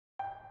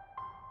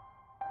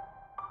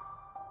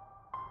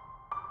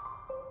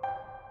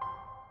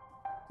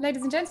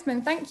Ladies and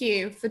gentlemen, thank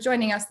you for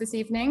joining us this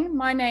evening.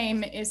 My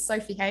name is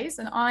Sophie Hayes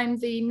and I'm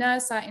the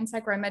nurse at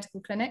Integro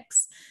Medical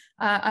Clinics.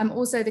 I'm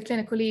also the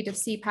clinical lead of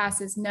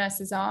CPASS's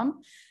Nurses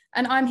Arm,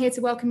 and I'm here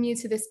to welcome you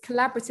to this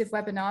collaborative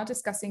webinar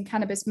discussing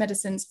cannabis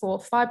medicines for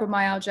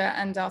fibromyalgia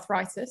and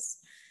arthritis.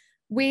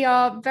 We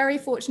are very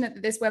fortunate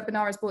that this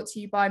webinar is brought to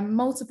you by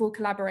multiple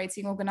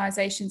collaborating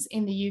organisations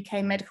in the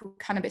UK medical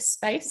cannabis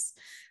space.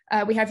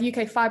 We have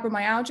UK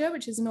Fibromyalgia,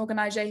 which is an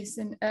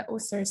organisation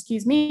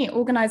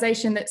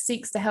that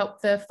seeks to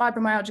help the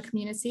fibromyalgia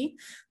community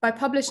by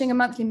publishing a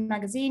monthly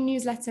magazine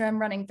newsletter and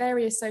running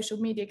various social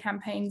media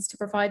campaigns to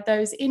provide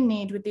those in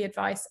need with the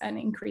advice and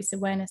increase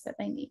awareness that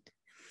they need.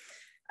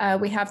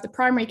 We have the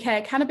Primary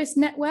Care Cannabis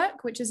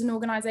Network, which is an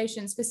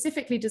organisation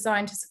specifically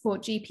designed to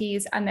support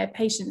GPs and their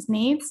patients'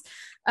 needs.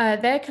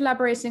 They're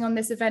collaborating on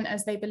this event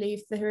as they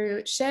believe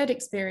through shared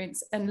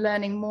experience and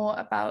learning more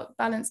about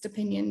balanced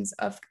opinions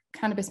of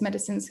cannabis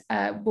medicines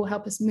will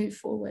help us move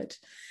forward.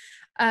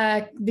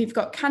 We've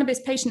got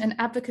Cannabis Patient and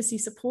Advocacy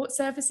Support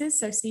Services,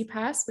 so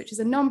CPASS, which is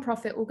a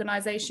non-profit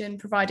organisation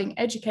providing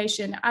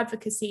education,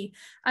 advocacy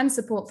and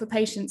support for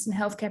patients and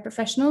healthcare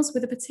professionals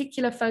with a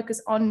particular focus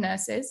on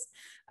nurses,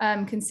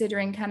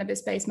 considering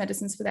cannabis-based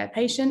medicines for their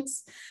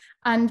patients.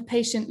 And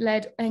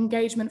Patient-Led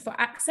Engagement for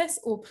Access,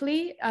 or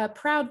PLEA, a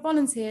proud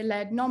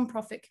volunteer-led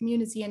non-profit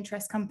community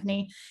interest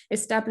company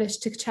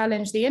established to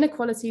challenge the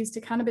inequalities to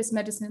cannabis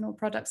medicinal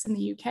products in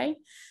the UK,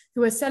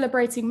 who are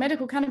celebrating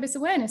Medical Cannabis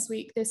Awareness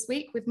Week this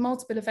week with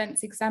multiple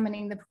events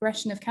examining the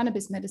progression of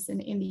cannabis medicine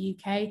in the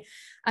UK.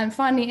 And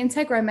finally,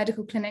 Integro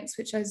Medical Clinics,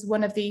 which is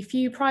one of the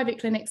few private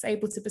clinics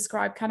able to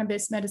prescribe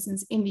cannabis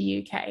medicines in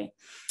the UK.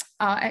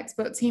 Our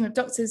expert team of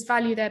doctors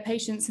value their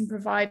patients and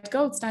provide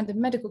gold standard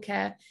medical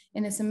care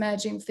in this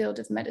emerging field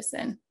of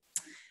medicine.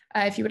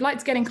 If you would like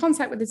to get in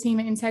contact with the team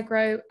at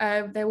Integro,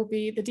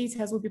 the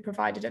details will be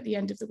provided at the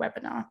end of the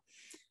webinar.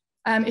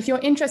 If you're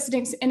interested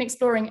in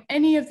exploring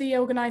any of the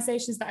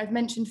organisations that I've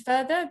mentioned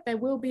further, there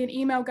will be an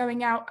email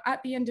going out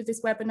at the end of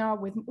this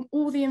webinar with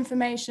all the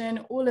information,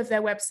 all of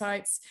their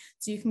websites,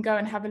 so you can go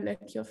and have a look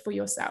for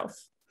yourself.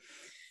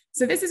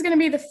 So this is going to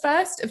be the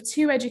first of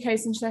two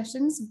education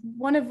sessions.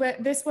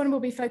 This one will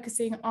be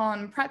focusing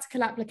on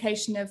practical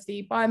application of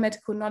the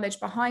biomedical knowledge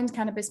behind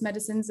cannabis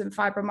medicines and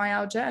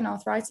fibromyalgia and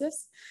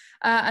arthritis.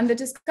 And the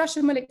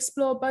discussion will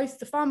explore both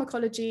the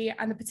pharmacology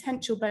and the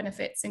potential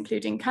benefits,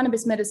 including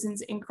cannabis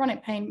medicines in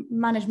chronic pain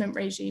management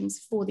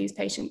regimes for these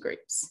patient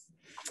groups.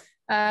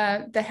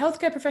 The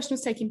healthcare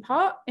professionals taking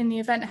part in the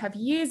event have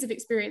years of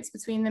experience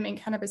between them in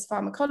cannabis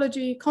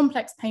pharmacology,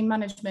 complex pain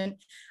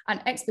management, and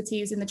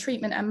expertise in the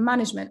treatment and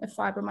management of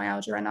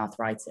fibromyalgia and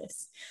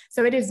arthritis.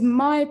 So it is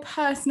my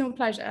personal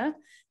pleasure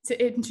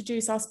to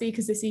introduce our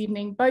speakers this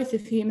evening, both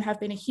of whom have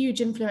been a huge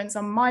influence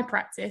on my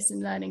practice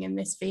and learning in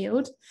this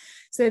field.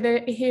 So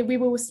here we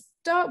will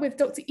start with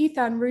Dr.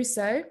 Ethan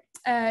Russo,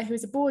 who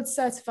is a board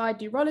certified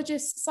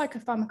neurologist,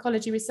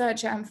 psychopharmacology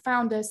researcher and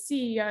founder,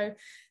 CEO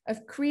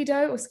of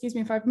Credo, or excuse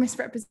me if I've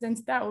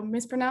misrepresented that or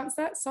mispronounced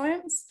that,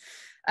 science.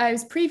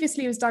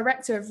 Previously was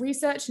Director of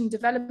Research and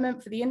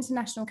Development for the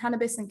International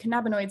Cannabis and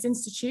Cannabinoids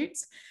Institute,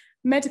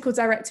 Medical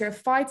Director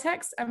of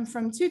Phytex, and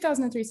from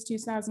 2003 to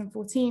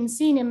 2014,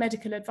 Senior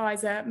Medical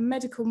Advisor,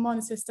 Medical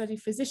Monitor Study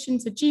Physician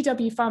to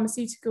GW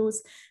Pharmaceuticals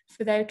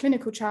for their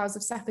clinical trials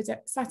of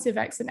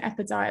Sativex and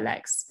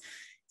Epidiolex.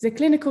 He's a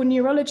clinical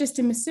neurologist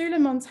in Missoula,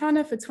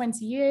 Montana for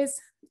 20 years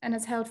and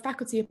has held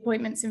faculty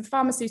appointments in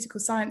pharmaceutical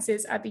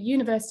sciences at the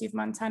University of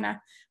Montana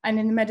and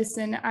in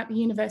medicine at the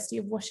University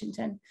of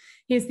Washington.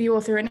 He is the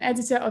author and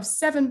editor of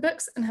 7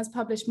 books and has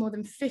published more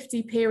than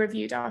 50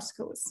 peer-reviewed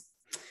articles.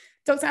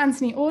 Dr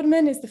Anthony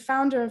Ordman is the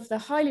founder of the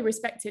highly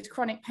respected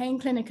chronic pain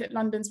clinic at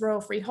London's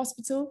Royal Free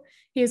Hospital.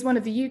 He is one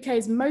of the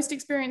UK's most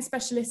experienced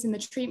specialists in the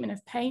treatment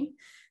of pain.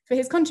 For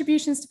his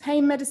contributions to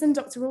pain medicine,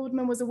 Dr.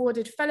 Ordman was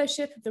awarded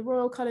Fellowship of the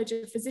Royal College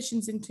of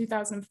Physicians in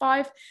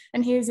 2005,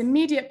 and he is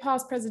immediate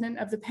past president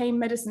of the Pain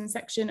Medicine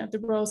section of the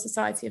Royal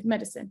Society of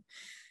Medicine.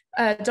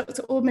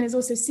 Dr. Ordman is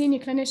also senior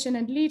clinician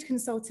and lead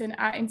consultant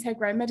at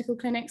Integro Medical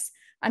Clinics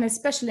and has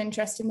special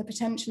interest in the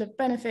potential of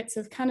benefits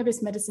of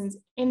cannabis medicines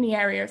in the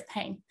area of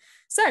pain.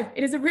 So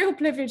it is a real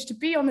privilege to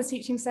be on the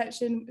teaching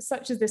section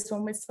such as this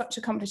one with such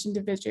accomplished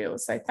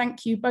individuals. So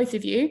thank you both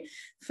of you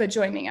for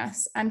joining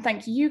us, and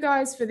thank you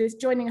guys for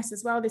joining us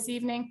as well this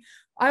evening.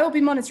 I will be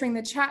monitoring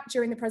the chat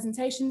during the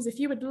presentations. If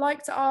you would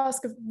like to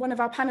ask one of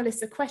our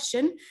panelists a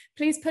question,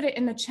 please put it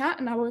in the chat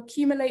and I will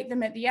accumulate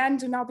them at the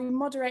end, and I'll be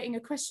moderating a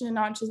question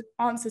and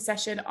answer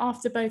session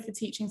after both the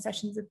teaching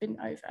sessions have been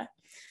over.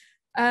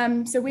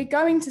 So we're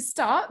going to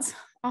start,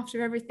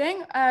 after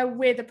everything,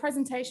 with a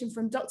presentation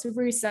from Dr.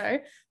 Russo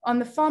on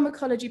the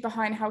pharmacology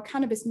behind how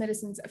cannabis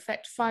medicines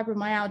affect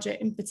fibromyalgia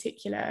in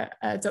particular.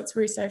 Dr.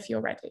 Russo, if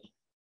you're ready.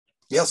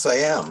 Yes, I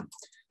am.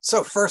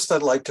 So first,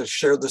 I'd like to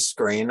share the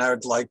screen. I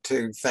would like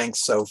to thank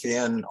Sophie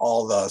and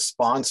all the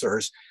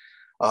sponsors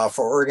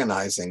for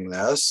organizing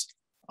this.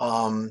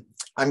 I'm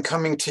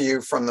coming to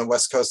you from the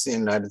West Coast of the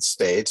United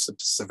States, the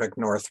Pacific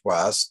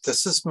Northwest.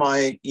 This is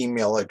my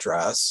email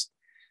address.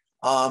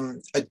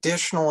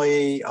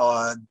 Additionally,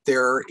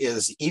 there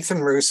is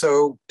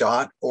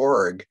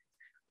ethanrusso.org.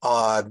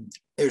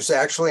 There's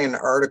actually an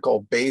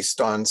article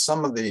based on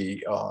some of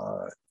the,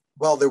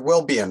 well, there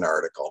will be an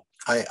article.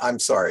 I'm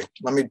sorry,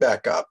 let me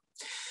back up.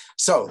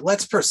 So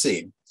let's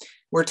proceed.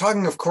 We're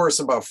talking, of course,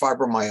 about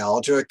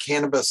fibromyalgia,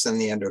 cannabis, and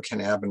the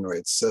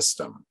endocannabinoid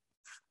system.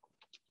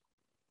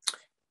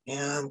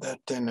 And that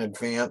didn't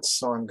advance,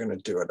 so I'm going to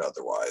do it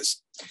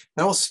otherwise.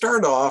 Now we'll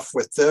start off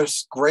with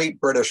this great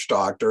British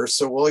doctor,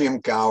 Sir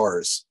William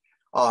Gowers,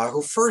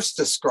 who first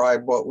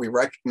described what we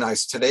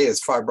recognize today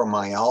as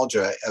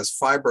fibromyalgia as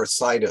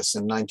fibrositis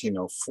in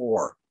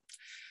 1904.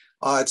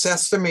 It's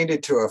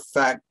estimated to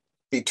affect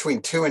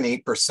between 2 and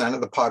 8%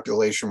 of the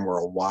population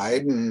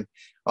worldwide, and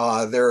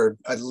there are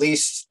at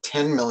least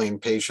 10 million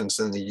patients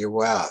in the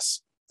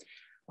US.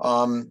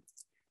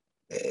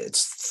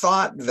 It's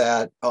thought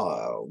that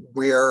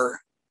where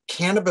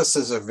cannabis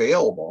is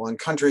available in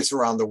countries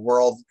around the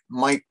world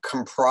might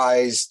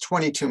comprise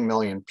 22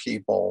 million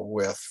people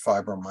with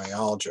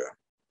fibromyalgia.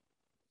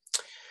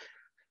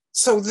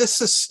 So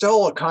this is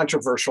still a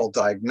controversial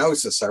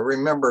diagnosis. I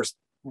remember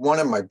one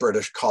of my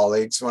British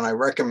colleagues, when I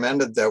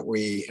recommended that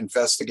we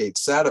investigate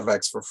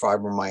Sativex for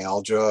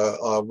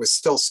fibromyalgia, was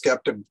still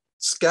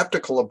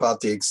skeptical about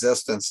the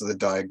existence of the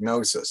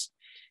diagnosis.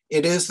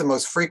 It is the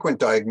most frequent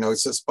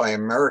diagnosis by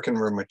American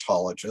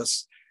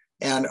rheumatologists,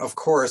 and of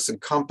course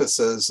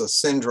encompasses a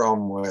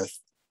syndrome with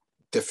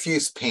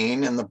diffuse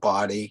pain in the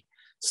body,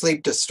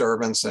 sleep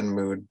disturbance, and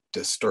mood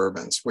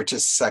disturbance, which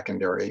is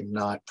secondary,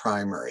 not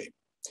primary.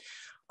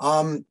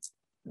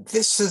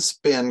 This has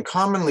been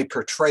commonly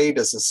portrayed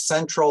as a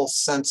central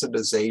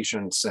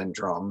sensitization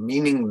syndrome,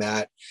 meaning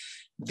that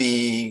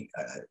the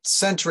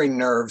sensory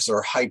nerves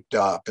are hyped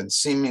up and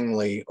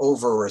seemingly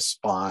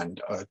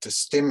over-respond to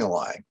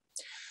stimuli.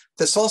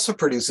 This also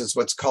produces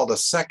what's called a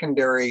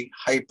secondary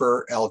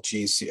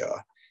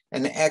hyperalgesia,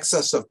 an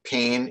excess of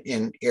pain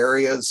in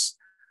areas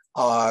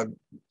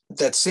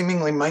that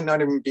seemingly might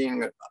not even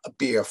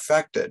be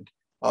affected,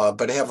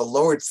 but have a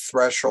lowered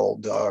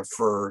threshold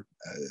for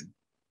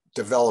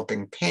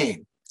developing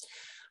pain.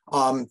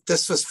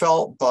 This was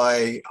felt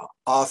by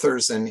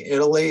authors in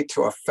Italy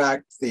to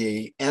affect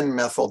the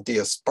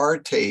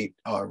N-methyl-D-aspartate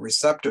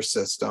receptor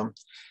system,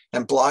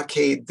 and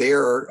blockade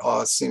there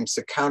seems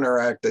to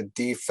counteract a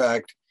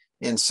defect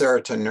in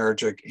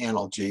serotonergic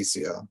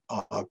analgesia,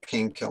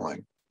 pain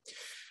killing.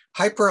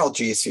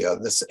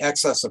 Hyperalgesia, this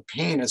excess of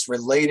pain, is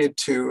related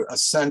to a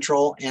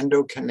central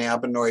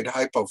endocannabinoid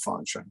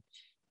hypofunction.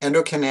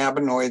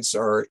 Endocannabinoids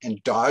are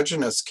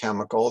endogenous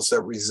chemicals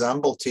that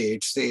resemble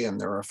THC in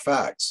their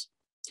effects.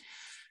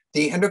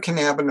 The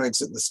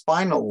endocannabinoids at the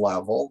spinal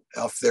level,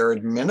 if they're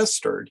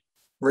administered,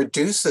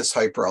 reduce this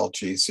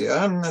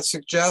hyperalgesia, and that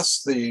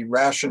suggests the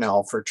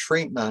rationale for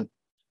treatment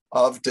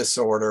of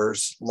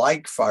disorders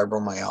like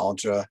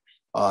fibromyalgia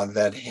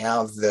that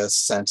have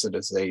this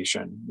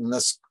sensitization. And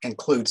this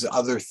includes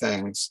other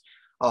things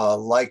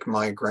like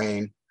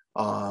migraine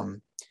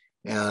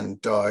and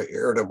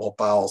irritable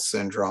bowel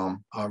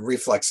syndrome,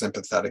 reflex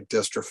sympathetic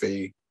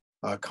dystrophy,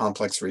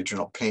 complex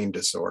regional pain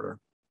disorder.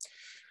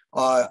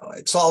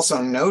 It's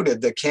also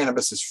noted that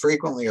cannabis is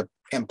frequently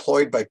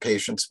employed by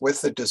patients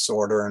with the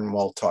disorder, and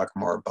we'll talk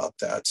more about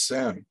that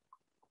soon.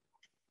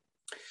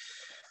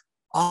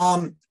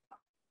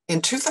 In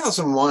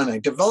 2001, I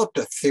developed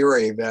a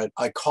theory that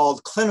I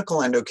called clinical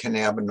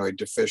endocannabinoid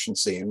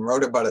deficiency and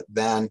wrote about it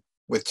then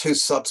with 2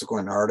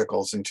 subsequent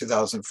articles in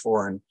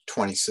 2004 and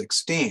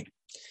 2016.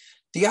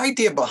 The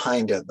idea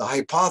behind it, the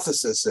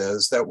hypothesis,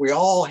 is that we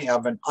all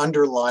have an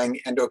underlying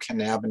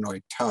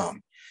endocannabinoid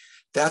tone.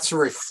 That's a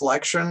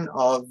reflection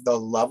of the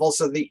levels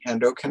of the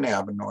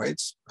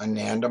endocannabinoids,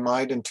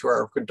 anandamide and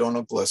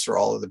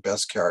 2-arachidonoglycerol are the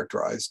best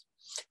characterized,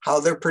 how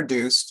they're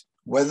produced,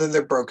 whether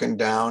they're broken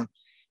down,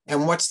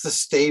 and what's the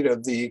state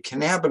of the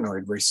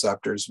cannabinoid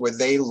receptors, where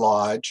they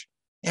lodge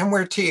and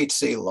where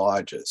THC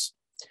lodges.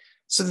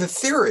 So the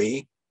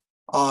theory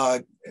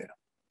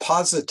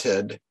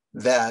posited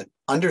that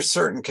under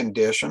certain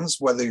conditions,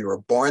 whether you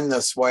were born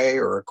this way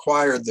or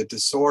acquired the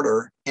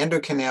disorder,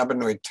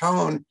 endocannabinoid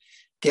tone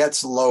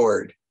gets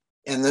lowered,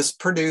 and this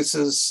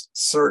produces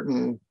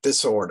certain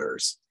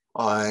disorders,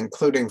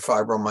 including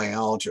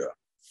fibromyalgia.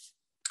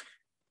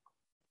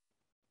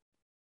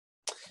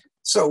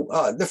 So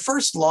the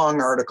first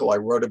long article I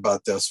wrote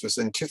about this was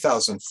in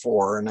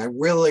 2004, and I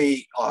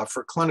really,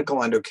 for clinical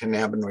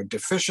endocannabinoid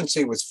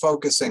deficiency, was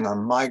focusing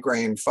on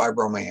migraine,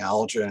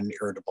 fibromyalgia, and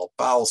irritable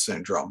bowel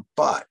syndrome.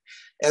 But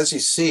as you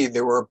see,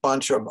 there were a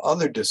bunch of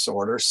other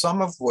disorders, some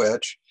of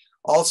which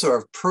also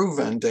have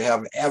proven to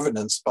have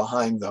evidence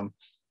behind them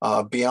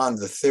beyond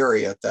the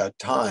theory at that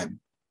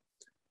time.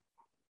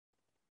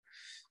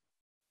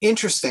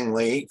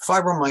 Interestingly,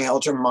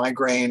 fibromyalgia,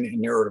 migraine,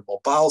 and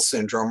irritable bowel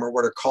syndrome are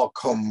what are called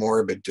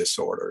comorbid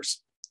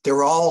disorders.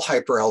 They're all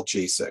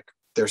hyperalgesic.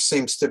 There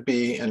seems to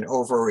be an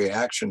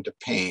overreaction to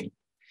pain.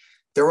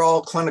 They're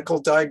all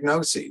clinical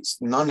diagnoses.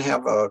 None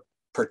have a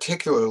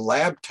particular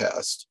lab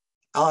test,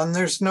 and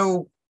there's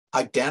no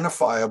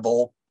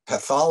identifiable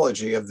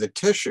pathology of the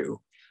tissue.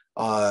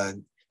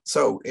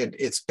 So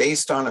it's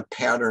based on a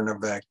pattern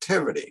of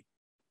activity.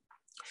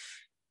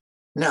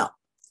 Now,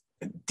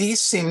 these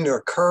seem to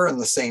occur in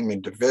the same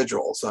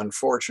individuals,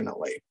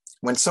 unfortunately.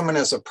 When someone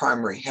has a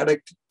primary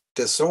headache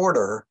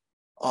disorder,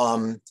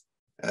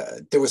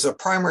 there was a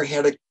primary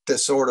headache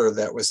disorder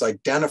that was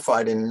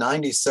identified in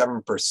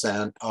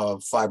 97%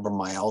 of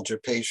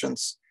fibromyalgia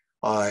patients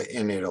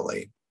in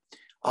Italy.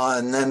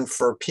 And then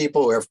for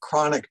people who have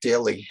chronic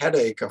daily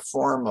headache, a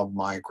form of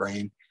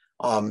migraine,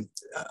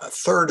 a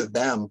third of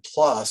them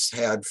plus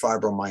had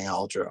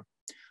fibromyalgia.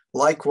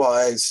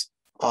 Likewise,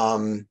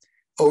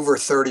 over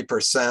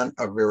 30%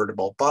 of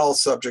irritable bowel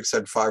subjects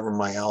had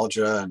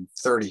fibromyalgia, and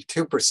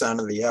 32%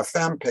 of the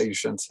FM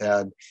patients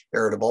had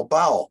irritable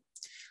bowel.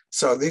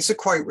 So these are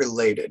quite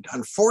related.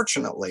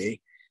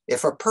 Unfortunately,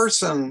 if a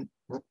person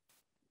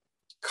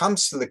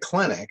comes to the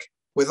clinic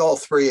with all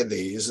three of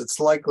these, it's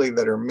likely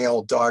that her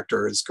male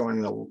doctor is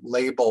going to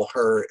label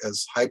her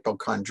as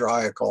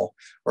hypochondriacal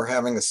or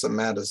having a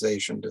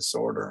somatization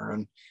disorder.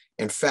 And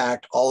in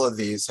fact, all of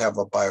these have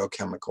a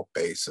biochemical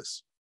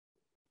basis.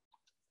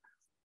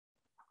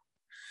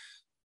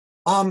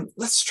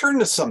 Let's turn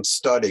to some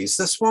studies.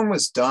 This one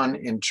was done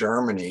in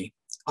Germany,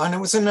 and it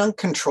was an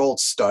uncontrolled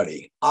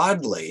study.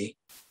 Oddly,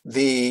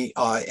 the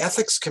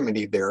ethics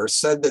committee there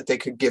said that they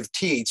could give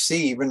THC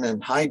even in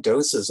high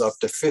doses up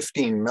to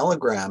 15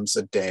 milligrams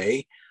a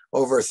day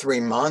over 3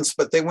 months,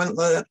 but they wouldn't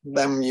let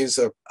them use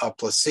a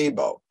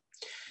placebo.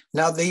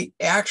 Now, they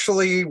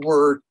actually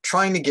were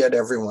trying to get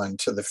everyone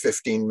to the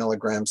 15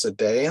 milligrams a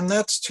day, and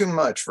that's too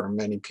much for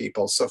many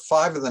people. So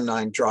 5 of the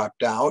 9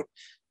 dropped out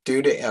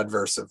due to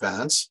adverse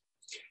events.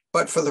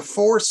 But for the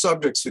 4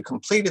 subjects who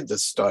completed the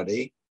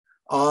study,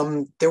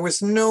 there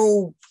was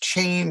no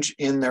change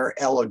in their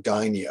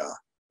allodynia.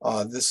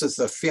 This is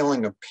the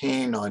feeling of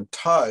pain on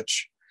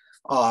touch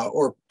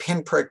or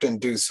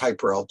pinprick-induced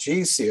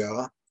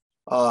hyperalgesia,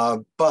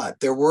 but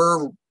there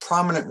were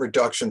prominent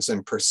reductions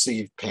in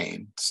perceived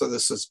pain. So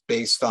this is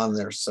based on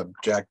their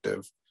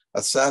subjective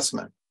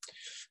assessment.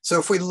 So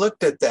if we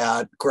looked at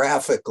that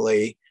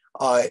graphically,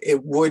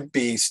 it would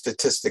be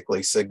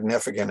statistically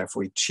significant if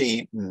we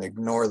cheat and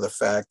ignore the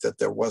fact that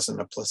there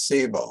wasn't a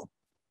placebo.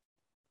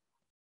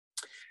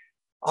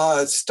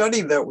 A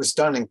study that was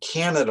done in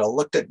Canada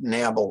looked at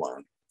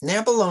nabilone.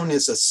 Nabilone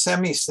is a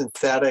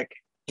semi-synthetic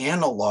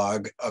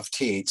analog of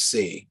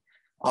THC.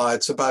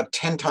 It's about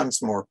 10 times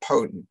more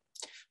potent.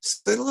 So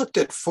they looked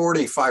at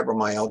 40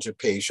 fibromyalgia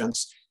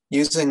patients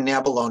using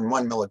nabilone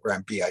 1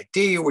 milligram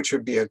BID, which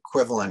would be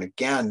equivalent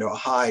again to a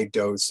high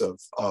dose of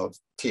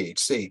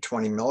THC,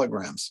 20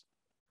 milligrams.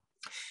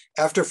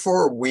 After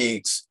 4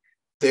 weeks,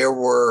 there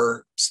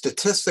were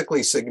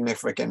statistically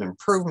significant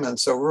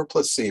improvements over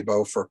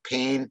placebo for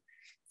pain,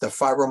 the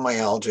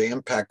fibromyalgia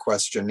impact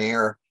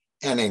questionnaire,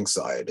 and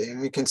anxiety.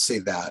 And you can see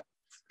that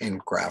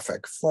in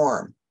graphic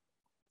form.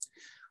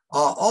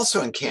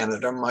 Also in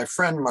Canada, my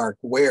friend Mark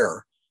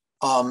Ware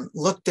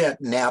looked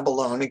at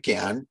nabilone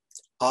again,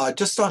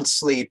 just on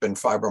sleep and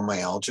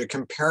fibromyalgia,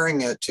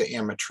 comparing it to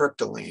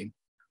amitriptyline.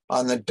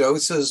 The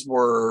doses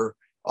were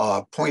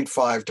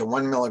 0.5 to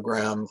 1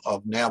 milligram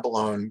of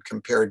nabilone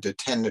compared to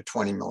 10 to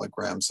 20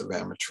 milligrams of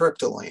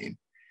amitriptyline.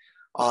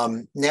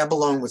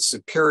 Nabilone was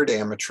superior to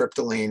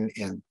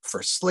amitriptyline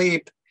for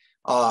sleep.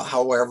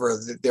 However,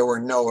 there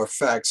were no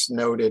effects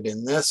noted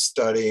in this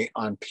study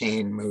on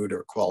pain, mood,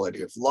 or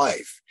quality of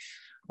life.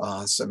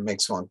 So it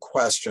makes one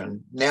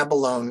question.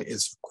 Nabilone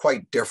is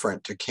quite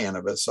different to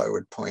cannabis, I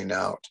would point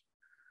out.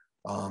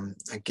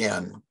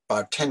 Again,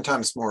 about 10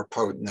 times more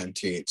potent than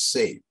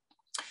THC.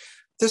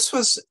 This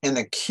was an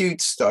acute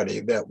study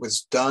that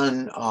was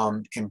done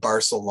in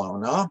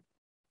Barcelona,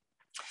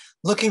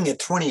 looking at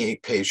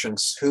 28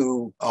 patients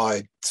who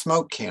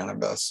smoked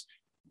cannabis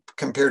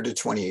compared to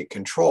 28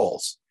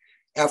 controls.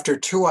 After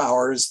 2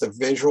 hours, the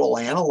visual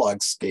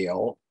analog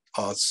scale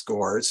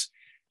scores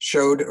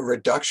showed a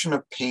reduction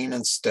of pain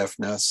and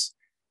stiffness,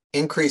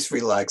 increased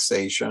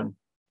relaxation,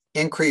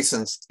 increase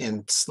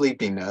in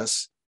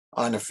sleepiness,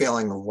 and a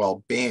feeling of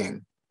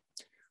well-being.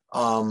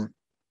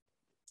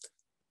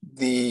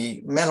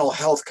 The mental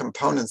health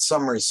component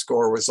summary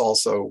score was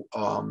also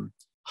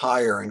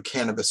higher in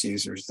cannabis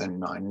users than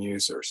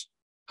non-users.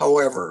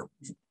 However,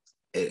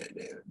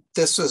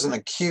 this was an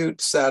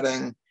acute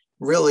setting.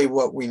 Really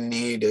what we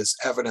need is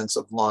evidence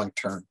of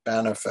long-term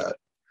benefit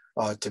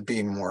to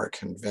be more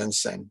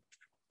convincing.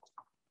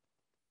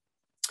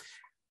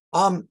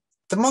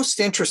 The most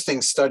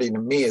interesting study to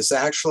me is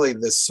actually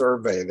this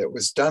survey that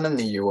was done in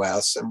the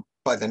US and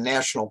by the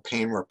National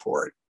Pain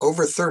Report.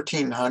 Over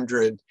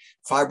 1,300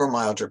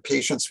 fibromyalgia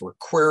patients were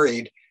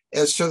queried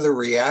as to the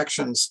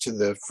reactions to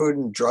the Food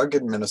and Drug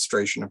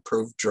Administration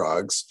approved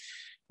drugs,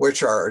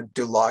 which are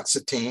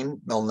duloxetine,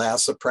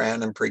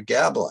 milnacipran, and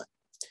pregabalin,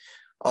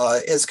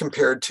 as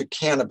compared to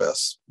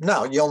cannabis.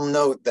 Now, you'll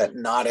note that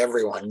not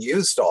everyone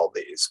used all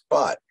these,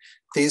 but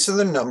these are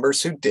the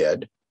numbers who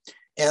did,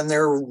 and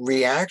their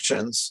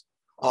reactions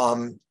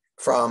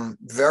from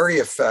very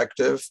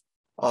effective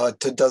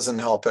to doesn't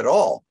help at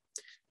all.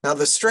 Now,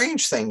 the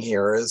strange thing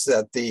here is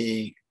that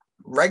the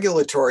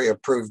regulatory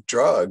approved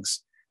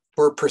drugs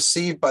were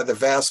perceived by the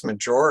vast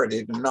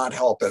majority to not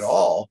help at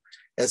all,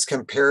 as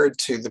compared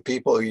to the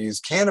people who use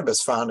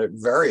cannabis found it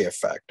very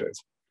effective.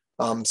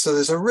 So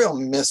there's a real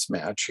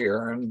mismatch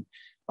here, and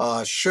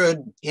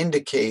should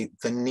indicate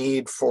the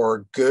need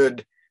for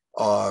good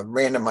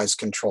randomized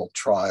controlled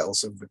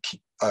trials of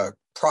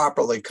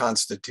properly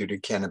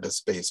constituted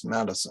cannabis-based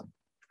medicine.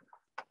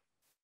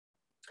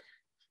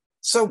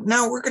 So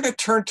now we're going to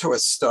turn to a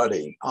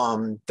study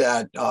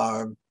that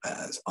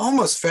is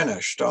almost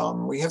finished.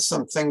 We have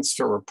some things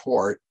to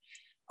report.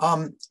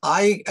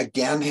 I,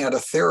 again, had a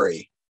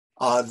theory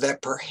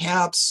that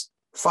perhaps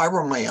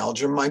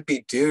fibromyalgia might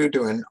be due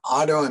to an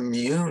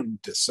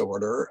autoimmune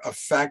disorder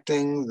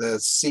affecting the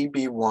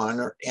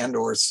CB1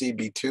 and/or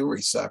CB2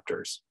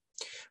 receptors.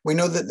 We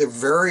know that there are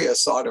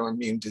various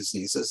autoimmune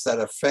diseases that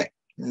affect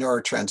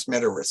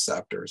neurotransmitter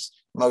receptors,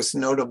 most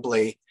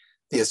notably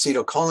the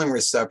acetylcholine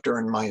receptor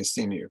in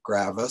myasthenia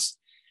gravis,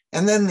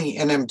 and then the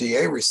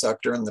NMDA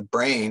receptor in the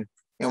brain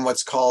in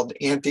what's called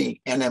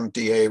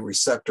anti-NMDA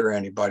receptor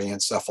antibody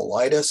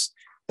encephalitis.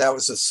 That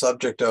was the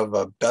subject of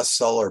a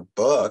bestseller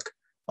book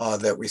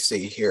that we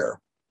see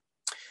here.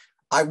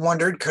 I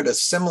wondered, could a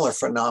similar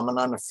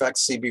phenomenon affect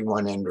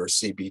CB1 and/or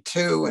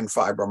CB2 in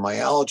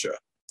fibromyalgia?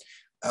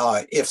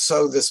 If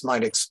so, this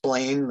might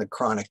explain the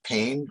chronic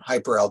pain,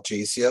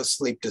 hyperalgesia,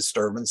 sleep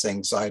disturbance,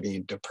 anxiety,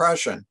 and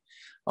depression,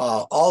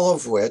 all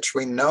of which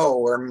we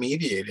know are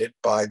mediated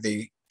by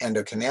the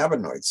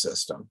endocannabinoid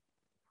system.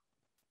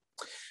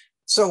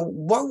 So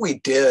what we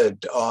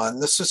did, and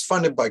this was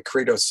funded by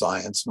Credo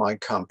Science, my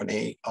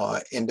company,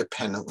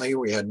 independently.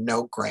 We had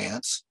no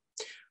grants.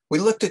 We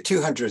looked at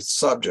 200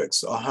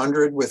 subjects,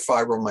 100 with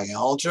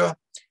fibromyalgia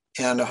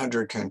and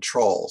 100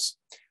 controls.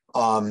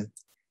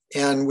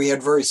 And we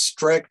had very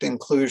strict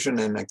inclusion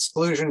and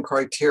exclusion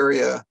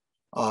criteria.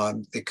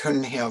 They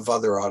couldn't have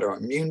other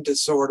autoimmune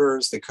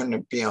disorders. They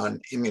couldn't be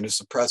on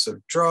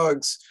immunosuppressive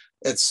drugs,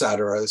 et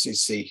cetera, as you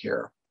see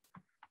here.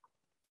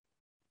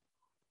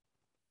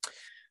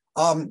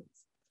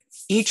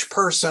 Each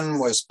person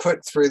was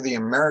put through the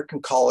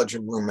American College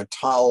of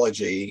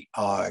Rheumatology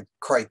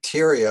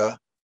criteria.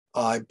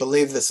 I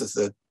believe this is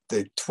the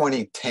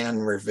 2010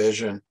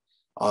 revision.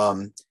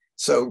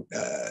 So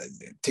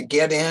to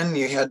get in,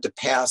 you had to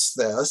pass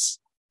this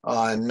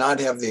and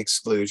not have the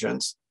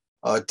exclusions.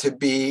 To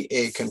be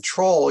a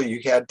control,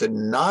 you had to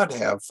not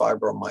have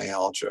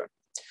fibromyalgia.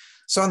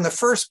 So on the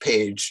first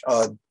page,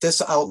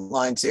 this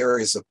outlines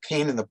areas of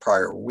pain in the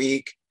prior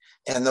week,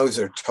 and those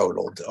are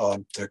totaled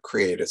to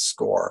create a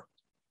score.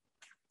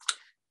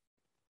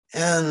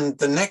 And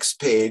the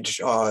next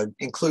page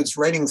includes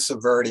rating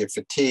severity of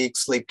fatigue,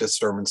 sleep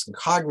disturbance, and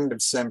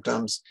cognitive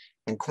symptoms,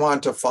 and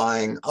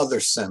quantifying other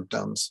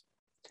symptoms.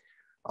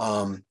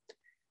 And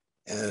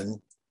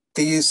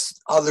these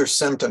other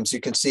symptoms you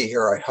can see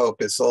here, I hope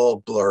it's a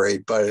little blurry,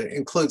 but it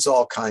includes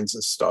all kinds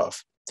of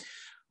stuff.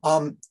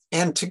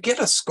 And to get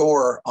a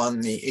score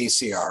on the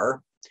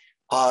ACR,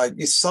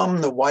 you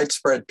sum the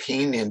widespread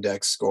pain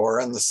index score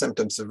and the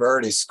symptom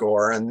severity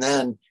score, and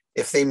then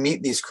if they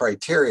meet these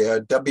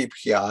criteria,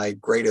 WPI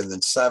greater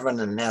than 7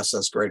 and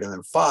SS greater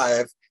than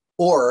 5,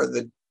 or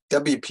the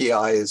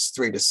WPI is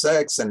 3 to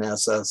 6 and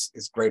SS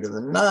is greater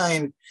than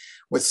 9,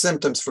 with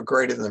symptoms for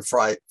greater than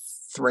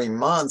 3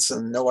 months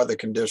and no other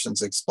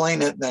conditions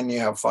explain it, then you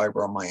have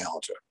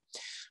fibromyalgia.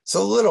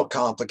 So a little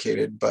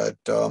complicated, but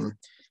the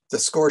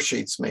score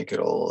sheets make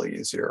it a little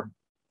easier.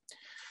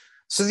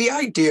 So the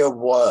idea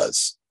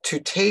was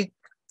to take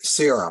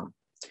serum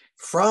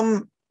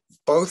from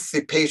both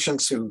the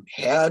patients who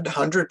had,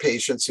 100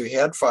 patients who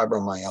had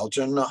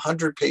fibromyalgia and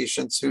 100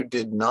 patients who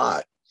did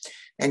not,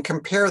 and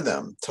compare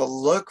them to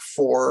look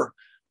for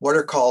what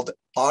are called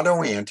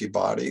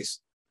autoantibodies,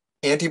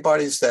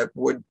 antibodies that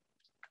would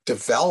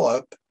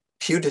develop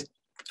putatively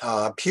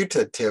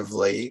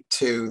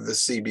to the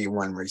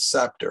CB1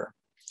 receptor.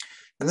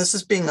 And this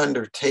is being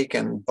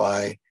undertaken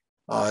by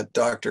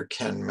Dr.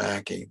 Ken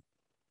Mackey.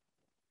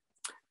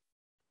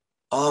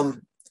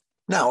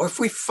 Now, if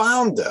we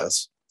found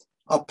this,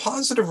 a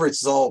positive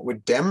result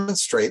would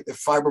demonstrate that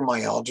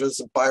fibromyalgia is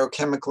a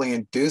biochemically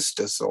induced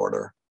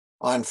disorder.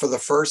 And for the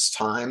first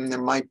time,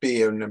 there might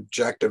be an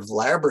objective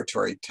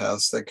laboratory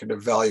test that could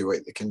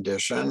evaluate the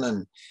condition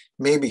and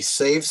maybe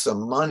save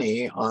some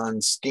money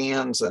on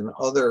scans and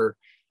other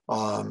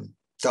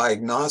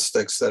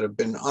diagnostics that have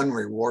been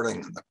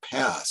unrewarding in the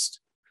past.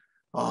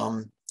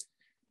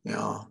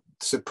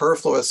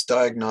 Superfluous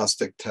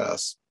diagnostic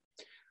tests.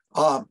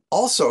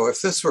 Also, if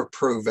this were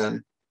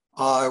proven,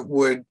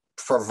 would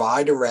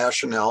provide a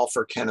rationale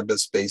for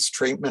cannabis-based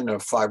treatment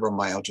of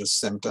fibromyalgia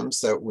symptoms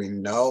that we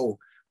know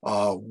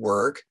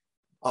work,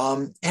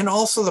 and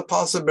also the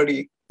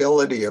possibility of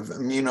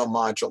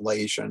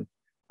immunomodulation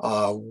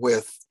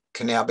with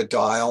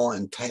cannabidiol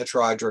and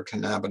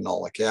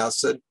tetrahydrocannabinolic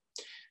acid,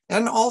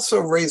 and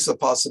also raise the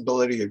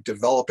possibility of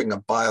developing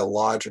a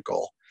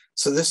biological.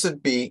 So this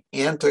would be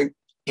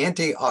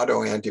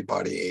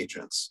anti-autoantibody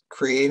agents,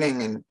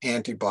 creating an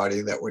antibody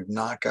that would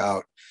knock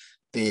out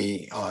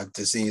the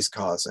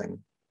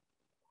disease-causing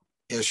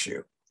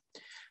issue.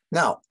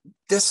 Now,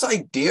 this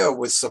idea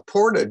was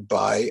supported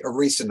by a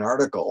recent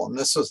article, and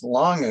this was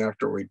long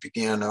after we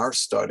began our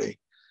study.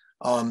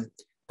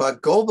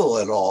 But Goebel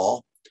et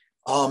al.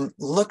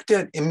 Looked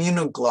at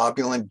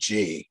immunoglobulin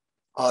G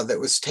that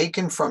was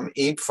taken from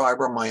 8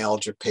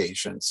 fibromyalgia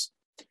patients.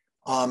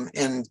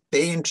 And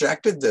they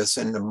injected this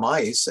into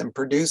mice and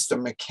produced a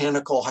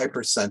mechanical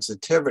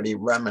hypersensitivity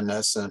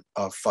reminiscent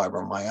of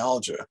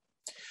fibromyalgia.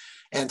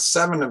 And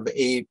 7 of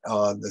 8,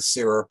 the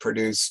sera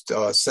produced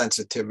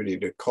sensitivity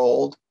to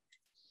cold.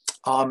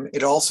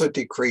 It also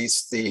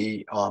decreased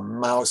the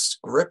mouse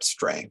grip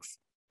strength.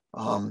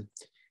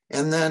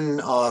 And then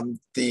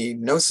the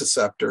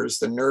nociceptors,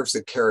 the nerves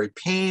that carry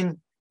pain,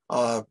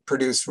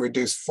 produce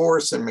reduced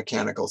force and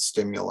mechanical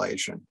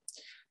stimulation.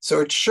 So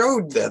it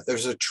showed that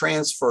there's a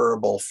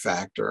transferable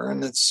factor,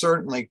 and it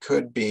certainly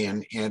could be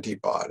an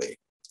antibody.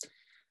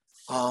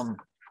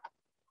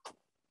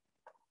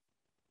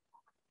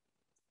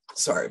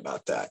 Sorry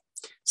about that.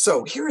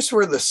 So here's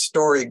where the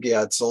story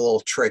gets a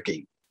little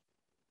tricky.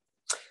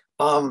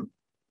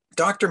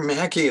 Dr.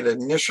 Mackey had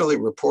initially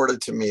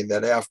reported to me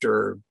that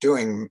after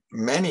doing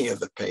many of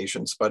the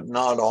patients, but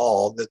not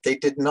all, that they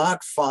did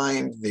not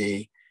find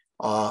the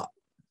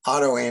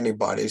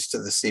autoantibodies to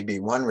the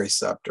CB1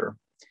 receptor.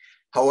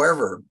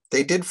 However,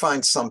 they did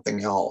find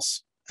something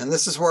else. And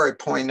this is where I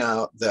point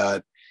out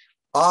that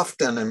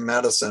often in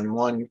medicine,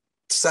 one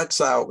sets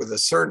out with a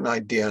certain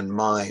idea in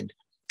mind,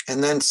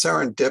 and then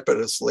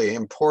serendipitously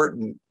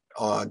important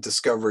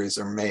discoveries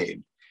are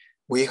made.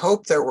 We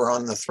hope that we're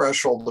on the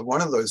threshold of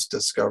one of those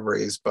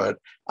discoveries, but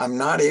I'm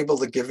not able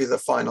to give you the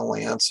final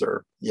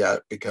answer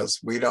yet because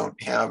we don't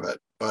have it.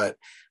 But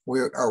we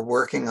are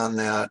working on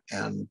that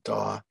and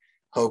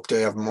hope to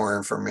have more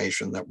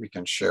information that we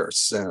can share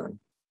soon.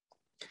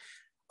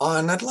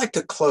 And I'd like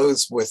to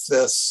close with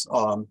this,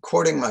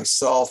 quoting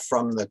myself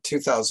from the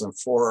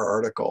 2004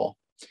 article.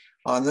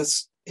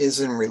 This is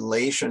in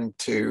relation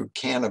to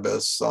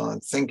cannabis,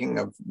 thinking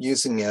of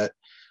using it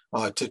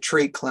to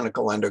treat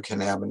clinical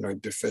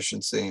endocannabinoid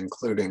deficiency,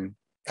 including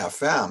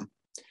FM.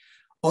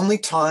 Only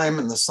time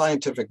and the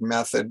scientific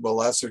method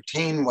will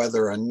ascertain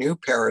whether a new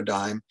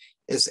paradigm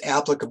is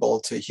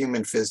applicable to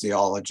human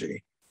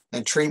physiology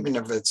and treatment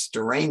of its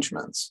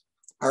derangements.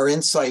 Our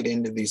insight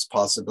into these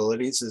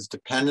possibilities is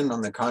dependent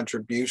on the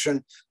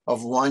contribution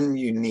of one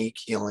unique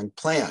healing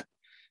plant,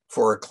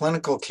 for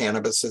clinical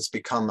cannabis has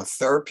become a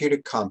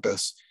therapeutic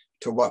compass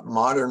to what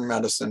modern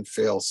medicine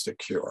fails to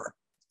cure.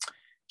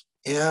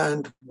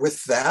 And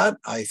with that,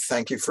 I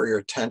thank you for your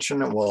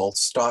attention and we'll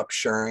stop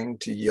sharing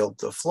to yield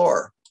the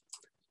floor.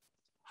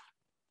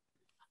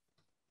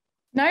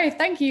 No,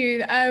 thank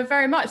you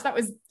very much. That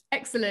was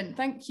excellent.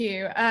 Thank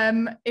you.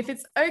 If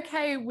it's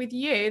okay with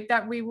you,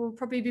 that we will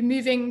probably be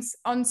moving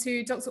on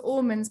to Dr.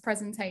 Ordman's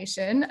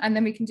presentation, and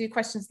then we can do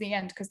questions at the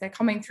end because they're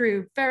coming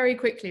through very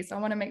quickly. So I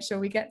want to make sure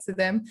we get to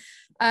them.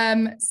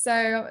 I'm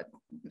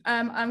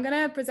going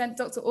to present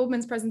Dr.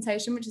 Ordman's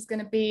presentation, which is going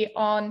to be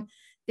on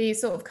the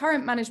sort of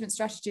current management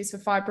strategies for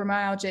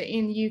fibromyalgia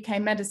in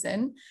UK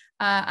medicine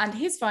and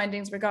his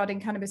findings regarding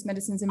cannabis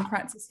medicines in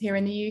practice here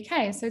in the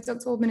UK. So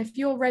Dr. Ordman, if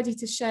you're ready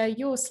to share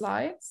your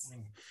slides.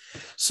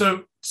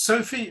 So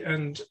Sophie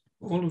and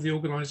all of the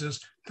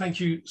organisers, thank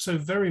you so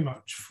very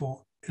much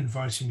for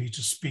inviting me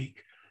to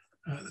speak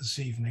this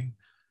evening.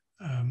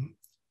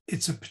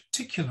 It's a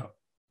particular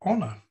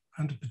honour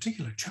and a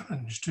particular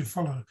challenge to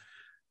follow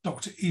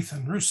Dr.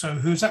 Ethan Russo,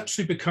 who's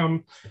actually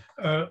become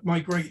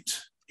my great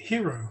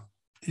hero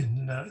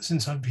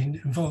since I've been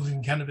involved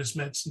in cannabis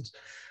medicines,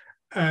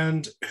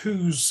 and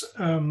whose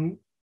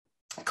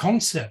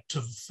concept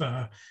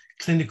of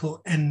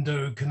clinical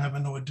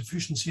endocannabinoid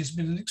deficiency has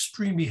been an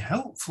extremely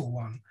helpful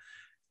one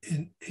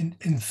in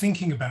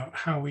thinking about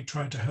how we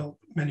try to help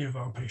many of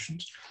our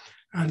patients,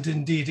 and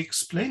indeed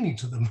explaining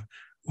to them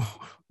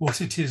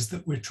what it is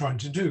that we're trying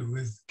to do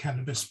with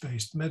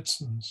cannabis-based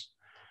medicines.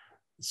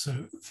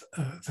 So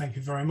thank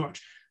you very much.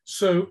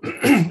 So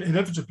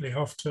inevitably,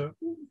 after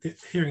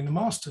hearing the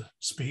master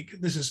speak,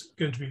 this is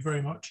going to be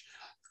very much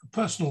a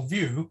personal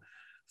view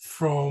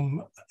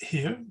from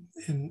here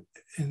in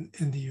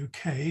the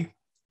UK,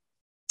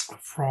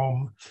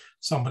 from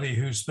somebody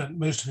who spent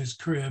most of his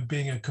career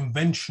being a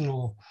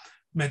conventional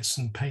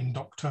medicine pain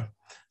doctor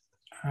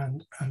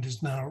and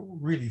is now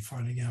really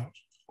finding out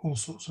all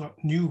sorts of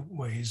new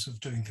ways of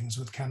doing things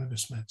with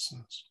cannabis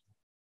medicines.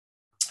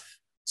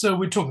 So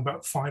we're talking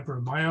about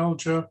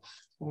fibromyalgia,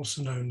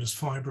 also known as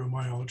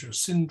fibromyalgia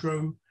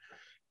syndrome.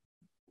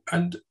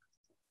 And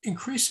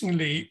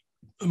increasingly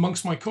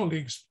amongst my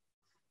colleagues,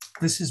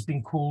 this has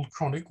been called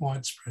chronic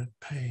widespread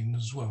pain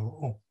as well,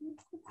 or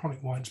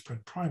chronic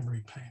widespread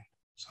primary pain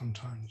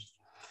sometimes.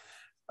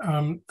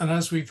 And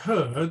as we've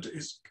heard,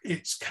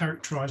 it's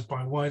characterized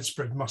by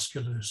widespread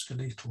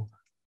musculoskeletal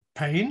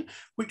pain,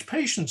 which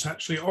patients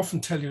actually often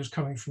tell you is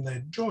coming from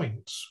their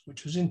joints,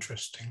 which is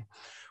interesting.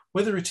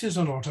 Whether it is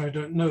or not, I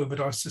don't know, but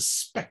I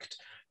suspect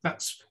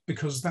that's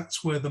because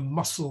that's where the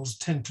muscles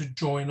tend to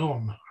join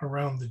on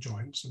around the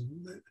joints,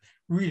 and it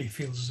really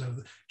feels as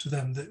though to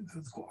them that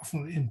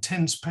often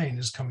intense pain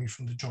is coming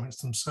from the joints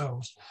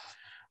themselves.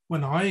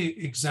 when I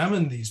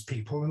examine these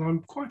people, and I'm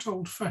quite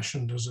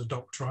old-fashioned as a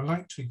doctor, I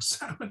like to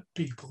examine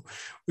people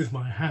with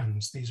my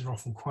hands. These are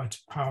often quite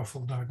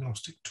powerful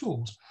diagnostic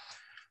tools.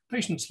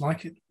 Patients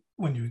like it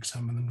when you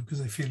examine them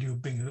because they feel you're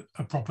being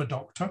a proper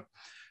doctor.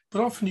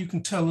 But often you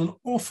can tell an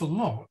awful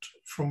lot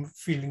from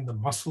feeling the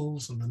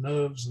muscles and the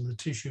nerves and the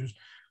tissues,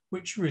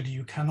 which really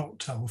you cannot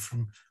tell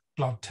from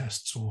blood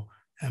tests or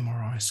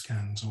MRI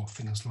scans or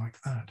things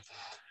like that.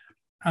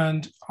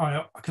 And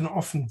I can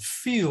often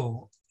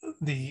feel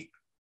the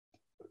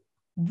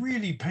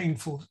really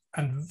painful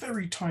and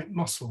very tight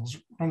muscles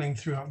running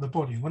throughout the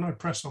body. When I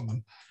press on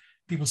them,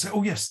 people say,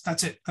 oh yes,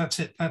 that's it, that's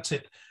it, that's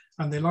it.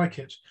 And they like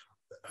it.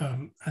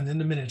 And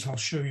in a minute, I'll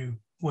show you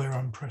where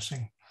I'm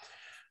pressing.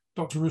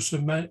 Dr. Russo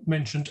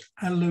mentioned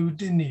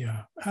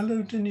allodynia.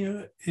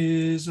 Allodynia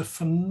is a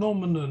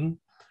phenomenon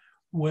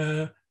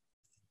where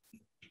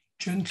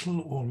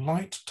gentle or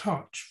light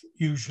touch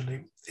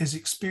usually is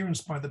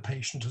experienced by the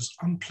patient as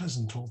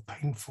unpleasant or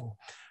painful.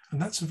 And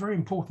that's a very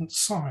important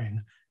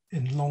sign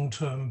in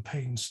long-term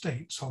pain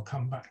states. I'll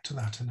come back to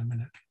that in a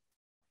minute.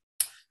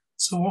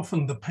 So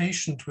often the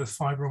patient with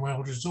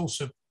fibromyalgia is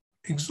also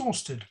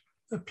exhausted.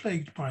 They're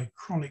plagued by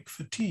chronic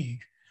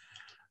fatigue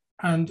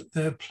and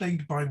they're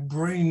plagued by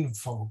brain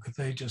fog.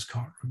 They just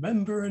can't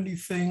remember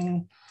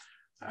anything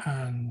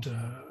and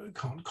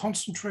can't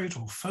concentrate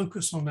or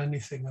focus on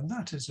anything. And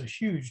that is a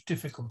huge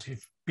difficulty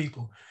for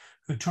people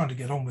who are trying to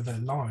get on with their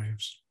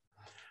lives.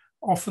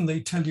 Often they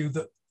tell you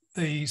that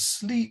they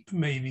sleep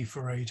maybe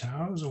for 8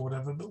 hours or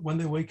whatever, but when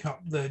they wake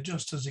up, they're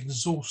just as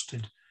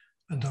exhausted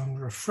and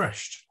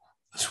unrefreshed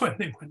as when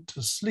they went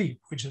to sleep,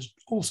 which is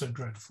also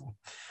dreadful.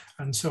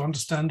 And so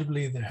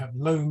understandably, they have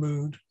low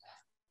mood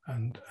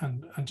and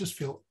just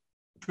feel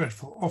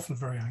dreadful, often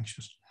very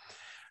anxious.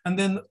 And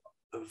then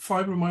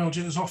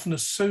fibromyalgia is often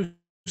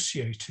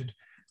associated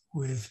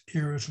with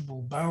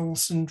irritable bowel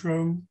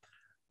syndrome,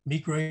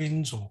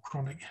 migraines or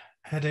chronic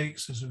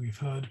headaches, as we've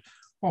heard,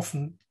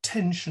 often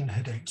tension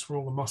headaches where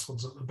all the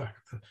muscles at the back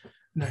of the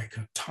neck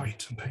are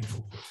tight and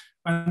painful.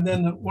 And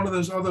then one of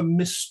those other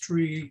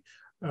mystery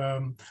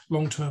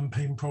long-term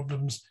pain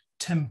problems,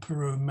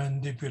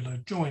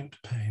 temporomandibular joint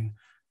pain,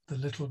 the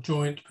little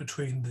joint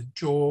between the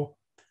jaw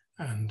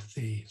and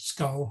the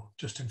skull,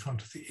 just in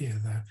front of the ear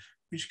there,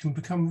 which can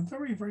become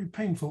very, very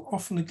painful,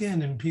 often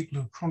again in people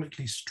who are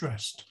chronically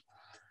stressed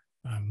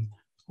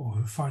or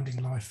who are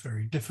finding life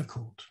very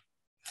difficult.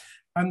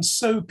 And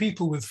so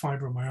people with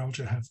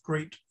fibromyalgia have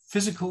great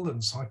physical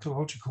and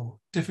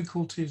psychological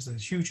difficulties.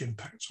 There's huge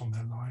impacts on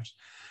their lives.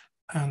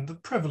 And the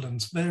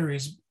prevalence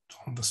varies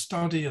on the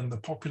study and the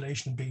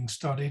population being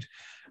studied.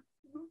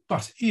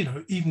 But, you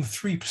know, even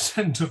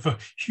 3% of a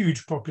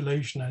huge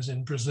population, as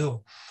in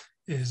Brazil,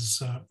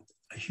 is a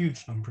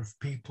huge number of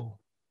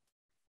people.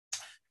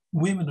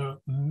 Women are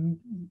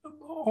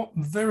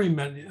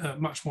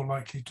much more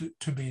likely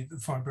to be the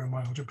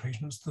fibromyalgia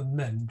patients than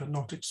men, but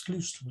not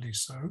exclusively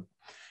so.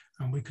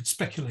 And we could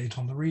speculate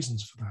on the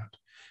reasons for that.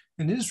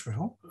 In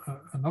Israel,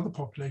 another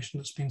population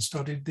that's been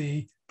studied,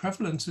 the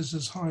prevalence is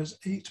as high as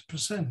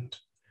 8%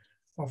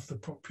 of the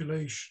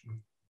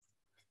population.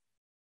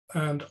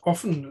 And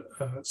often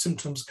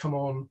symptoms come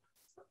on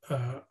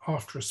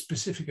after a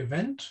specific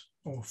event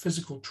or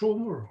physical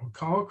trauma or a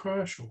car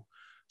crash or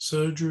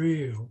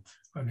surgery or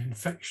an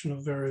infection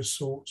of various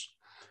sorts.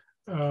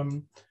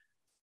 And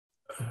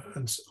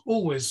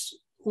almost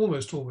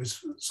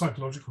always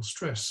psychological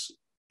stress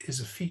is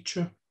a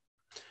feature.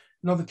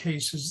 In other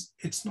cases,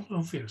 it's not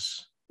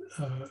obvious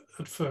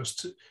at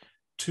first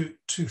to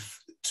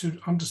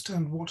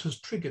understand what has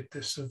triggered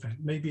this event.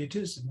 Maybe it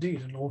is indeed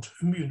an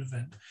autoimmune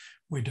event.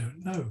 We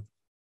don't know.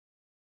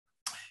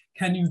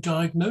 Can you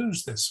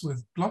diagnose this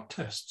with blood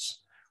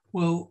tests?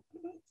 Well,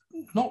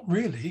 not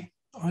really.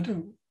 I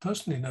don't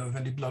personally know of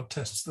any blood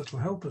tests that will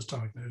help us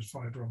diagnose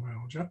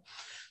fibromyalgia.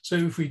 So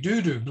if we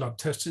do blood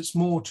tests, it's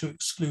more to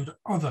exclude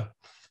other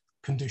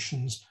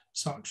conditions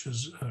such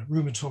as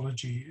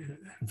rheumatology,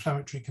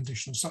 inflammatory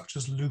conditions such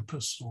as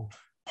lupus or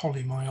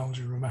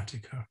polymyalgia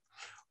rheumatica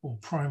or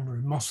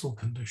primary muscle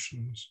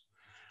conditions.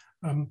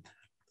 And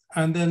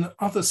then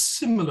other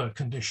similar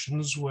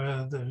conditions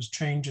where there's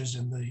changes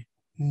in the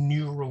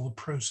neural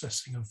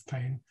processing of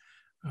pain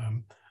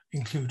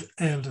include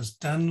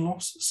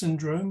Ehlers-Danlos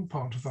syndrome,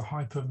 part of the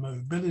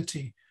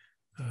hypermobility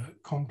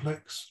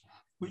complex,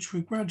 which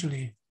we're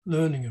gradually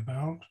learning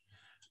about.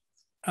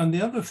 And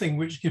the other thing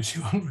which gives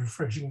you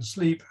unrefreshing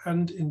sleep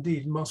and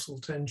indeed muscle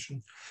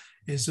tension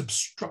is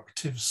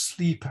obstructive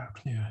sleep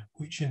apnea,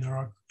 which in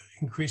our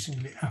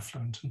increasingly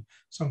affluent and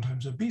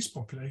sometimes obese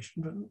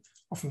population, but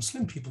often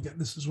slim people get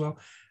this as well.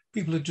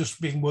 People are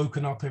just being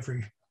woken up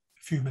every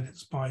few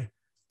minutes by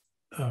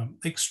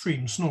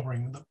extreme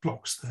snoring that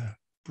blocks their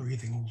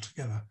breathing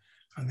altogether,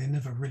 and they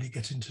never really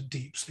get into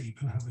deep sleep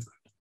and have a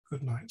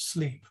good night's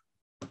sleep.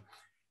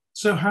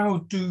 So how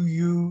do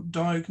you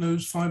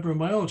diagnose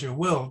fibromyalgia?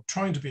 Well,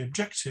 trying to be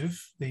objective,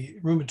 the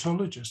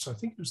rheumatologist, I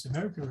think it was the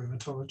American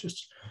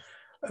rheumatologist,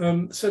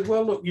 said,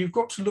 well, look, you've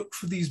got to look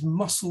for these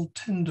muscle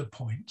tender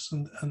points.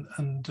 And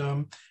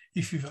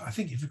I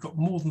think if you've got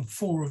more than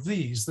 4 of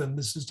these, then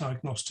this is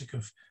diagnostic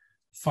of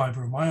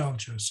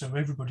fibromyalgia. So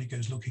everybody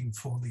goes looking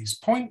for these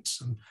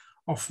points and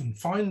often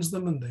finds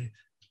them, and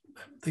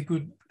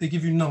they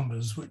give you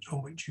numbers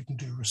on which you can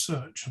do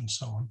research and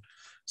so on.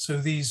 So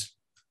these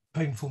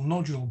painful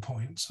nodule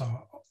points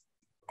are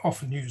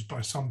often used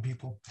by some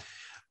people,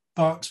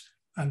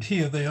 and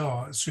here they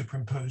are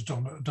superimposed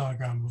on a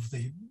diagram of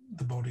the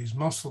body's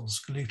muscles,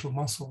 skeletal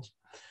muscles.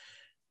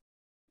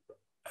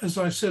 As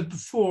I said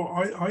before,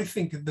 I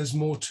think that there's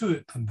more to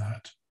it than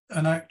that.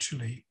 And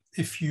actually,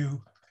 if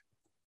you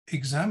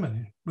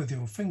examine with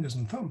your fingers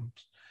and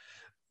thumbs,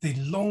 the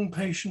long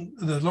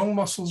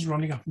muscles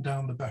running up and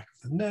down the back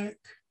of the neck,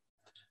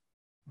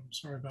 I'm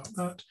sorry about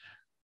that,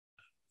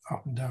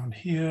 up and down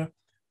here,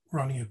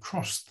 running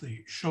across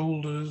the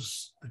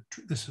shoulders,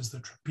 this is the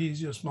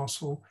trapezius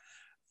muscle.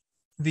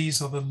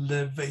 These are the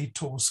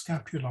levator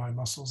scapulae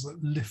muscles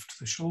that lift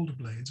the shoulder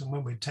blades. And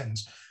when we're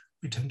tense,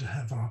 we tend to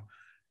have our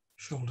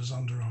shoulders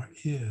under our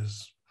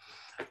ears.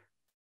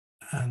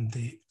 And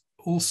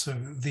also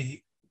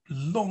the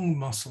long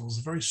muscles,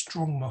 very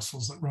strong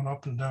muscles that run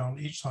up and down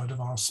each side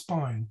of our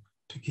spine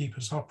to keep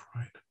us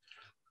upright.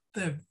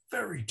 They're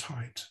very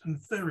tight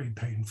and very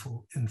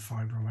painful in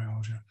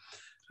fibromyalgia.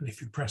 And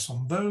if you press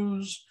on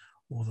those,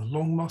 or the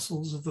long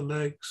muscles of the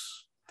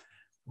legs,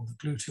 or the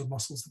gluteal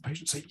muscles, the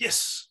patient say,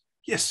 yes,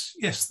 yes,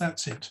 yes,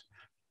 that's it.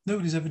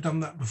 Nobody's ever done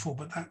that before,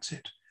 but that's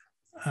it.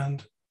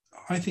 And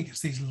I think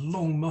it's these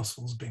long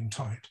muscles being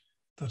tight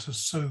that are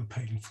so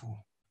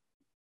painful.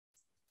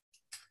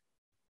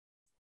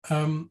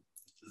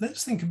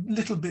 Let's think a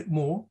little bit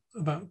more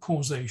about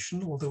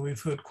causation, although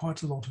we've heard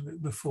quite a lot of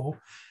it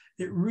before.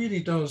 It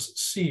really does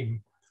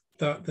seem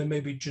that there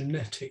may be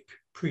genetic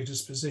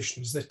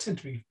predispositions. There tend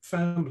to be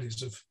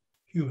families of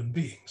human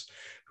beings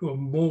who are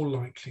more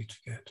likely to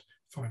get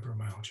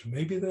fibromyalgia.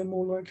 Maybe they're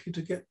more likely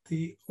to get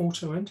the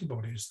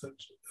autoantibodies that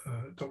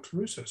Dr.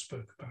 Russo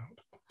spoke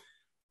about.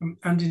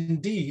 And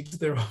indeed,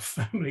 there are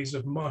families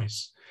of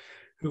mice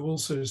who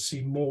also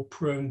seem more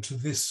prone to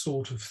this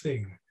sort of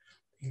thing,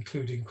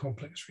 including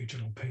complex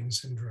regional pain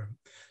syndrome.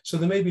 So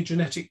there may be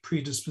genetic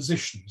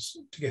predispositions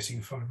to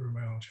getting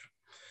fibromyalgia.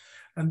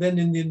 And then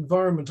in the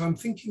environment, I'm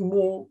thinking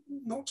more,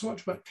 not so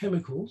much about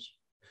chemicals,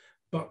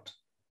 but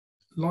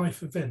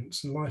life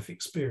events and life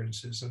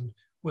experiences, and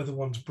whether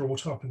one's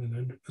brought up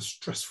in a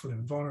stressful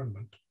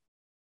environment.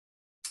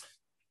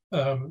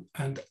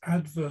 And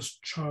adverse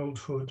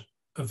childhood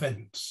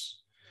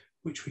events,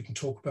 which we can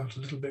talk about a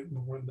little bit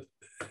more in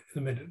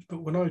a minute.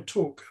 But when I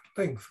talk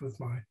at length with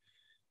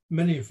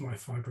many of my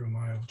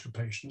fibromyalgia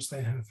patients,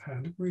 they have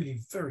had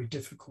really very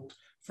difficult,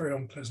 very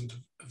unpleasant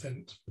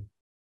events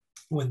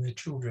when they're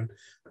children.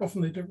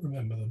 Often they don't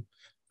remember them,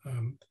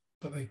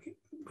 but we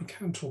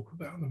can talk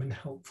about them in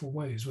helpful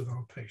ways with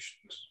our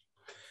patients.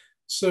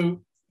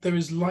 So there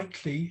is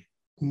likely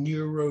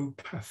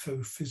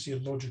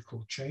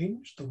neuropathophysiological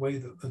change. The way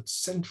that the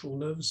central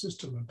nervous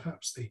system and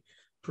perhaps the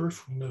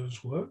peripheral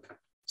nerves work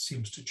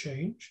seems to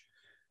change.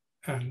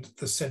 And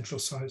the central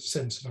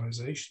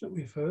sensitization that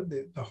we've heard,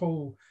 the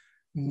whole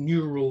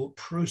neural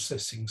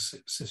processing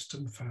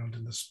system found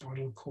in the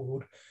spinal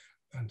cord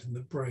and in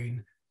the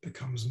brain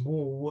becomes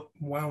more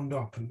wound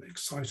up and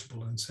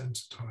excitable and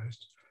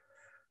sensitized.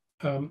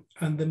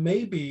 And there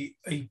may be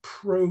a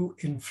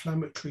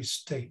pro-inflammatory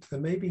state. There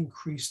may be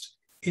increased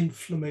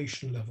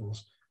inflammation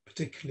levels,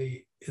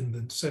 particularly in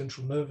the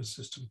central nervous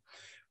system,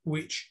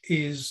 which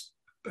is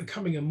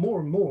becoming a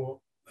more and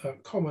more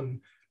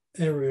common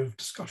area of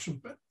discussion.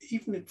 But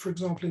even, for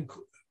example,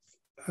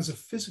 as a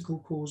physical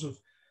cause of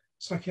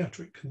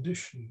psychiatric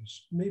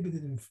conditions, maybe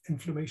the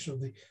inflammation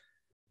of the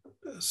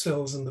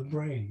cells in the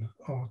brain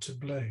are to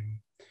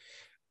blame.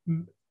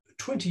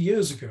 20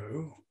 years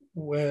ago,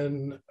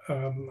 when,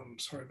 I'm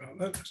sorry about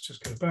that, let's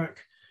just go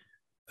back,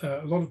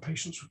 a lot of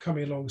patients were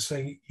coming along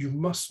saying, you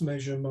must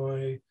measure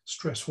my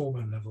stress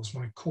hormone levels,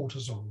 my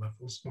cortisol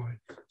levels, my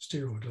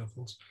steroid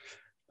levels,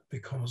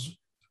 because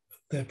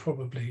they're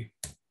probably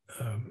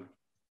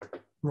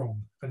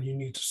wrong and you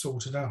need to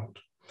sort it out.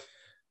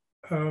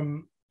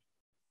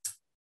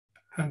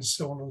 And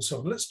so on and so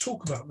on. Let's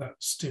talk about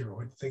that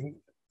steroid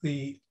thing.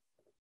 The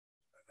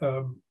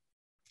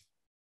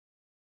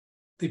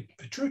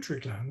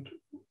pituitary gland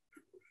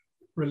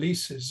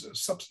releases a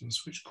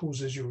substance which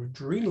causes your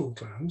adrenal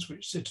glands,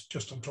 which sit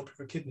just on top of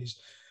your kidneys,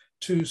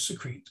 to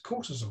secrete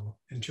cortisol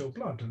into your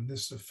blood. And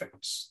this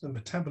affects the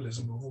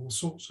metabolism of all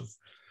sorts of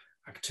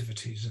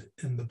activities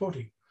in the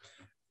body.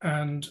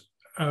 And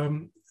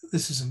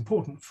this is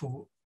important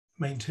for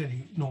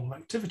maintaining normal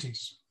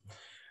activities.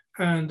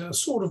 And a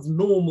sort of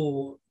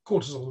normal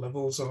cortisol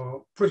levels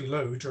are pretty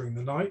low during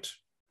the night.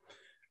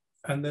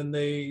 And then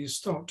they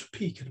start to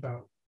peak at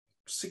about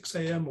 6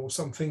 a.m. or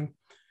something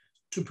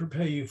to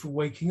prepare you for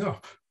waking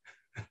up.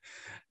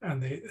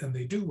 and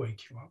they do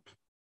wake you up.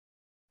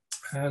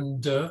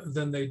 And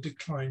then they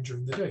decline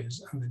during the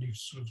days, and then you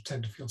sort of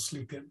tend to feel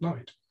sleepy at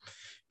night.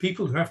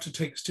 People who have to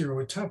take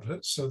steroid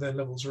tablets, so their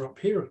levels are up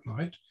here at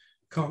night,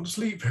 can't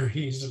sleep very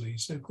easily.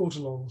 So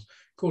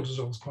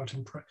cortisol is quite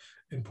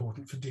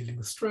important for dealing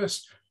with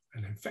stress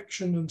and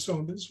infection and so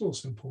on, but it's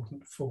also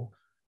important for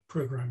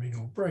programming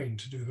your brain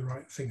to do the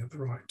right thing at the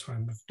right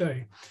time of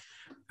day.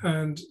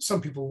 And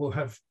some people will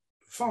have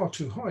far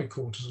too high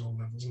cortisol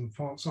levels and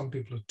some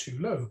people are too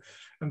low.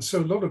 And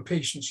so a lot of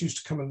patients used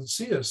to come and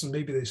see us, and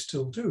maybe they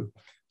still do,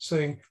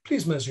 saying,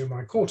 please measure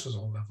my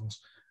cortisol levels,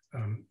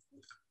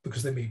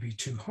 because they may be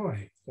too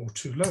high or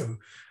too low.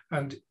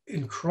 And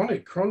in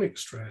chronic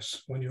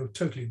stress, when you're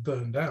totally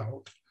burned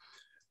out,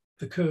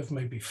 the curve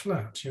may be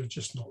flat. You're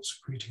just not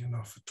secreting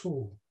enough at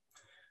all.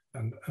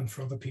 And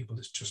for other people,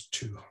 it's just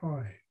too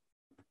high.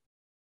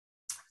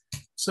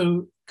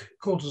 So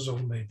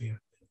cortisol may be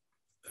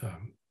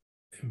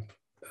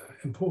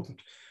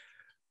important.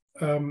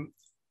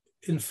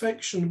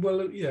 Infection,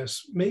 well,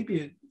 yes, maybe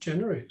it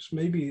generates,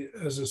 maybe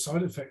as a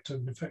side effect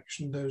of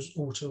infection, those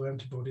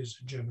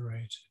autoantibodies are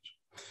generated.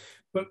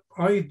 But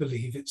I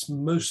believe it's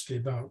mostly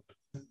about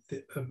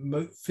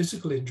the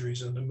physical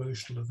injuries and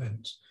emotional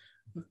events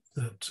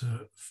that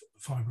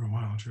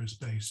fibromyalgia is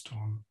based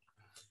on.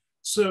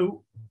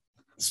 So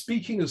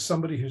speaking as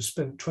somebody who's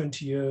spent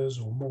 20 years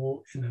or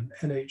more in an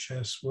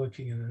NHS,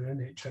 working in an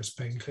NHS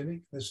pain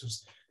clinic, this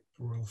is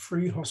the Royal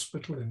Free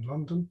Hospital in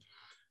London,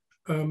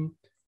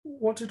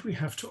 what did we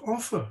have to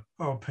offer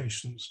our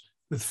patients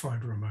with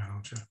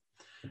fibromyalgia?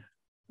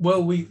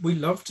 Well, we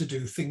love to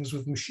do things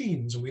with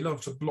machines, and we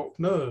love to block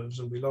nerves,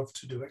 and we love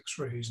to do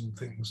x-rays and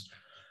things.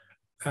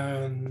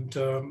 And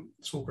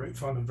it's all great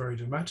fun and very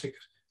dramatic.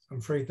 I'm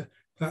afraid that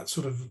that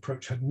sort of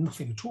approach had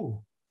nothing at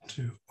all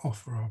to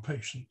offer our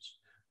patients,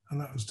 and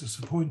that was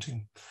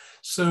disappointing.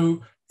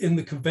 So in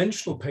the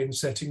conventional pain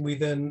setting, we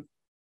then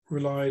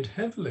relied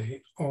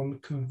heavily on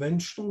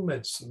conventional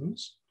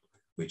medicines,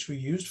 which were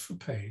used for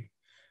pain,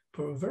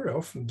 but were very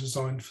often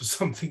designed for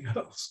something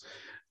else.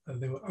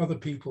 There were other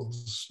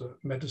people's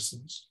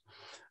medicines.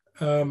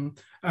 And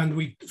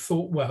we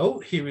thought, well,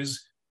 here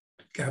is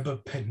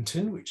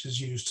gabapentin, which is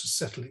used to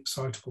settle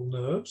excitable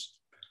nerves.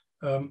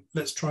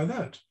 Let's try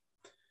that.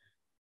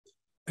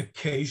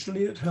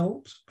 Occasionally it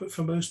helped, but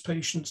for most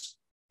patients,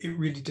 it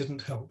really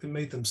didn't help. It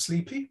made them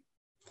sleepy,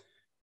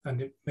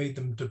 and it made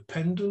them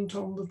dependent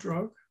on the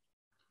drug,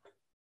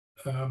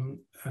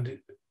 and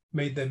it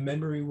made their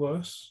memory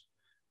worse.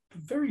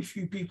 But very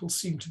few people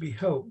seemed to be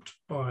helped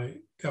by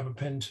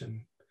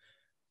gabapentin.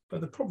 But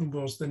the problem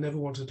was they never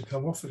wanted to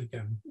come off it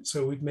again.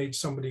 So we'd made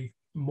somebody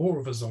more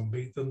of a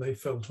zombie than they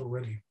felt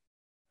already.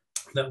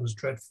 That was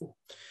dreadful.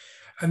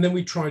 And then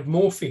we tried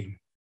morphine,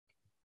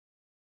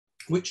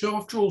 which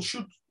after all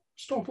should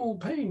stop all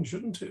pain,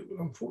 shouldn't it?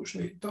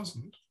 Unfortunately, it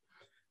doesn't.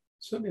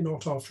 Certainly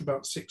not after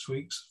about 6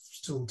 weeks,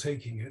 still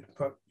taking it,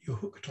 but you're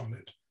hooked on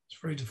it. It's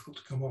very difficult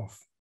to come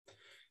off.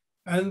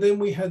 And then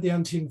we had the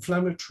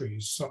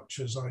anti-inflammatories, such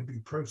as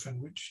ibuprofen,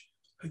 which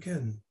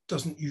again,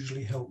 doesn't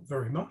usually help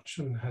very much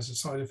and has a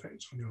side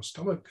effects on your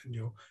stomach and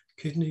your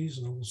kidneys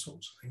and all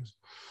sorts of things.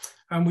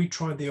 And we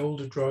tried the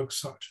older drugs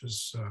such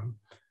as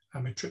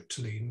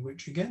amitriptyline,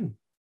 which again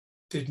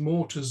did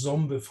more to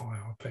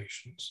zombify our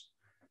patients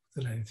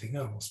than anything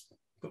else,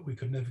 but we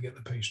could never get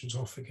the patients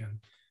off again.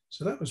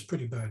 So that was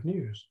pretty bad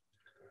news.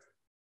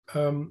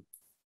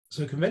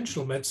 So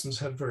conventional medicines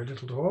had very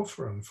little to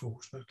offer,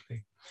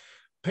 unfortunately.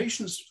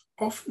 Patients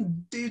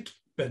often did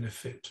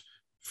benefit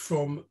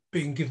from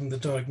being given the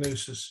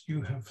diagnosis,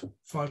 you have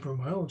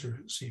fibromyalgia,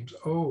 it seems.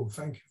 Oh,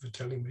 thank you for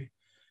telling me.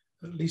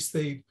 At least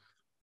they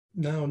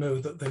now know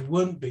that they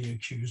weren't being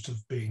accused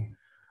of being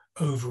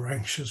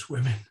over-anxious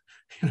women,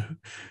 you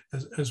know,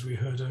 as we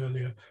heard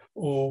earlier,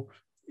 or,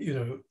 you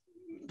know,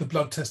 the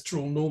blood tests are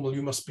all normal,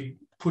 you must be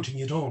putting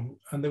it on.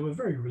 And they were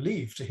very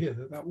relieved to hear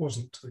that that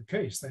wasn't the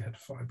case. They had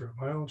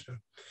fibromyalgia.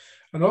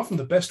 And often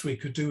the best we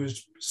could do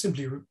is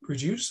simply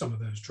reduce some of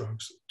those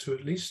drugs to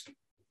at least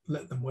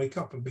let them wake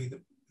up and be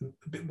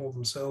a bit more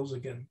themselves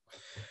again.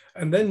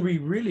 And then we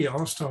really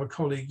asked our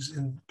colleagues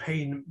in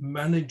pain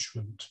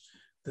management,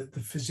 the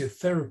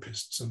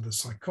physiotherapists and the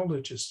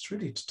psychologists,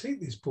 really to take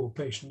these poor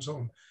patients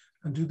on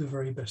and do the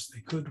very best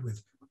they could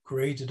with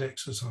graded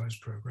exercise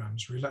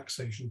programs,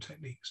 relaxation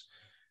techniques,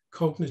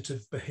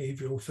 cognitive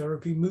behavioral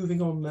therapy,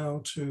 moving on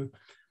now to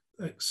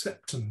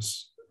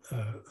acceptance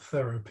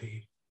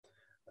therapy,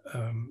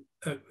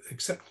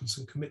 acceptance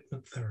and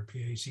commitment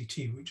therapy,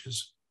 ACT, which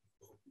has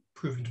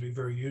proven to be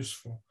very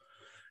useful.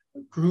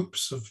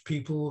 Groups of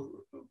people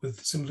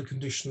with similar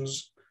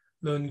conditions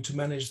learning to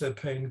manage their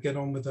pain, get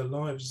on with their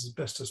lives as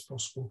best as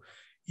possible.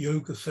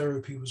 Yoga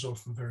therapy was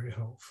often very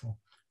helpful,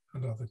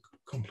 and other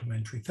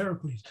complementary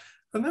therapies.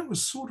 And that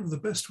was sort of the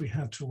best we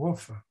had to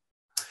offer.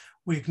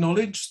 We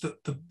acknowledged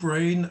that the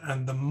brain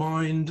and the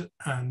mind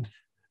and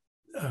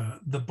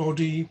the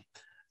body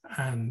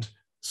and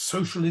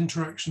social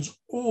interactions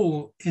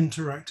all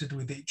interacted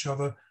with each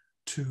other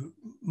to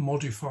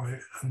modify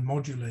and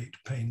modulate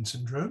pain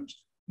syndromes.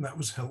 And that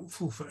was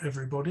helpful for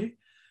everybody,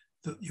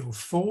 that your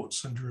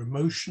thoughts and your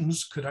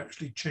emotions could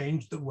actually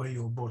change the way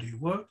your body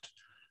worked.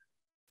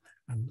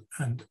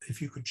 And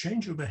if you could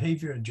change your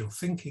behavior and your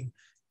thinking,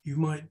 you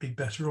might be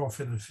better off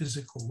in a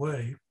physical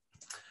way.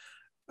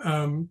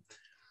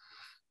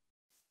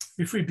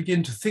 If we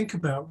begin to think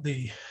about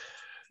the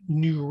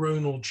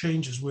neuronal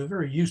changes, we're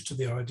very used to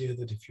the idea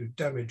that if you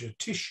damage a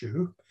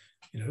tissue,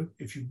 you know,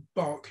 if you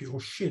bark your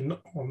shin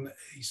on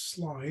a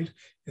slide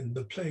in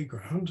the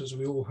playground, as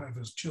we all have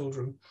as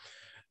children,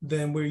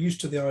 then we're used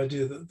to the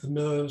idea that the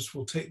nerves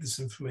will take this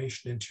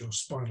information into your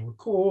spinal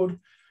cord,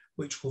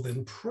 which will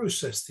then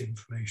process the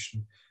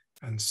information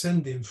and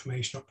send the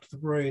information up to the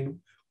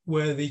brain,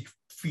 where the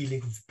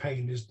feeling of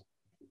pain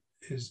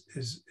is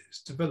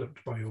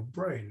developed by your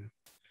brain.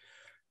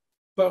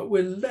 But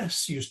we're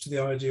less used to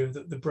the idea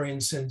that the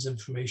brain sends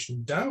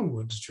information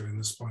downwards during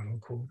the spinal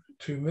cord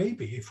to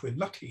maybe, if we're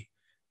lucky,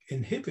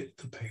 inhibit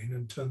the pain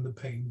and turn the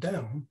pain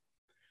down.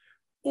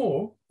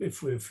 Or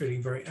if we're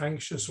feeling very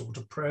anxious or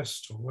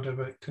depressed or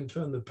whatever, it can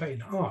turn the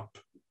pain up.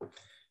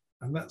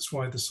 And that's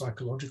why the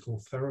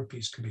psychological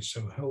therapies can be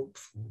so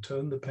helpful.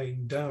 Turn the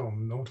pain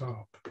down, not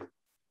up.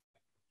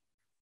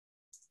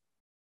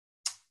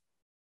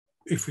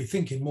 If we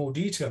think in more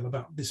detail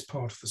about this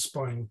part of the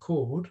spinal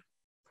cord,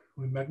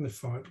 we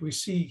magnify it, we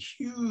see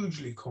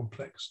hugely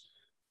complex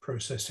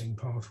processing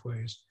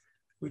pathways,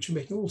 which are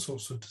making all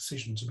sorts of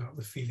decisions about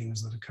the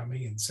feelings that are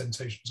coming in,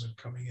 sensations that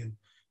are coming in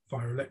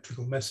via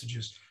electrical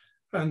messages.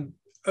 And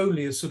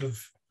only a sort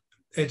of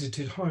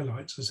edited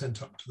highlights are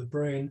sent up to the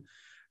brain.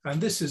 And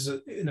this is,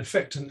 in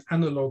effect, an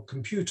analog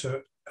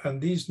computer.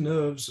 And these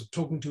nerves are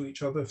talking to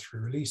each other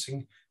through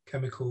releasing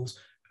chemicals.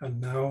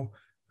 And now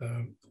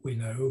we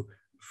know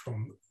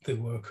from the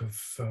work of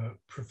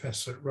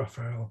Professor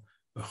Raphael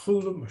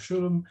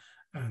Mechoulam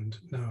and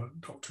now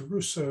Dr.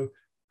 Russo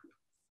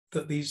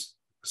that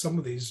some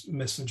of these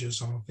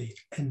messengers are the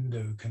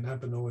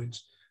endocannabinoids,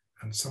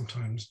 and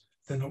sometimes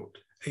they're not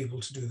able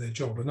to do their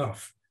job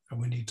enough,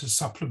 and we need to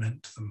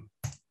supplement them.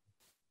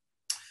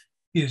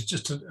 Here's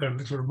just a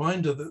little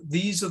reminder that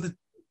these are the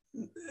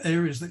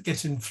areas that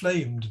get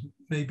inflamed,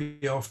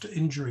 maybe after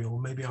injury,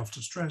 or maybe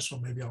after stress, or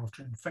maybe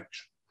after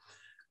infection.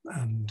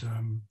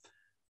 And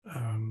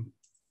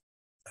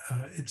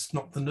it's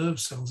not the nerve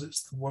cells,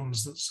 it's the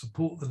ones that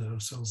support the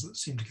nerve cells that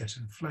seem to get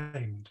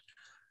inflamed.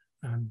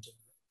 And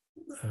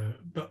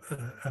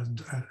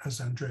as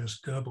Andreas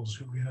Goebbels,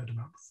 who we heard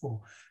about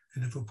before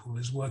in Liverpool,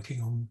 is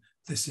working on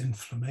this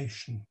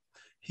inflammation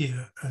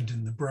here and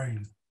in the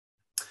brain.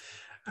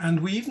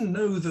 And we even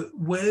know that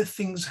where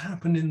things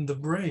happen in the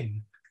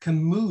brain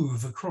can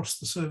move across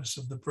the surface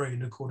of the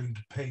brain according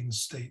to pain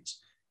states,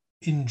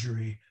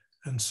 injury,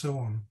 and so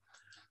on.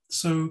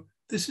 So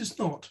this is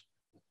not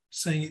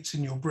saying it's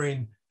in your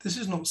brain. This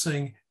is not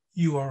saying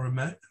you are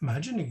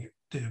imagining it,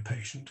 dear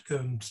patient. Go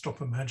and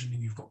stop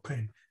imagining you've got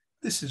pain.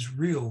 This is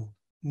real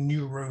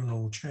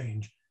neuronal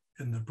change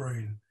in the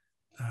brain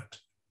that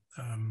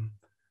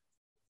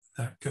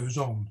that goes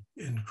on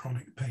in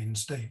chronic pain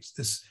states.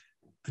 This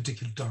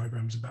particular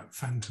diagram is about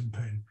phantom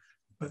pain,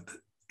 but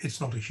it's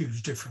not a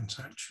huge difference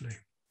actually.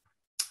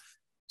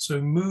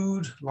 So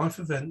mood, life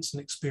events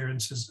and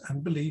experiences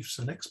and beliefs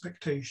and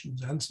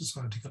expectations and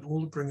society can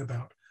all bring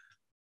about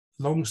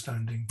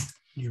long-standing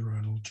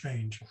neuronal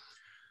change.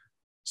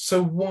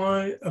 So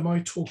why am I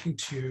talking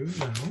to you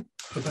now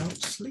about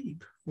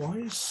sleep? Why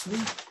is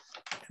sleep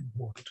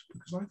important?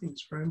 Because I think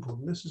it's very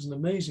important. This is an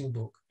amazing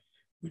book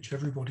which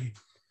everybody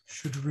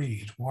should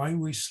read, Why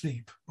We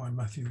Sleep by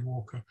Matthew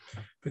Walker,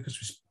 because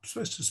we're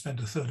supposed to spend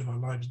a third of our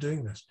lives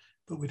doing this,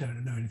 but we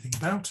don't know anything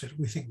about it.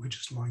 We think we're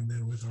just lying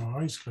there with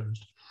our eyes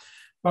closed.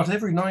 But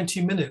every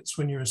 90 minutes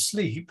when you're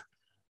asleep,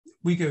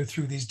 we go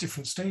through these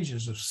different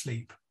stages of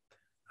sleep.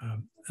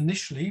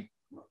 Initially,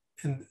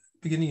 in the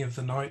beginning of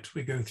the night,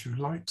 we go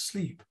through light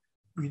sleep.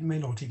 We may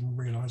not even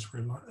realize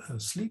we're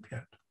asleep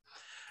yet.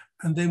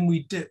 And then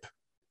we dip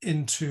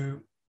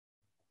into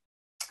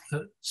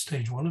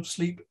stage 1 of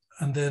sleep,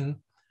 and then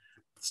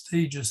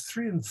stages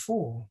 3 and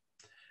 4,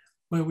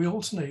 where we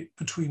alternate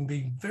between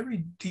being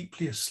very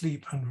deeply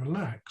asleep and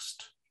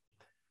relaxed.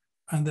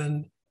 And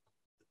then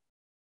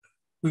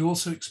we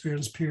also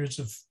experience periods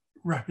of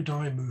rapid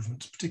eye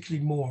movements,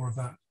 particularly more of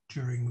that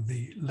during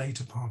the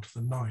later part of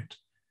the night.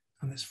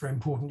 And it's very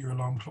important your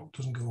alarm clock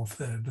doesn't go off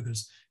there,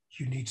 because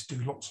you need to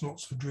do lots and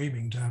lots of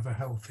dreaming to have a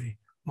healthy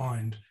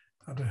mind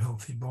and a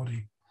healthy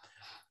body.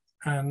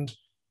 And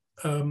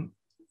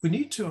we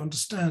need to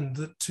understand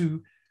that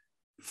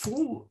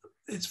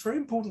it's very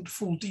important to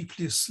fall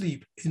deeply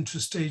asleep into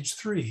stage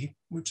 3,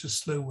 which is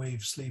slow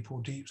wave sleep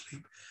or deep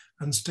sleep,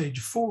 and stage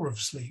 4 of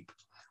sleep,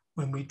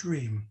 when we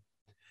dream.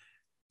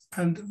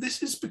 And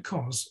this is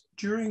because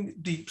during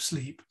deep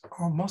sleep,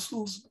 our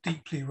muscles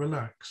deeply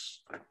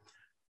relax.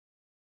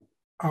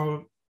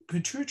 Our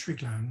pituitary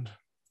gland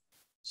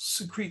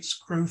secretes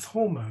growth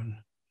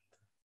hormone,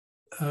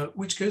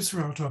 which goes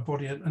throughout our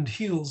body and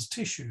heals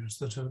tissues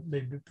that have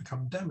maybe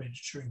become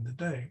damaged during the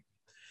day.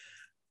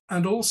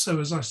 And also,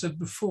 as I said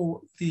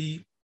before,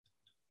 the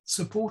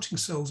supporting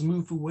cells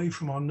move away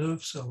from our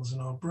nerve cells in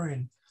our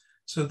brain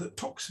so that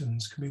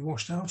toxins can be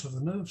washed out of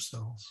the nerve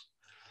cells.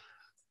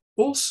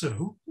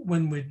 Also,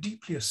 when we're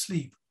deeply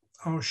asleep,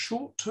 our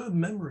short-term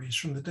memories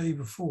from the day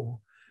before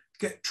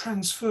get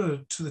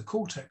transferred to the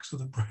cortex of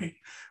the brain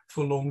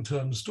for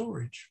long-term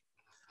storage.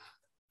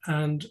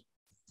 And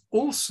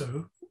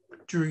also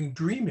during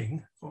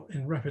dreaming or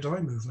in rapid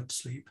eye movement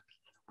sleep,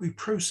 we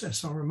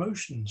process our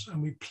emotions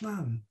and we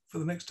plan for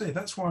the next day.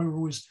 That's why we're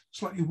always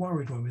slightly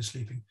worried when we're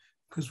sleeping,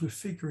 because we're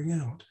figuring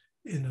out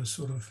in a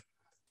sort of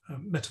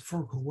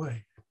metaphorical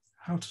way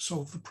how to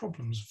solve the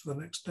problems for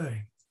the next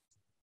day.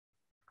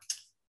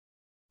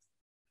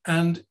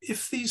 And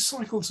if these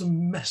cycles are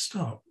messed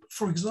up,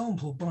 for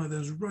example, by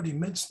those ruddy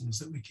medicines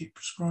that we keep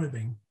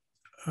prescribing,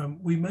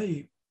 we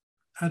may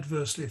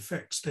adversely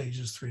affect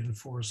stages 3 and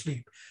 4 of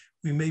sleep.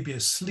 We may be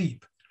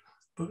asleep,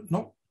 but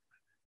not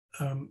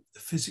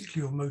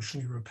physically or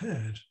emotionally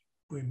repaired.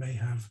 We may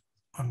have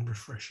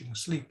unrefreshing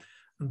sleep.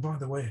 And by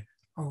the way,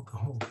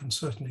 alcohol can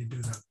certainly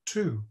do that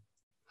too.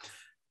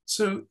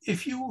 So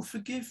if you will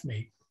forgive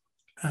me,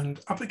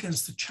 and up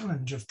against the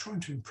challenge of trying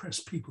to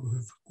impress people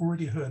who've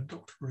already heard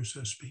Dr.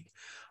 Russo speak,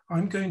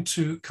 I'm going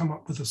to come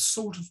up with a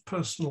sort of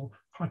personal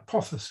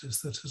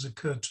hypothesis that has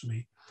occurred to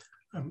me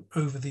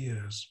over the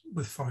years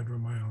with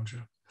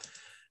fibromyalgia,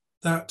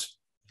 that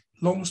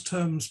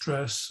long-term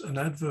stress and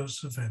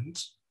adverse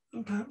events,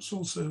 and perhaps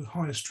also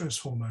high stress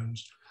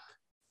hormones,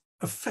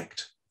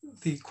 affect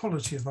the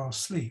quality of our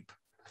sleep.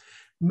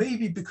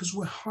 Maybe because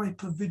we're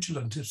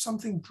hyper-vigilant. If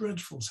something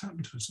dreadful has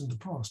happened to us in the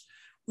past,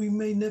 we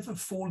may never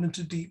fall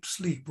into deep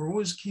sleep. We're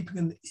always keeping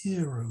an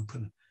ear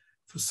open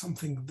for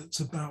something that's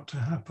about to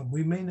happen.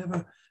 We may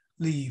never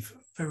leave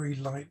very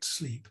light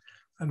sleep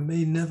and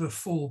may never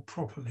fall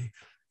properly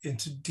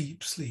into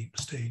deep sleep,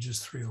 stages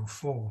 3 or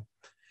 4.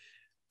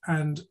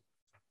 And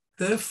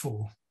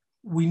therefore,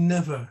 we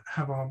never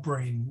have our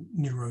brain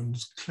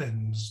neurons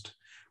cleansed.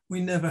 We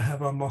never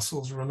have our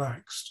muscles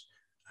relaxed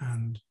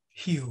and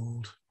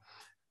healed.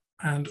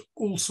 And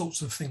all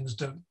sorts of things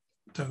don't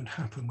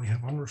happen. We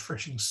have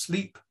unrefreshing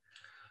sleep,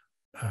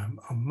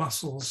 our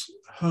muscles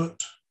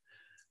hurt,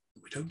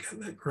 we don't get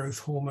that growth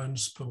hormone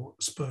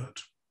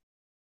spurt.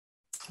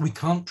 We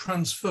can't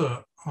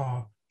transfer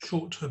our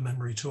short-term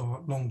memory to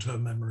our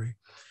long-term memory.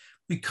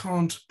 We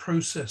can't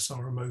process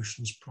our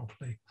emotions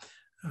properly,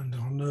 and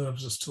our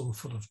nerves are still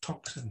full of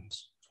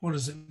toxins. What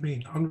does it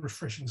mean?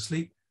 Unrefreshing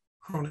sleep,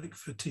 chronic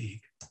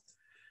fatigue.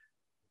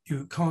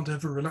 You can't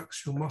ever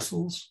relax your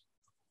muscles,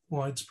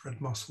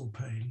 widespread muscle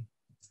pain.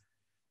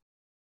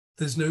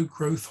 There's no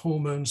growth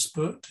hormone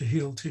spurt to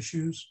heal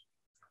tissues,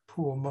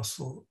 poor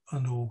muscle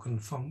and organ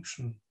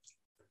function,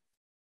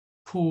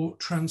 poor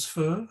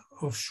transfer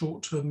of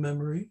short-term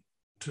memory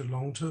to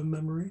long-term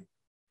memory,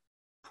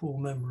 poor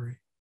memory,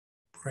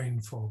 brain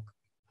fog,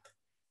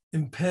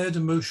 impaired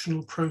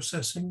emotional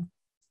processing,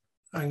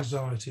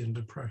 anxiety and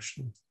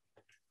depression,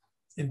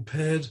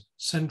 impaired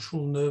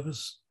central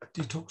nervous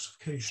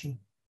detoxification,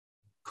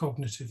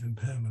 cognitive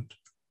impairment.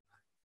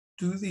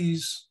 Do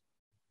these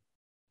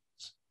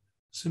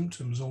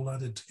symptoms all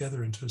added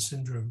together into a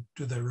syndrome,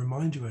 do they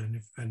remind you of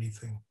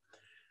anything?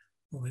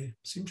 Well, they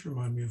seem to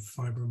remind me of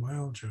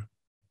fibromyalgia.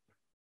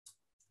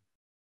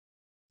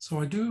 So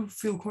I do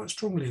feel quite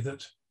strongly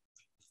that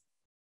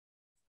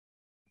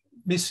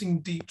missing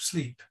deep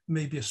sleep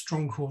may be a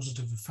strong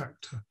causative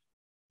factor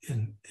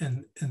in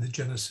the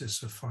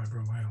genesis of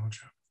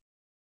fibromyalgia.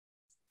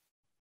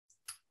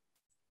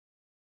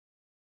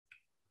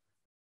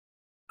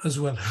 As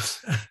well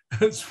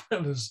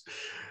as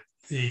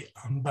the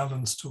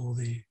unbalanced or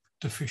the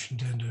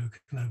deficient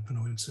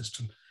endocannabinoid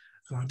system.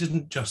 And I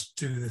didn't just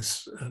do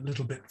this a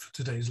little bit for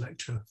today's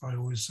lecture. I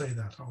always say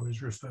that. I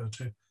always refer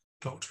to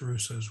Dr.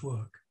 Russo's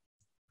work.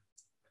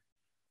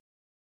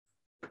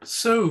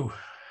 So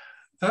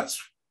that's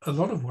a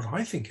lot of what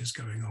I think is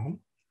going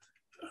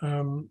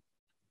on.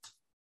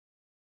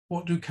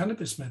 What do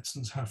cannabis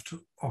medicines have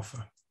to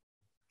offer?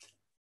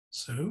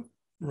 So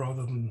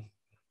rather than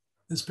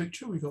this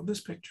picture, we got this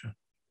picture,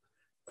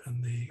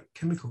 and the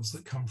chemicals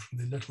that come from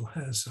the little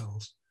hair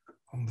cells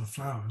on the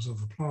flowers of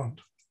the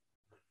plant.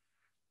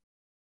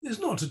 It's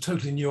not a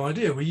totally new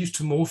idea. We're used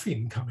to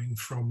morphine coming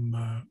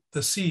from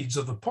the seeds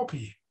of the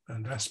poppy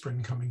and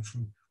aspirin coming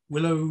from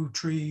willow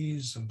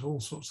trees and all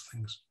sorts of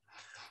things.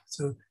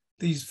 So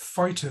these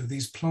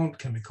plant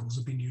chemicals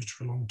have been used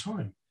for a long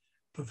time,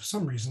 but for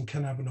some reason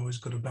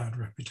cannabinoids got a bad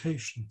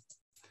reputation.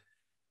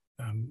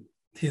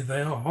 Here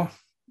they are.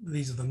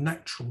 These are the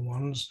natural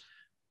ones,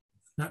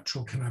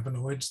 natural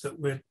cannabinoids that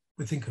we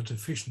think are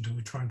deficient and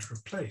we're trying to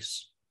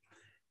replace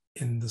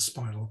in the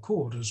spinal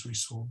cord, as we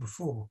saw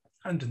before,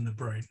 and in the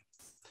brain.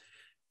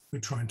 We're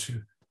trying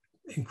to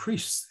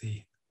increase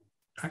the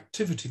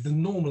activity, the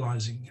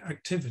normalizing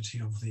activity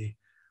of the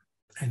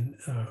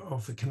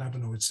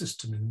cannabinoid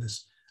system in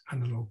this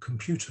analog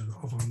computer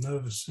of our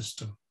nervous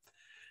system.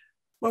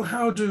 Well,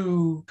 how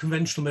do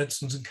conventional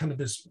medicines and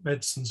cannabis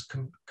medicines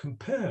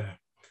compare?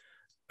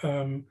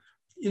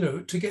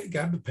 To get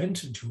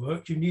gabapentin to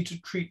work, you need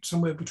to treat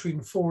somewhere between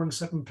 4 and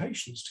 7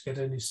 patients to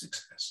get any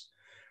success.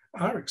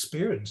 Our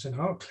experience in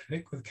our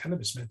clinic with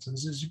cannabis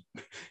medicines is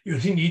you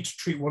only need to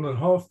treat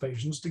 1.5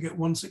 patients to get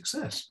 1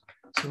 success.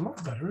 It's a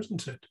lot better,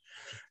 isn't it?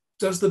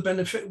 Does the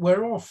benefit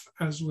wear off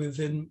as with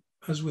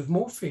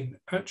morphine?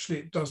 Actually,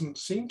 it doesn't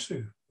seem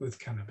to with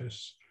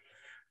cannabis.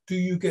 Do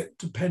you get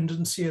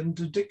dependency and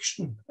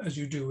addiction as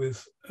you do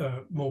with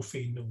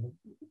morphine or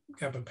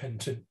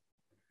gabapentin?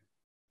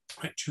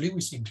 Actually,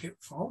 we seem to get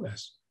far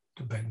less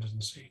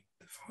dependency,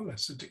 far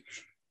less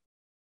addiction.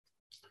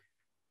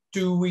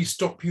 Do we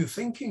stop you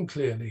thinking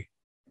clearly?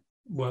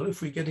 Well,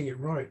 if we're getting it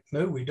right,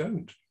 no, we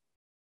don't.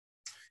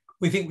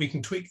 We think we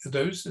can tweak the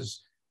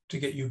doses to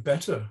get you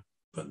better,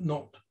 but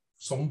not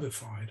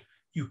zombified.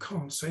 You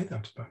can't say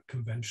that about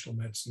conventional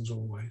medicines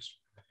always.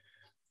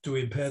 Do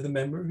we impair the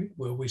memory?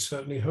 Well, we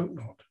certainly hope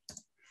not.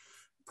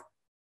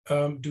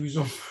 Do we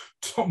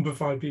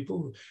zombify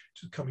people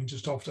coming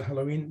just after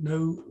Halloween?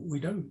 No, we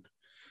don't.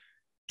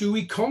 Do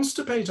we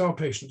constipate our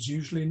patients?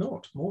 Usually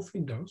not.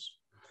 Morphine does.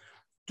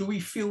 Do we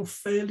feel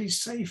fairly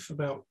safe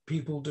about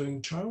people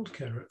doing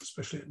childcare,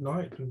 especially at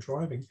night and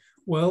driving?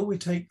 Well, we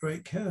take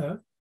great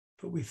care,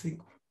 but we think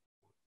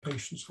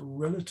patients are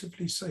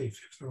relatively safe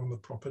if they're on the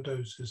proper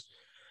doses.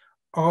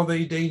 Are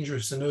they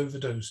dangerous and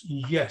overdose?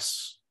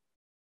 Yes.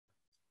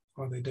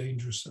 Are they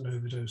dangerous and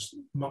overdose?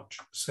 Much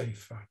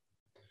safer.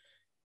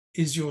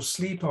 Is your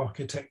sleep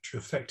architecture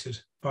affected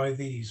by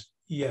these?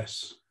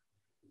 Yes.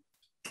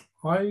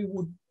 I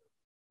would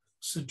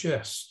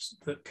suggest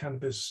that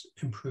cannabis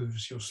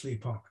improves your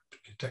sleep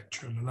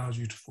architecture and allows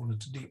you to fall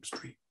into deep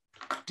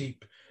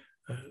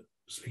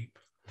sleep.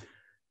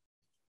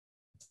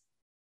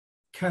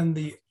 Can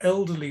the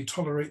elderly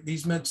tolerate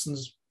these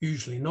medicines?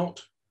 Usually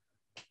not.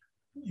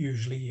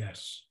 Usually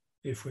yes,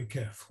 if we're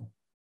careful.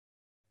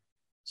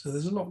 So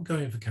there's a lot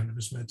going for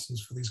cannabis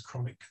medicines for these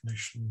chronic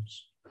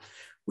conditions.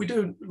 We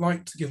don't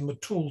like to give them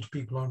at all to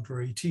people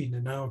under 18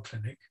 in our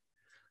clinic.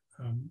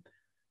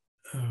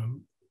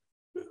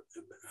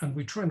 And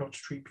we try not to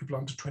treat people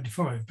under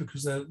 25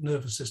 because their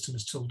nervous system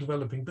is still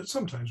developing, but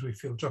sometimes we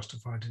feel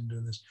justified in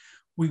doing this.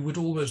 We would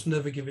almost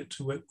never give it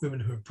to women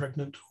who are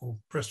pregnant or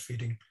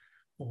breastfeeding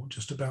or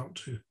just about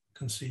to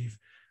conceive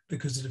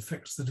because it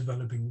affects the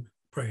developing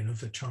brain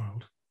of the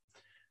child.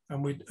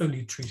 And we're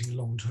only treating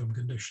long-term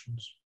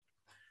conditions.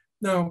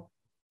 Now,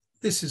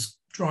 this is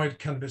dried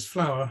cannabis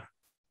flower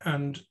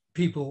and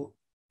people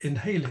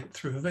inhale it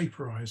through a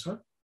vaporizer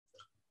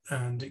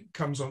and it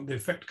comes on, the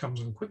effect comes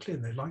on quickly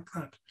and they like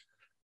that.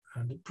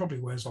 And it probably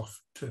wears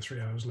off 2 or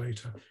 3 hours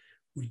later.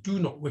 We do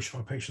not wish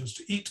our patients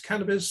to eat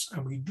cannabis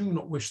and we do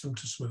not wish them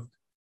to smoke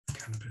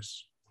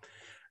cannabis.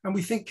 And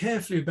we think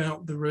carefully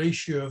about the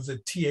ratio of the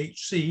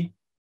THC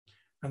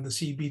and the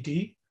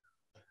CBD,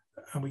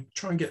 and we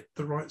try and get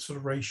the right sort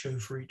of ratio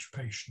for each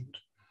patient.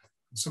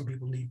 And some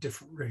people need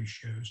different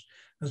ratios.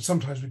 And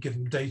sometimes we give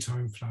them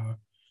daytime flower,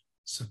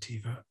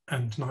 sativa,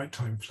 and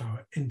nighttime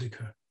flower,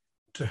 indica,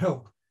 to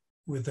help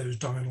with those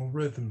diurnal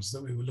rhythms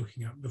that we were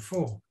looking at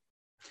before.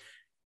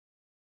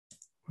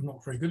 I'm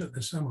not very good at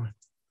this, am I?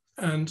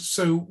 And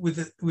so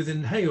with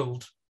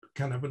inhaled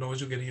cannabinoids,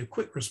 you're getting a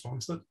quick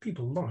response that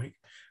people like,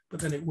 but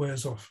then it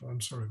wears off,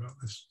 I'm sorry about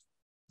this,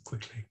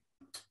 quickly.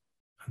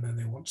 And then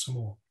they want some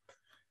more.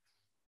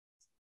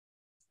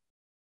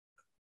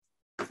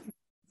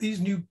 These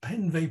new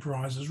pen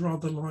vaporizers,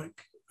 rather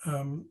like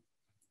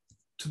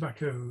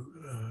tobacco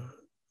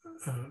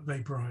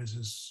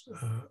vaporizers,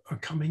 are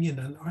coming in.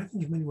 And I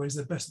think in many ways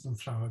they're better than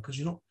flower because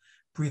you're not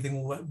breathing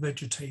all that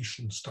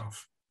vegetation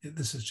stuff.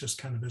 This is just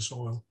cannabis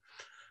oil.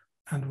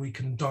 And we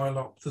can dial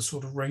up the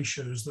sort of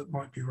ratios that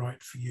might be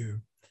right for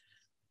you.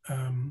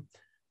 So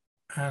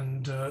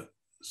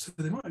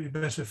they might be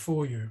better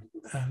for you.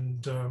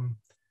 And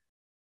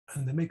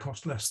they may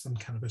cost less than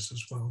cannabis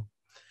as well.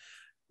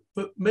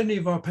 But many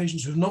of our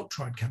patients who have not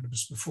tried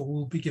cannabis before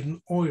will be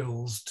given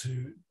oils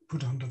to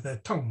put under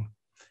their tongue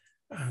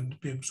and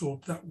be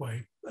absorbed that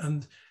way.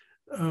 And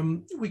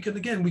we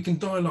can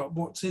dial up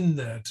what's in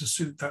there to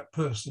suit that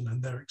person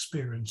and their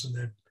experience and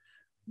their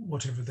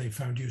whatever they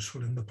found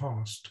useful in the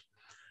past.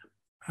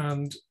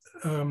 And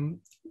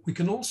we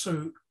can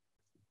also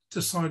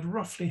decide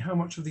roughly how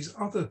much of these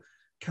other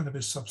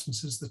cannabis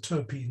substances, the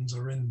terpenes,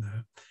 are in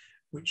there,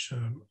 which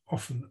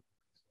often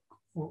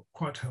are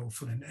quite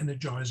helpful in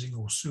energizing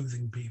or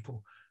soothing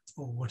people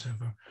or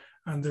whatever.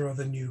 And there are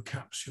the new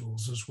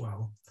capsules as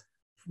well,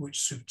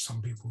 which suit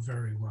some people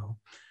very well.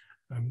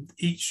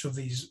 Each of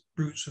these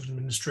routes of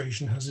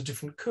administration has a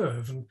different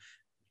curve, and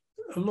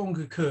a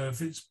longer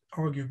curve is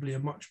arguably a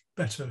much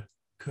better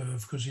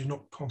curve because you're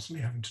not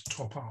constantly having to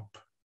top up.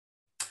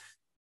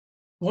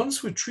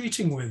 Once we're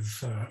treating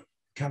with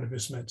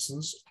cannabis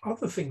medicines,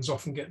 other things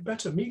often get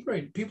better.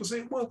 Migraine, people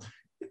say, well,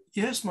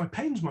 yes, my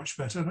pain's much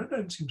better, and I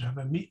don't seem to have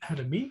had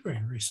a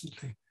migraine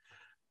recently.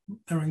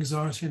 Their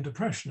anxiety and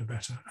depression are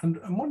better. And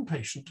one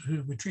patient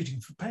who we're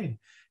treating for pain,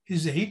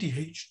 his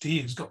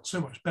ADHD has got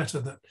so much better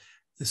that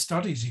the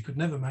studies he could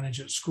never manage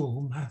at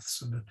school,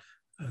 maths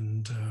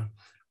and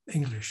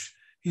English,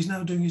 he's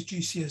now doing his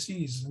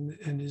GCSEs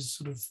in his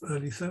sort of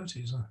early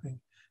 30s, I think,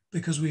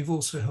 because we've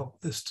also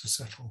helped this to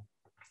settle.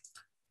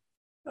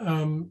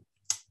 A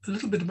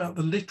little bit about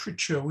the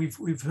literature.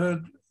 We've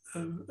heard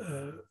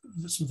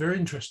some very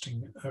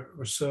interesting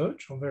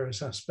research on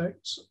various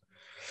aspects,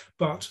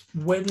 but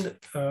when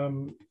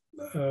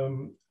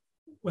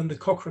the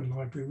Cochrane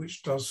Library,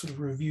 which does sort of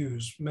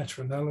reviews,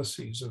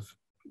 meta-analyses of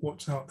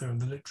what's out there in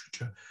the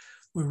literature,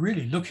 we're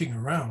really looking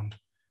around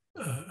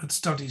at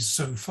studies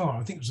so far.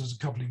 I think it was a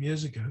couple of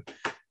years ago.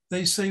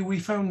 They say we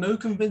found no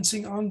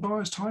convincing,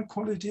 unbiased,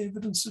 high-quality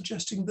evidence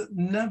suggesting that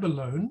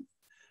nabilone,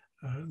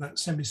 that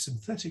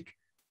semi-synthetic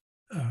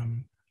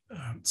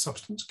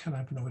substance,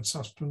 cannabinoid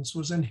substance,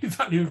 was any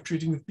value of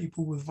treating with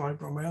people with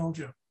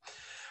fibromyalgia.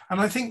 And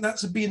I think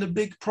that's been a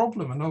big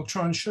problem, and I'll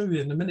try and show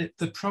you in a minute.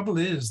 The trouble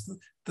is that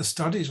the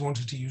studies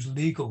wanted to use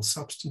legal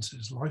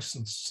substances,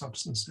 licensed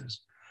substances,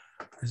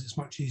 because it's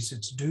much easier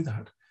to do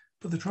that.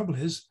 But the trouble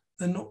is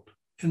they're not,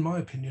 in my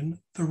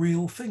opinion, the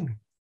real thing,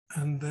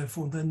 and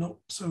therefore they're not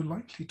so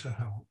likely to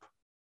help.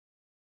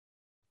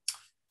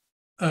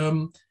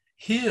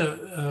 Here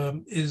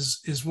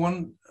is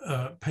one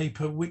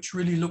paper which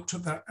really looked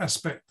at that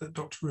aspect that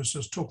Dr. Russo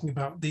is talking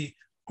about, the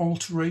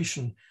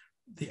alteration,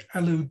 the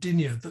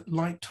allodynia, that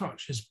light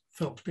touch is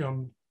felt to be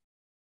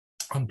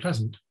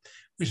unpleasant,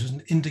 which is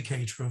an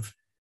indicator of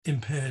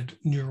impaired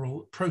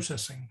neural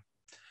processing.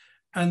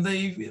 And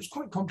it's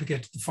quite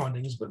complicated, the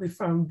findings, but they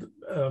found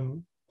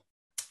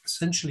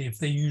essentially if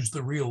they used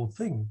the real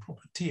thing,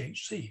 proper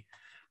THC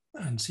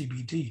and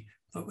CBD,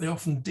 that they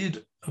often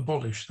did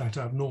abolish that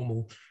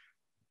abnormal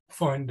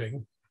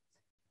finding,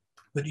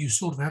 but you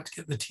sort of had to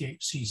get the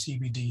THC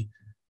CBD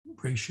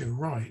ratio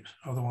right,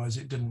 otherwise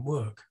it didn't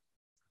work.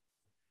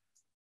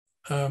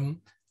 I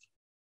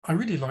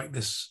really like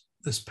this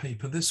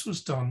paper. This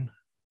was done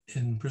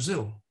in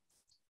Brazil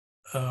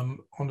on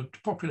a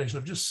population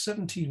of just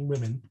 17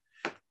 women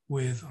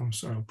with, I'm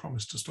sorry, I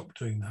promised to stop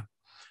doing that,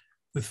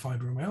 with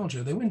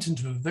fibromyalgia. They went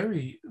into a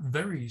very,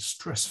 very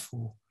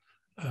stressful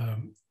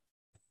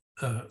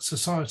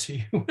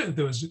society where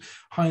there was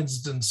high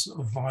incidence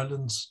of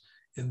violence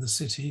in the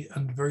city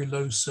and very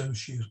low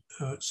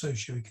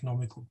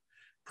socioeconomical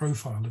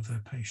profile of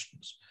their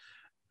patients.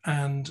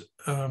 And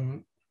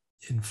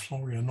in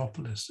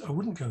Florianopolis, I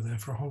wouldn't go there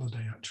for a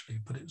holiday actually,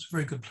 but it's a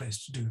very good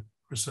place to do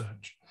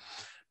research.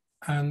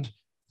 And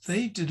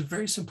they did a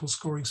very simple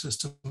scoring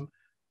system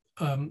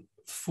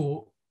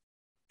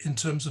in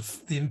terms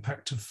of the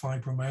impact of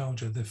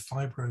fibromyalgia, the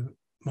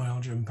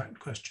fibromyalgia impact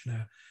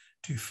questionnaire.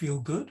 Do you feel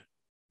good?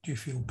 Do you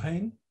feel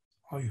pain?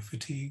 Are you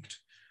fatigued?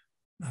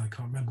 I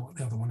can't remember what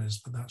the other one is,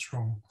 but that's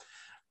wrong.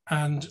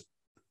 And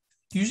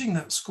using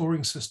that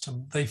scoring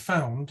system, they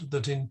found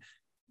that in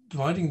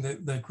dividing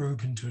their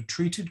group into a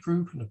treated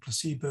group and a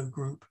placebo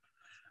group,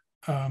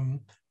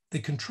 the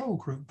control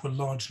group were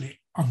largely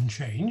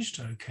unchanged.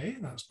 Okay,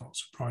 that's not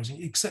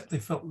surprising, except they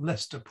felt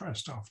less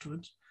depressed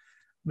afterwards,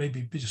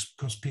 maybe just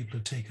because people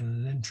had taken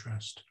an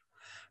interest.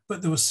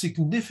 But there were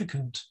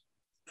significant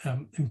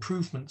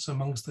improvements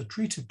amongst the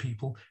treated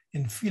people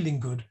in feeling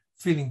good,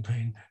 feeling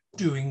pain,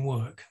 doing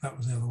work, that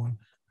was the other one,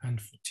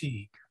 and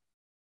fatigue.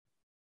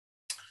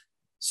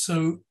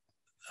 So,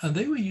 and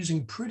they were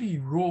using pretty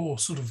raw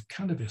sort of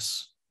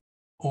cannabis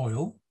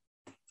oil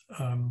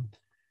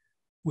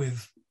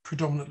with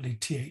predominantly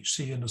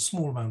THC and a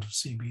small amount of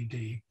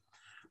CBD,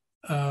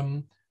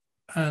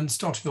 and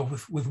starting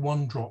off with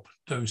 1 drop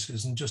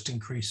doses and just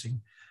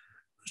increasing.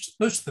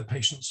 Most of the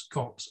patients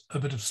got a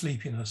bit of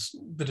sleepiness,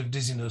 a bit of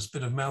dizziness, a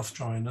bit of mouth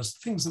dryness,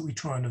 things that we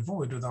try and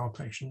avoid with our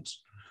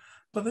patients.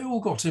 But they all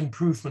got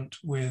improvement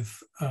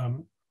with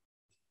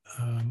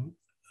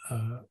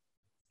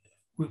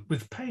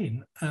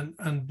pain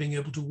and being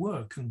able to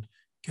work and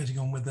getting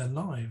on with their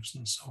lives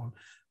and so on.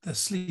 Their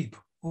sleep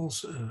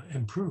also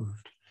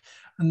improved.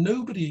 And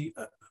nobody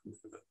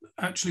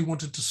actually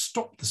wanted to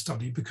stop the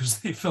study because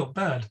they felt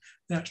bad.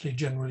 They actually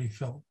generally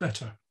felt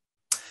better.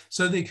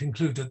 So they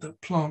concluded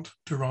that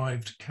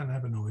plant-derived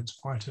cannabinoids,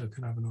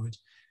 phytocannabinoids,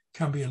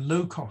 can be a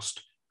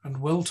low-cost and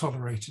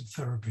well-tolerated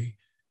therapy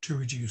to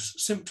reduce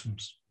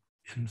symptoms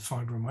in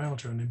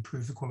fibromyalgia and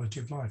improve the quality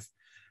of life.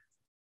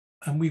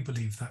 And we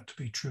believe that to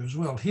be true as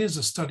well. Here's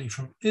a study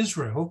from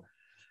Israel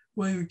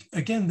where,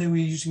 again, they were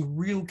using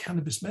real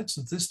cannabis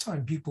medicines. This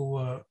time people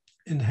were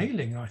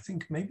inhaling, I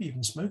think maybe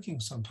even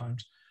smoking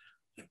sometimes,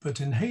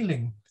 but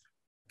inhaling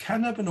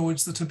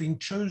cannabinoids that have been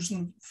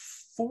chosen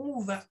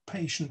for that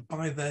patient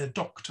by their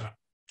doctor.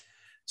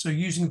 So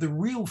using the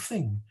real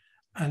thing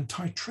and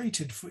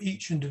titrated for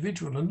each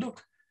individual, and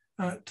look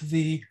at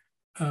the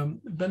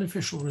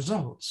beneficial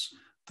results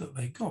that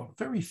they got.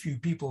 Very few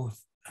people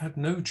had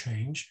no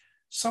change.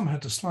 Some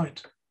had a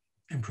slight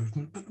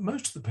improvement, but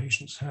most of the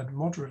patients had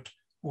moderate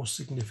or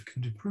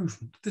significant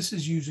improvement. This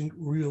is using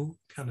real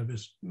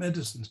cannabis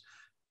medicines,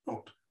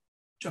 not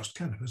just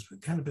cannabis,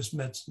 but cannabis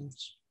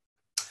medicines.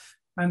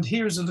 And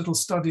here is a little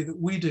study that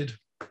we did.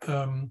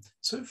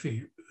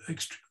 Sophie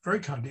very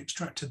kindly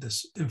extracted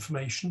this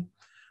information.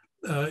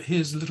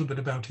 Here's a little bit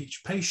about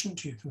each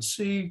patient, you can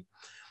see.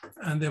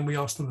 And then we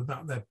asked them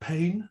about their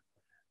pain,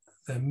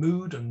 their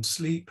mood and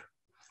sleep,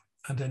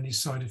 and any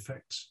side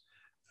effects.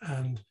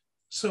 And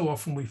so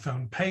often we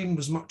found pain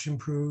was much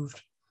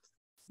improved,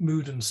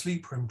 mood and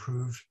sleep were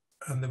improved,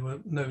 and there were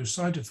no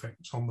side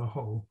effects on the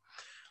whole.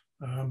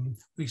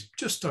 We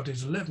just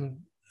studied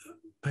 11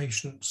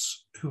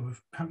 patients who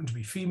happened to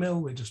be female.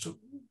 We just took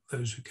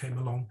those who came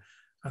along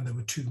and there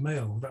were 2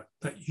 male,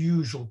 that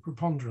usual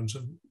preponderance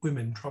of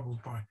women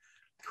troubled by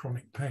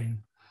chronic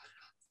pain.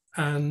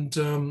 And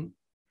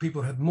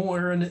people had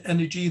more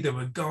energy, they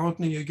were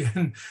gardening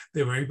again,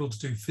 they were able to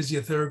do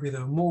physiotherapy, they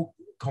were more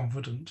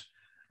confident,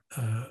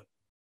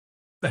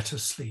 better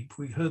sleep.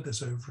 We heard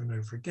this over and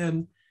over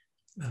again,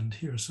 and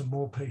here are some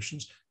more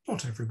patients.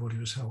 Not everybody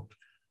was helped,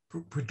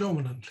 but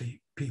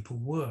predominantly people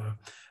were.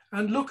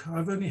 And look,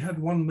 I've only had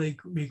 1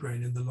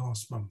 migraine in the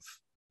last month.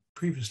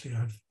 Previously, I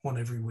had 1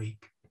 every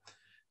week.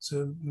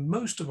 So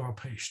most of our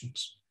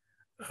patients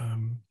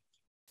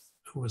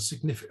who were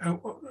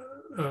significant,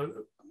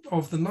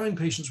 of the 9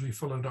 patients we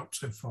followed up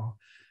so far,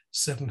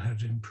 7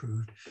 had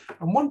improved.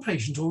 And 1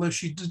 patient, although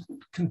she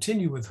didn't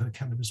continue with her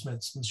cannabis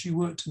medicines, she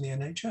worked in the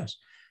NHS.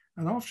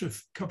 And after a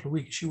couple of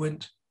weeks, she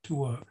went to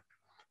work.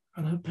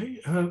 And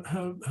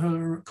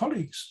her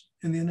colleagues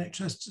in the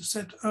NHS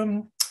said,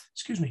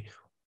 excuse me,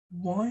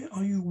 why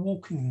are you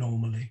walking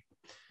normally?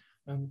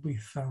 And we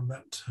found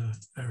that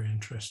very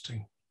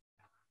interesting.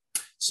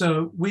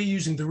 So we're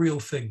using the real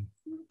thing,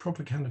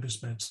 proper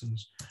cannabis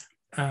medicines,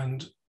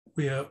 and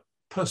we are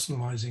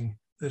personalizing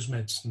those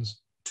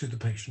medicines to the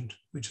patient,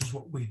 which is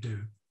what we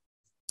do.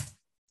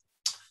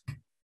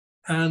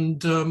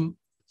 And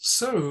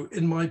so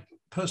in my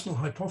personal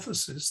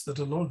hypothesis that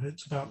a lot of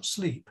it's about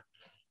sleep,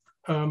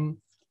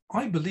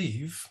 I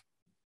believe,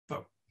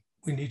 but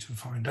we need to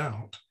find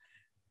out,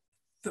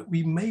 that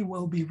we may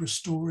well be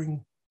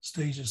restoring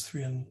stages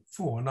 3 and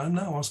 4. And I'm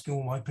now asking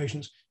all my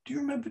patients, do you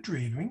remember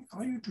dreaming?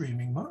 Are you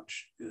dreaming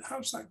much? How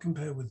does that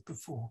compare with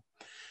before?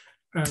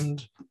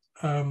 And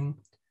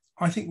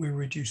I think we're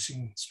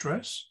reducing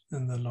stress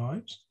in their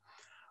lives.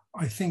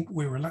 I think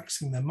we're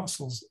relaxing their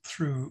muscles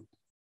through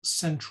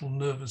central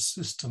nervous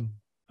system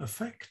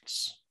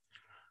effects.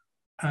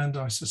 And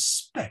I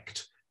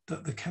suspect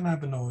that the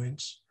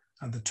cannabinoids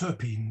and the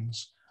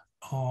terpenes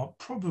are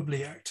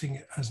probably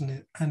acting as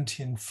an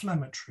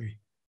anti-inflammatory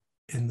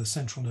in the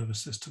central nervous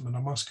system. And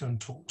I must go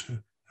and talk to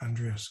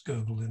Andreas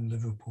Goebel in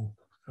Liverpool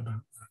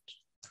about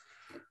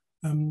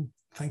that.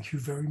 Thank you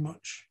very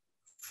much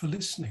for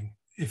listening,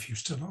 if you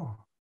still are.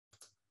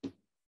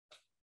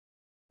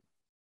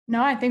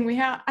 No, I think we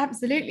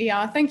absolutely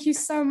are. Thank you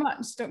so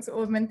much, Dr.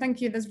 Ordman. Thank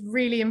you. That's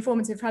really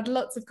informative. I've had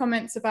lots of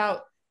comments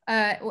about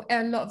a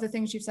lot of the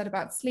things you've said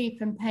about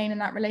sleep and pain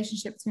and that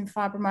relationship between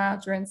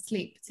fibromyalgia and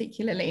sleep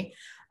particularly.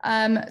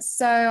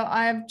 So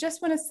I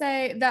just want to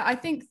say that I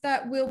think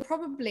that we'll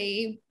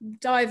probably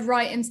dive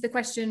right into the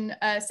question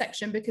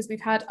section because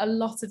we've had a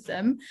lot of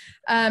them.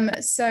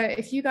 So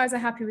if you guys are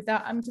happy with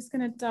that, I'm just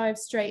going to dive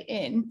straight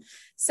in.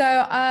 So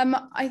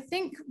I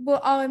think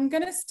I'm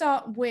going to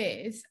start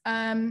with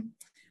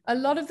a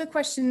lot of the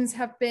questions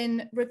have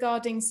been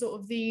regarding sort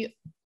of the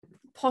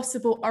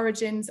possible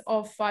origins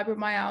of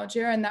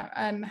fibromyalgia and that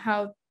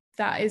how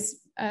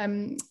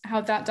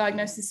that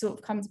diagnosis sort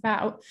of comes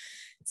about.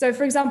 So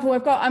for example,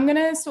 I'm going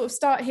to sort of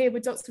start here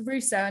with Dr.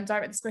 Russo and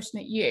direct this question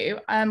at you.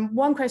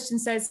 One question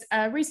says,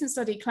 a recent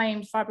study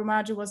claimed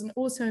fibromyalgia was an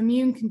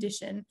autoimmune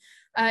condition.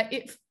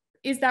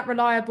 Is that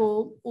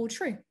reliable or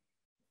true?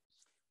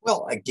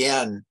 Well,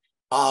 again,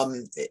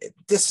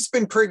 this has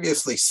been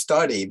previously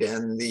studied,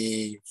 and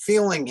the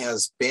feeling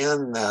has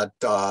been that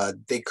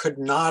they could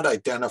not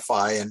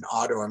identify an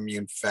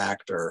autoimmune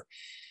factor.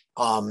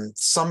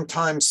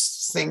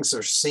 Sometimes things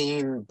are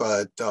seen,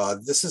 but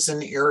this is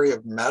an area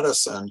of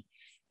medicine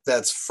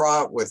that's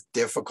fraught with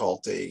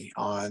difficulty.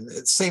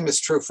 The same is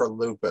true for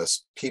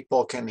lupus.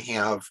 People can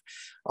have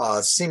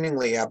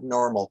seemingly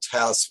abnormal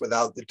tests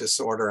without the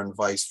disorder and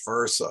vice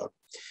versa.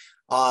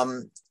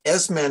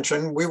 As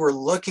mentioned, we were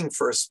looking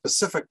for a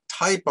specific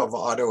type of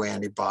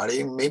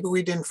autoantibody. Maybe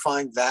we didn't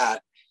find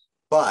that,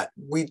 but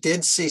we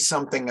did see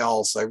something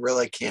else I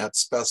really can't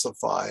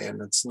specify,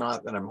 and it's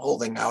not that I'm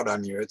holding out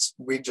on you.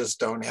 We just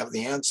don't have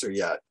the answer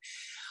yet.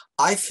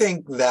 I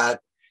think that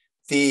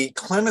the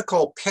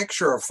clinical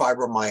picture of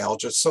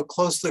fibromyalgia so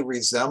closely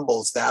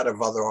resembles that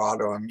of other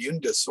autoimmune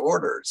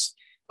disorders.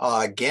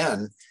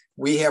 Again,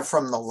 we have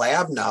from the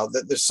lab now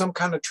that there's some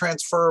kind of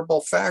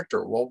transferable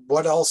factor. Well,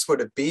 what else would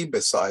it be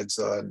besides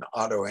an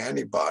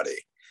autoantibody?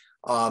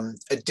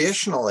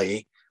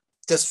 Additionally,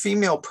 this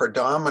female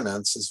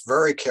predominance is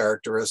very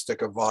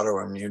characteristic of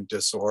autoimmune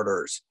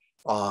disorders,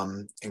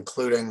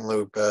 including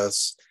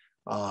lupus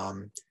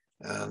and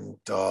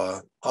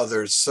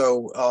others.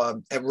 So,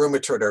 and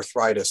rheumatoid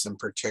arthritis in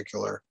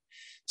particular.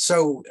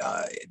 So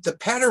the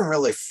pattern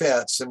really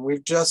fits, and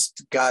we've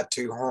just got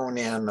to hone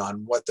in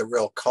on what the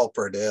real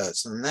culprit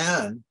is. And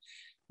then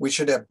we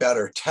should have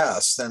better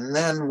tests. And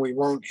then we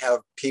won't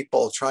have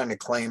people trying to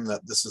claim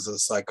that this is a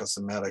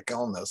psychosomatic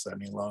illness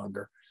any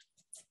longer.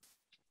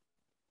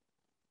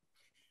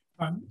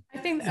 I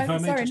think,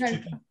 sorry,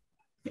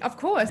 no, of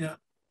course. Yeah.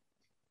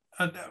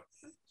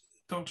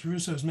 Dr.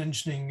 Russo is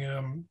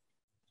mentioning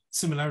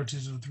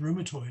similarities with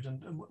rheumatoid.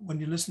 And when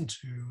you listen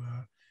to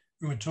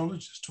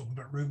rheumatologists talking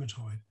about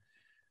rheumatoid,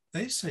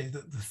 they say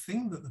that the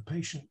thing that the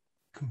patient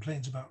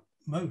complains about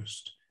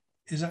most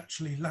is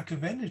actually lack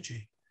of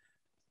energy.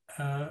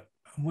 And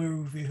where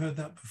have we heard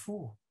that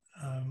before?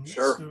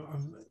 Sure. So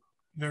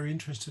very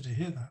interested to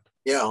hear that.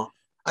 Yeah.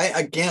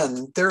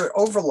 Again, there are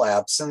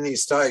overlaps in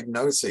these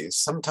diagnoses.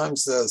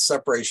 Sometimes the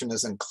separation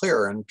isn't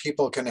clear and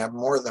people can have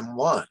more than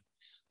one.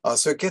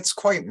 So it gets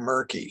quite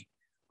murky.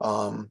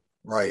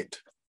 Right.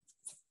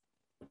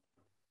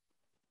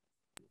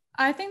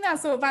 I think that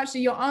sort of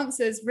actually your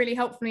answers really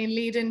helped me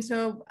lead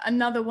into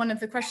another one of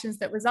the questions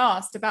that was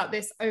asked about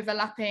this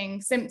overlapping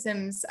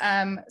symptoms.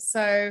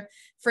 So,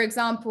 for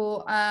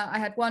example, I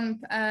had one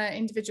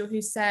individual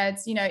who said,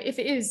 you know, if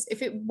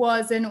it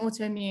was an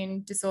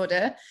autoimmune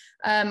disorder,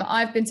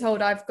 I've been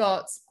told I've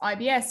got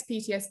IBS,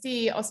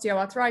 PTSD,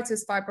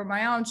 osteoarthritis,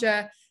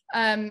 fibromyalgia.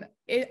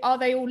 Are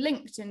they all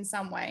linked in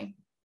some way?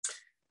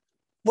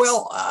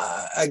 Well,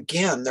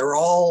 again, they're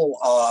all,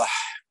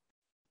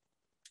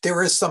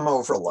 there is some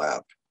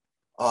overlap,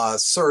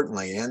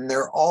 certainly, and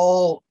they're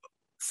all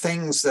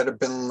things that have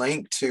been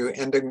linked to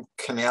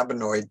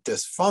endocannabinoid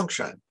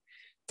dysfunction.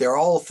 They're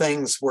all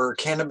things where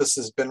cannabis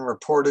has been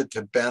reported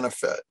to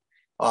benefit,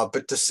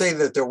 but to say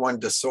that they're one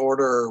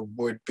disorder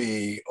would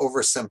be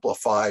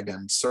oversimplified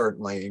and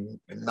certainly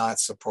not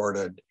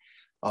supported,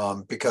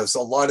 because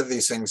a lot of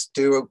these things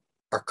do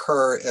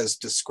occur as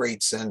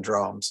discrete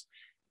syndromes,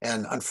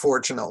 and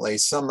unfortunately,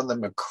 some of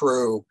them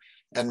accrue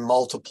and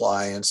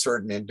multiply in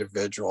certain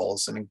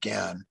individuals. And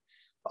again,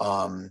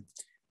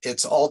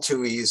 it's all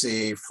too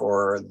easy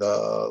for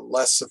the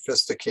less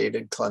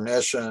sophisticated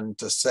clinician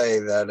to say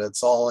that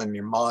it's all in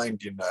your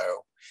mind, you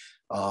know,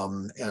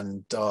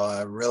 and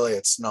really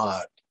it's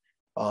not.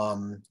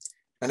 And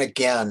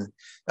again,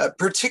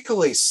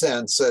 particularly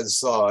since,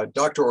 as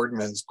Dr.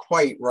 Ordman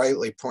quite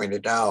rightly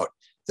pointed out,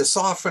 this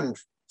often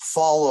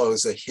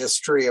follows a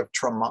history of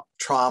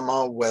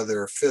trauma,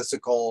 whether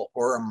physical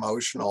or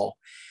emotional,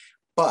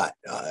 but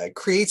it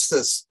creates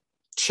this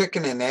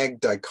chicken and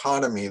egg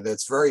dichotomy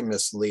that's very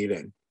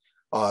misleading,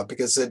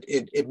 because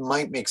it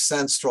might make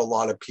sense to a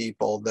lot of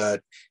people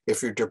that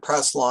if you're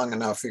depressed long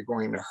enough, you're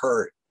going to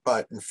hurt.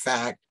 But in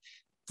fact,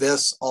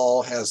 this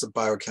all has a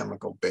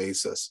biochemical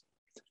basis.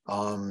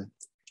 I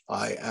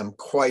am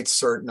quite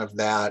certain of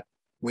that.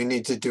 We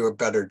need to do a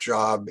better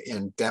job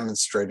in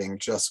demonstrating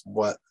just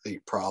what the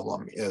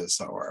problem is,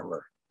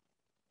 however.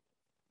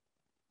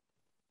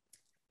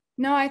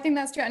 No, I think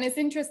that's true. And it's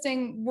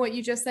interesting what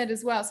you just said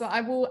as well. So I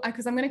will,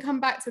 because I'm going to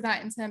come back to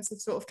that in terms of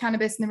sort of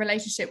cannabis and the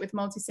relationship with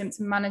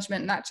multi-symptom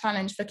management and that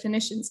challenge for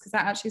clinicians, because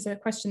that actually is a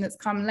question that's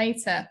come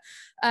later.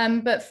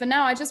 But for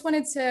now, I just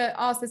wanted to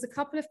ask, there's a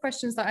couple of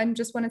questions that I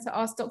just wanted to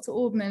ask Dr.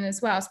 Ordman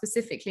as well,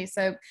 specifically.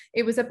 So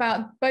it was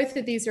about, both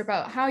of these are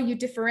about how you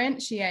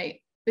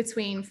differentiate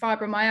between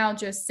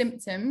fibromyalgia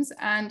symptoms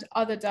and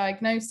other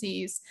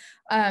diagnoses.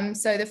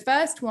 So the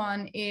first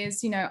one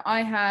is, you know,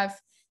 I have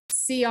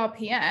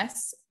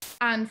CRPS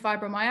and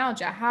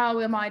fibromyalgia.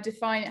 How am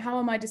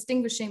I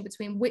distinguishing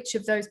between which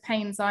of those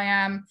pains I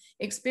am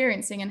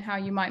experiencing and how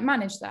you might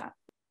manage that?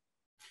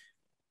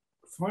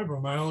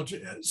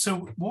 Fibromyalgia.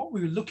 So what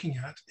we're looking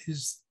at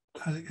is,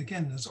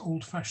 again, as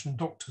old-fashioned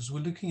doctors,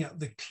 we're looking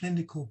at the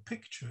clinical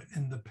picture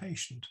in the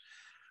patient.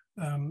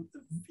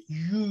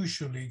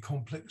 Usually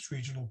complex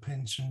regional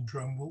pain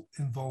syndrome will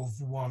involve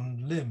one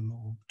limb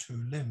or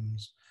two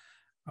limbs,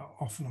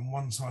 often on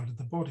one side of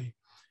the body,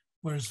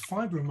 whereas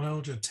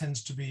fibromyalgia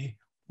tends to be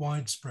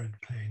widespread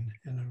pain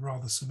in a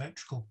rather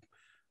symmetrical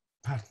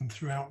pattern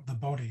throughout the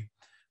body.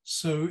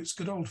 So it's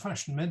good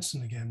old-fashioned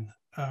medicine again.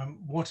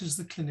 What is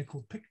the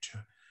clinical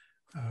picture?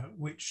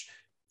 When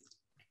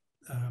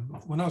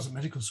I was at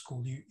medical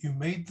school, you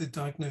made the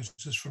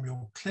diagnosis from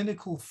your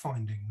clinical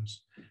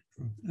findings,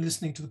 from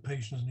listening to the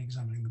patients and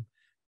examining them.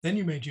 Then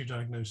you made your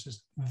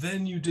diagnosis.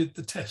 Then you did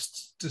the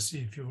tests to see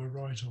if you were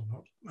right or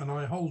not. And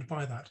I hold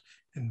by that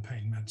in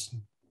pain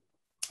medicine.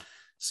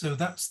 So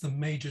that's the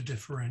major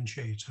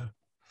differentiator.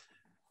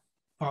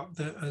 But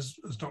as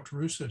Dr.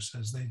 Russo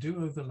says, they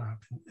do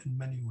overlap in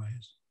many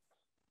ways.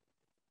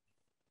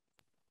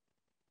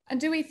 And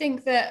do we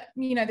think that,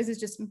 you know, this is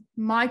just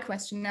my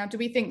question now, do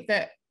we think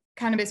that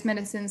cannabis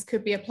medicines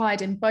could be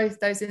applied in both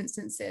those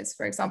instances,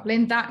 for example,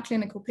 in that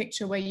clinical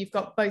picture where you've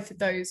got both of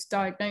those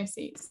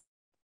diagnoses?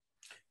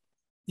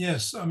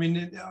 Yes, I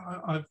mean,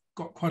 I've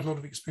got quite a lot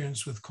of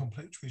experience with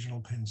complex regional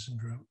pain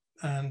syndrome.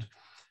 And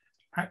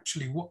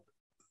actually,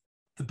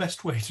 the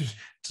best way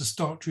to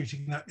start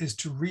treating that is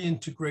to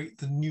reintegrate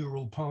the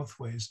neural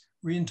pathways,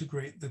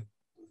 reintegrate the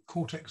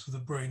cortex of the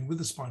brain with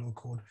the spinal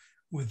cord,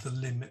 with the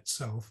limb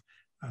itself.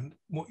 And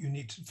what you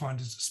need to find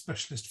is a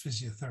specialist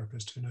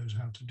physiotherapist who knows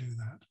how to do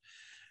that.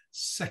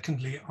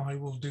 Secondly, I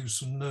will do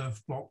some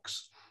nerve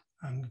blocks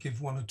and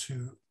give one or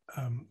two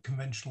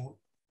conventional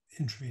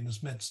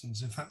intravenous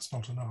medicines if that's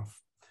not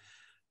enough,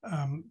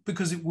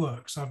 because it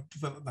works. I've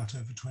developed that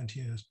over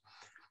 20 years.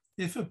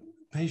 If a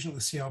patient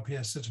with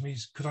CRPS said to me,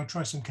 could I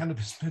try some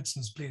cannabis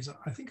medicines, please?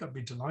 I think I'd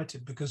be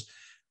delighted, because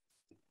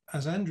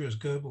as Andreas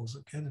Goebbels,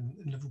 again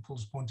in Liverpool,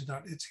 has pointed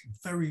out, it's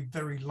very,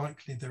 very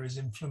likely there is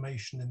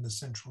inflammation in the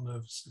central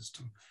nervous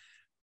system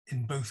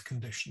in both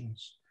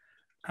conditions.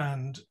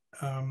 And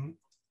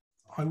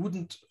I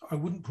wouldn't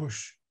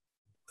push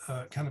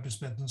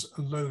cannabis medicines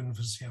alone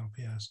for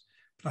CRPS,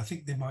 but I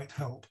think they might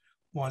help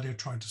while you're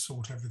trying to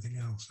sort everything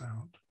else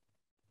out.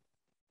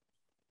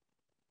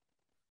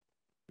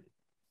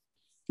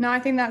 No, I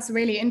think that's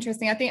really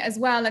interesting. I think as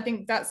well, I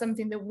think that's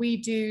something that we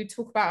do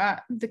talk about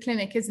at the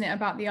clinic, isn't it?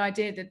 About the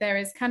idea that there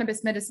is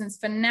cannabis medicines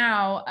for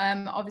now.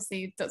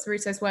 Obviously, Dr.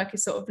 Russo's work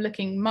is sort of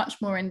looking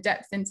much more in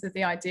depth into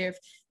the idea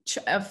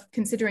of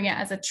considering it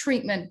as a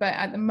treatment. But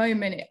at the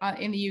moment,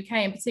 in the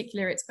UK in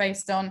particular, it's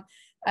based on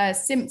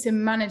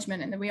symptom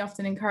management, and that we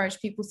often encourage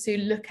people to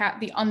look at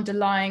the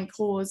underlying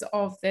cause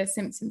of their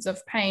symptoms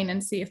of pain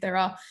and see if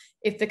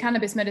the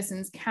cannabis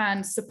medicines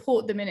can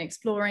support them in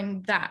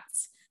exploring that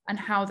and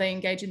how they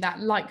engage in that,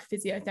 like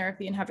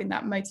physiotherapy, and having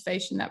that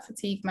motivation, that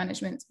fatigue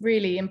management,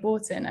 really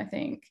important, I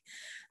think.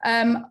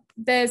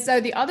 So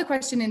the other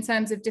question in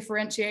terms of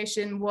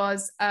differentiation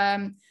was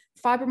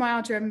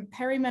fibromyalgia and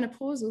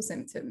perimenopausal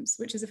symptoms,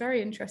 which is a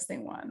very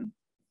interesting one.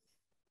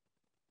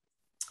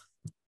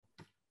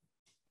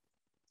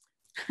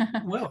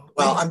 Well,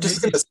 I'm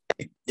just going to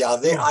say,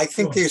 I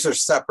think these are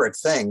separate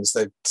things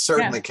that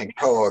certainly can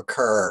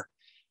co-occur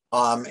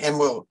and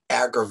will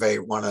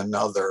aggravate one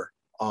another.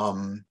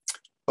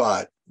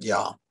 But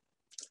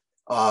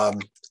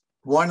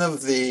one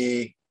of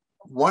these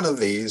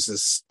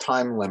is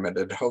time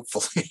limited,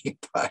 hopefully,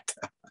 but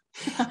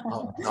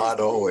not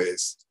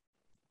always.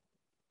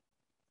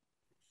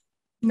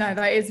 No,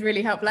 that is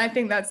really helpful. I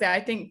think that's it.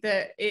 I think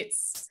that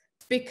it's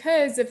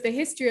because of the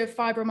history of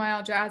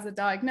fibromyalgia as a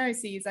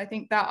diagnosis. I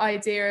think that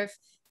idea of,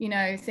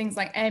 things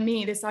like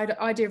ME, this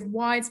idea of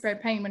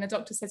widespread pain, when a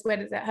doctor says, where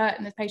does it hurt?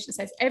 And the patient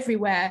says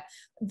everywhere,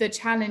 the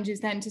challenge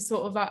is then to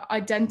sort of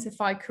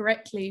identify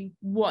correctly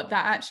what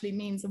that actually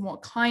means and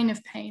what kind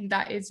of pain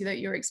that is that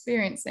you're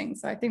experiencing.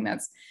 So I think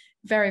that's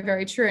very,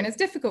 very true. And it's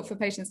difficult for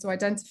patients to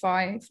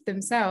identify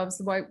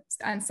themselves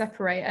and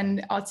separate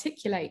and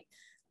articulate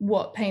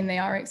what pain they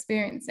are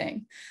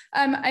experiencing.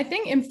 I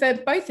think for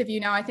both of you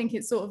now, I think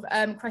it's sort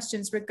of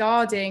questions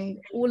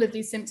regarding all of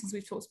these symptoms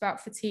we've talked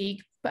about: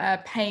 fatigue,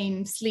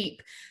 pain,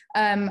 sleep.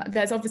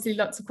 There's obviously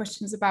lots of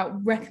questions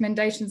about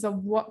recommendations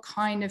of what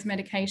kind of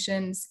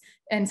medications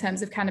in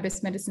terms of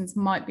cannabis medicines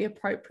might be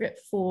appropriate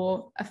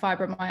for a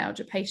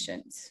fibromyalgia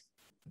patient.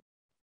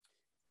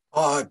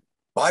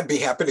 I'd be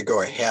happy to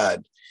go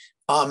ahead.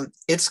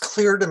 It's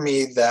clear to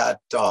me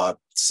that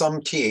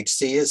some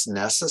THC is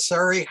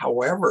necessary.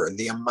 However,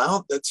 the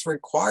amount that's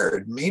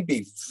required may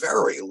be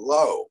very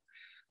low.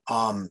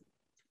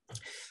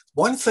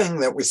 One thing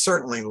that we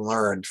certainly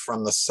learned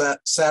from the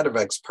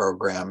Sativex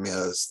program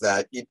is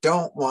that you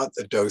don't want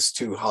the dose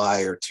too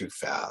high or too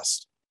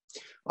fast.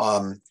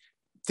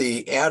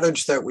 The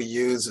adage that we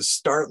use is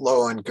start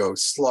low and go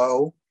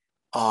slow.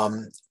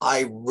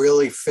 I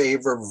really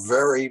favor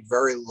very,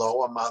 very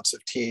low amounts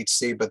of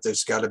THC, but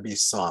there's got to be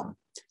some.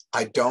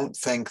 I don't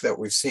think that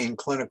we've seen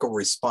clinical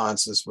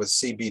responses with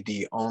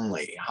CBD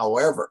only.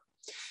 However,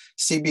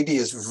 CBD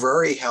is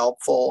very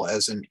helpful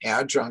as an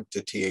adjunct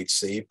to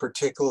THC,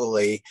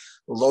 particularly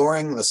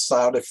lowering the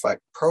side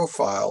effect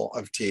profile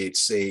of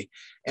THC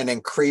and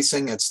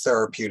increasing its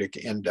therapeutic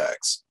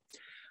index.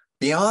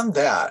 Beyond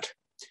that,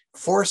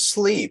 for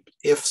sleep,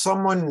 if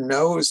someone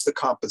knows the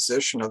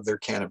composition of their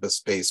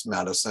cannabis-based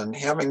medicine,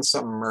 having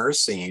some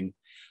myrcene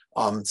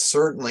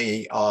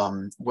certainly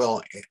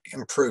will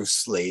improve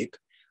sleep.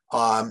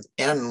 And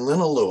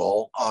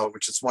linalool,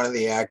 which is one of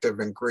the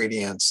active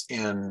ingredients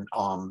in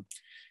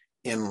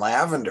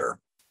lavender,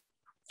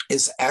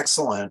 is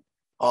excellent,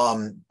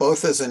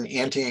 both as an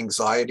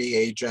anti-anxiety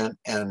agent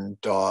and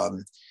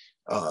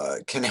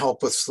can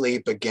help with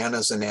sleep, again,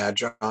 as an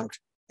adjunct.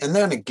 And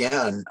then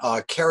again,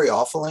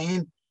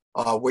 caryophyllene,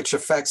 which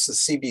affects the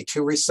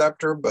CB2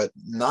 receptor, but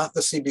not the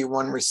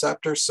CB1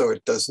 receptor, so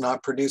it does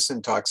not produce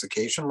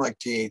intoxication like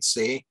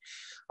THC.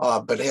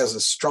 But has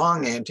a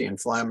strong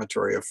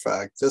anti-inflammatory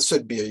effect. This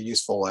would be a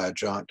useful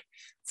adjunct.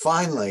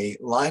 Finally,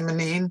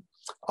 limonene,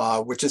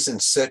 which is in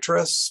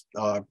citrus,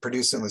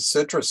 producing the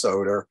citrus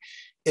odor,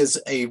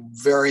 is a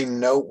very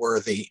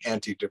noteworthy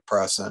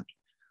antidepressant.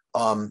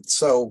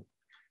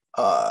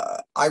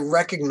 I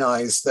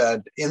recognize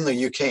that in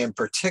the UK in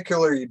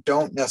particular, you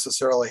don't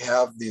necessarily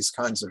have these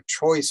kinds of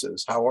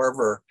choices.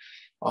 However,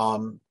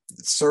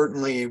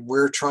 certainly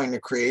we're trying to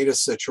create a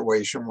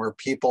situation where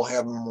people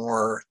have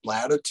more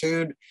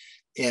latitude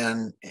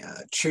in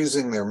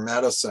choosing their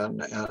medicine,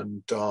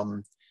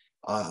 and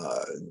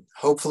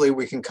hopefully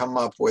we can come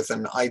up with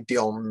an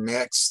ideal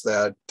mix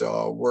that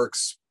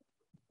works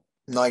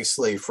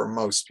nicely for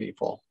most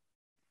people.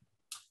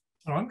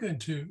 So I'm going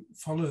to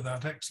follow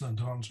that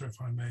excellent answer,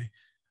 if I may,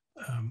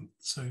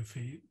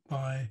 Sophie,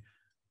 by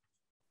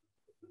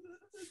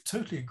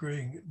totally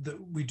agreeing that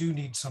we do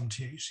need some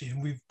THC,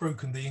 and we've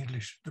broken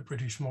the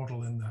British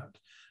model in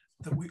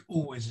that we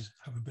always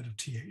have a bit of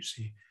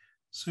THC.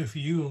 Sophie,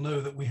 you will know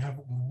that we have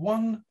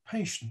one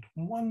patient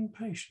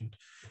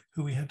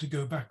who we had to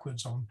go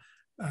backwards on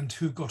and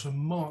who got a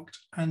marked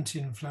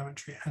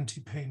anti-inflammatory,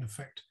 anti-pain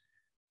effect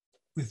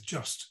with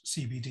just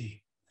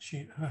CBD.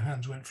 Her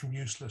hands went from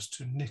useless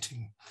to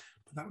knitting,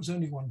 but that was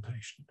only one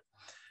patient.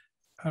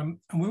 And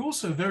we're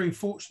also very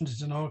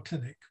fortunate in our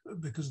clinic,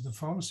 because of the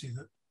pharmacy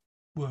that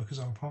work as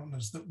our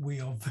partners that we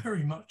are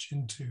very much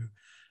into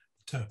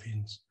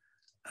terpenes,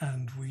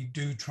 and we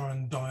do try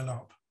and dial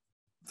up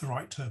the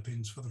right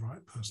terpenes for the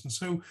right person.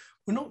 So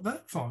we're not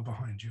that far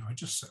behind you. I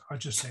just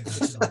say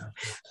that.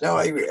 No,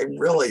 I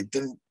really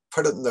didn't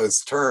put it in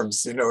those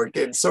terms. You know,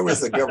 again, so is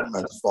the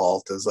government's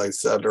fault, as I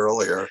said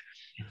earlier.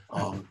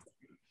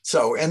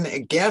 So, and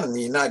again, in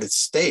the United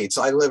States,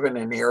 I live in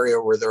an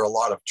area where there are a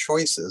lot of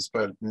choices,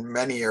 but in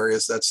many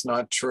areas that's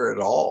not true at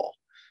all.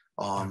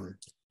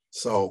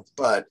 So,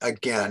 but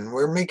again,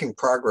 we're making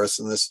progress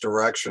in this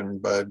direction,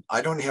 but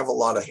I don't have a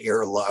lot of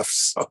hair left.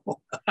 So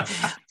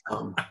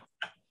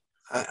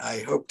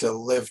I hope to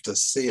live to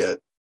see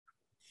it.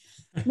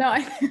 No,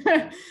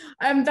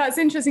 that's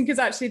interesting, because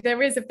actually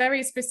there is a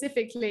very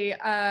specifically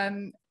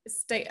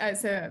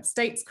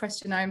states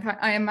question,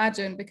 I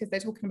imagine, because they're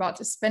talking about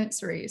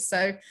dispensaries.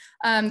 So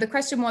the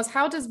question was,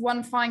 how does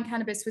one find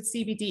cannabis with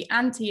CBD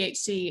and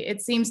THC?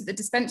 It seems that the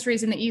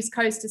dispensaries in the East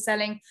Coast are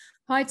selling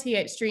high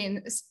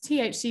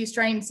THC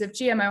strains of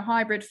GMO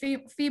hybrid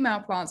female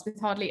plants with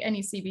hardly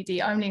any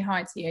CBD, only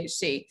high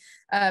THC,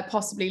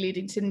 possibly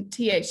leading to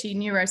THC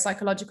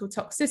neuropsychological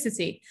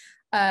toxicity.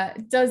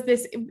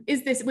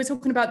 We're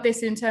talking about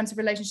this in terms of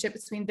relationship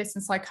between this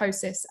and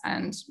psychosis,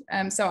 and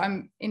so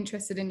I'm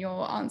interested in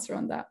your answer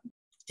on that.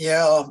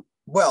 Yeah,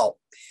 well,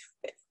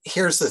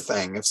 here's the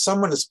thing. If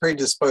someone is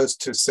predisposed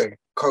to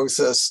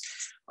psychosis,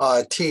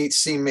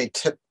 THC may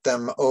tip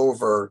them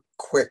over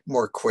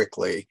more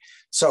quickly.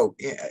 So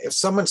if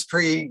someone's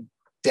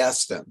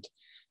predestined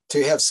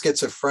to have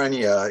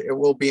schizophrenia, it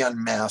will be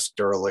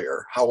unmasked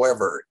earlier.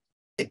 However,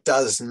 it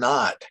does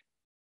not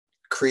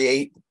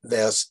create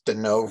this de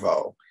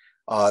novo.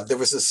 There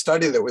was a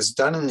study that was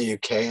done in the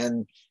UK,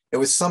 and it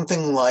was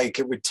something like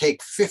it would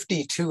take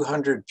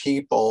 5,200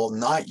 people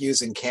not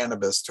using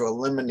cannabis to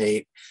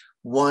eliminate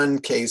one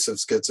case of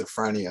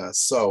schizophrenia.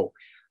 So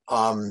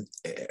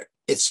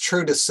it's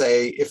true to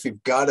say if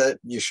you've got it,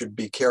 you should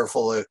be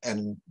careful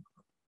and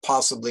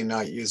possibly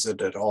not use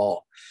it at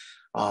all.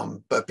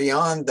 But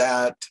beyond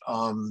that,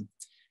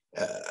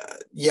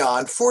 yeah,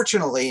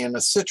 unfortunately, in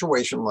a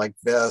situation like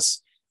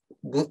this,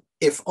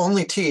 if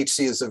only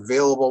THC is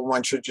available,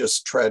 one should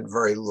just tread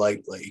very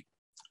lightly,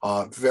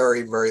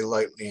 very, very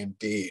lightly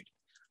indeed.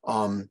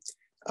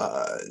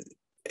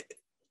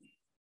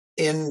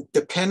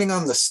 Depending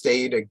on the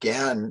state,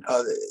 again,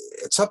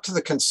 it's up to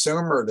the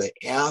consumer to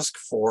ask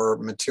for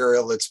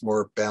material that's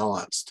more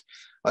balanced.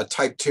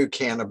 Type 2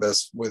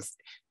 cannabis with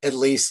at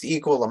least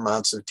equal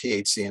amounts of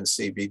THC and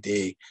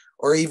CBD,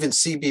 or even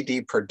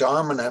CBD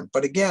predominant,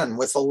 but again,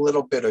 with a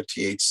little bit of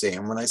THC.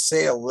 And when I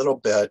say a little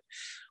bit,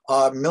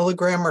 a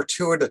milligram or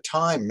two at a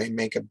time may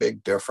make a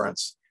big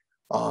difference.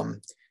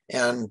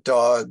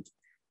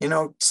 You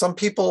know, some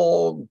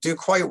people do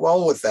quite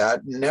well with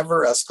that,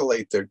 never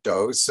escalate their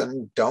dose,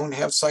 and don't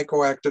have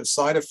psychoactive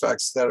side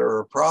effects that are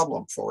a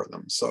problem for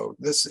them. So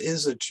this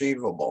is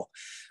achievable.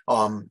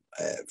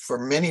 For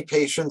many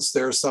patients,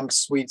 there's some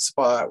sweet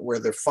spot where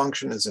their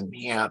function is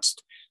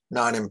enhanced,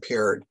 not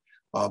impaired,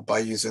 by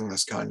using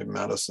this kind of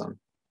medicine.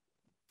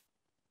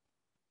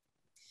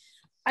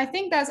 I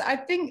think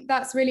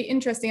that's really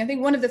interesting. I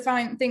think one of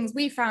the things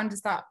we found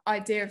is that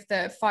idea of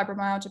the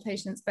fibromyalgia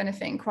patients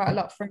benefiting quite a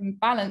lot from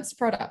balanced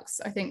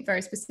products, I think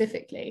very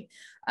specifically.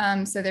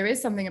 So there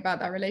is something about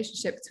that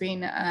relationship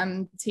between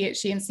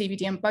THC and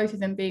CBD, and both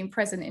of them being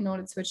present in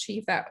order to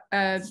achieve that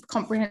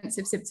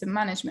comprehensive symptom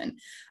management.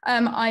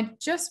 I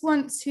just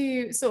want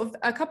to sort of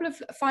a couple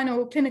of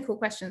final clinical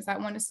questions that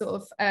I want to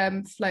sort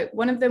of float.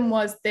 One of them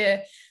was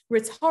the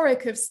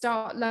rhetoric of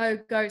start low,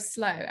 go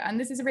slow. And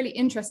this is a really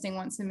interesting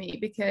one to me,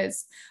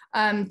 because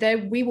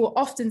we will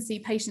often see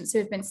patients who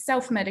have been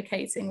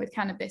self-medicating with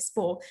cannabis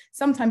for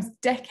sometimes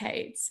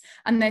decades,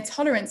 and their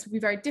tolerance will be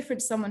very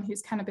different to someone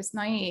who's cannabis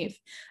naive.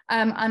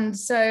 And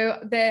so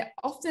they're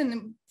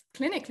often,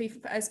 clinically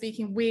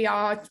speaking, we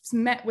are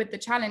met with the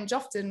challenge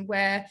often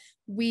where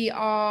we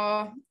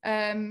are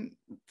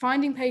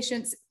finding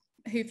patients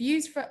who've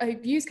used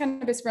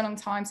cannabis for a long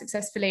time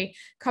successfully,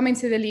 come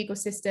into the legal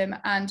system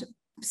and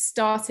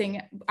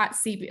starting at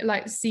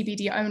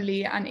CBD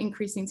only and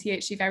increasing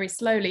THC very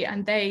slowly,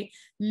 and they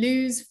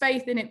lose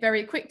faith in it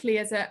very quickly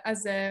as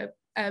a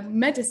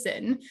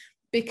medicine,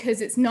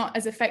 because it's not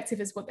as effective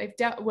as what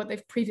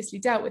they've previously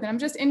dealt with. And I'm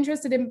just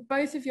interested in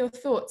both of your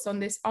thoughts on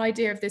this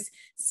idea of this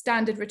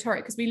standard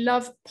rhetoric, because we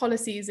love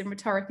policies and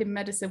rhetoric in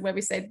medicine where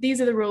we say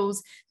these are the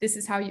rules, this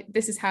is how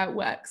it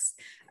works.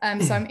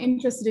 So I'm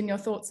interested in your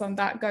thoughts on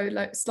that. Go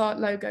low, start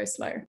low, go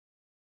slow.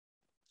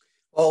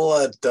 I'll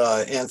let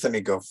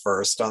Anthony go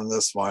first on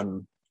this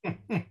one.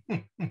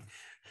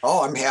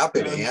 Oh, I'm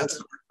happy to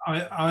answer.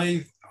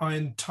 I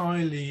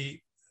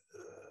entirely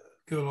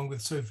go along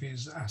with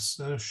Sophie's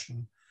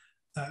assertion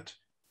that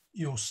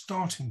your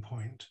starting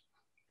point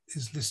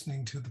is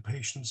listening to the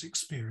patient's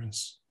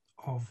experience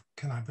of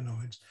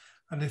cannabinoids.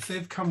 And if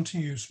they've come to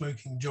you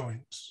smoking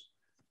joints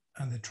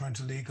and they're trying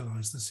to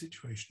legalize the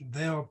situation,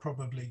 they are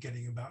probably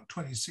getting about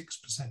 26%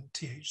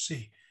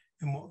 THC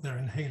in what they're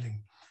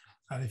inhaling.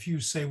 And if you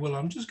say, well,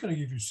 I'm just going to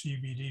give you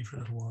CBD for a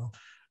little while,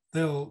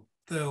 they'll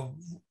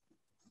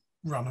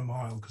run a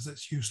mile because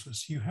it's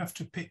useless. You have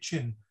to pitch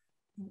in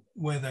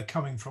where they're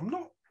coming from,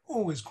 not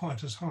always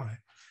quite as high,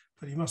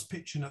 but you must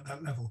pitch in at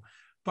that level.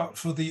 But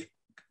for the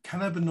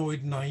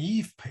cannabinoid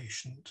naive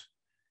patient,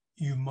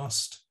 you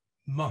must,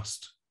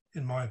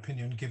 in my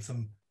opinion, give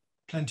them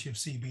plenty of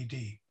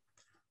CBD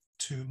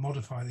to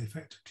modify the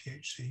effect of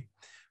THC.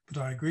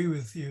 But I agree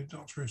with you,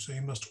 Dr. Russo,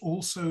 you must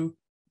also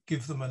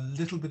give them a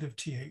little bit of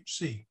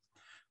THC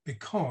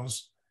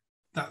because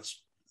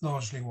that's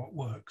largely what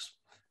works.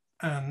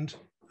 And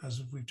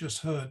as we've just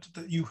heard,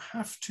 that you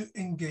have to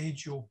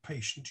engage your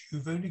patient.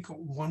 You've only got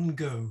one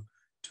go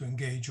to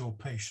engage your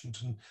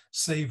patient and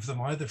save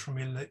them either from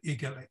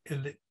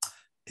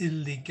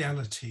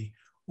illegality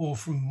or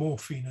from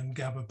morphine and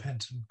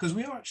gabapentin, because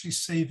we are actually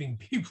saving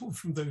people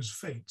from those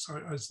fates.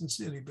 I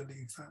sincerely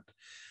believe that.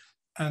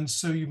 And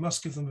so you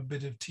must give them a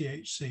bit of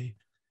THC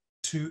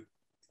to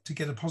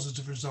get a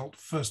positive result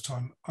first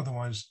time,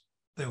 otherwise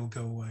they will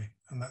go away,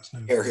 and that's no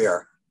good. Here,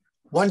 here.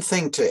 One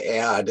thing to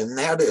add, and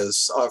that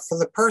is for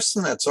the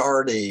person that's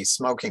already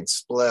smoking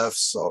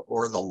spliffs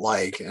or the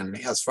like and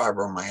has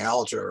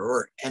fibromyalgia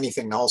or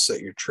anything else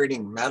that you're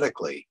treating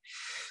medically,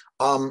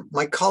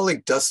 my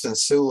colleague Dustin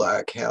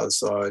Sulak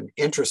has an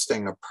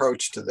interesting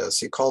approach to this.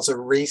 He calls it a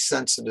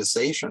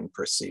resensitization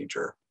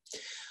procedure.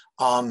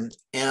 And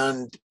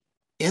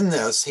in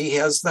this, he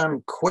has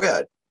them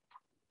quit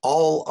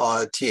all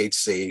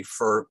THC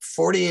for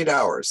 48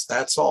 hours,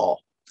 that's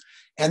all,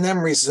 and then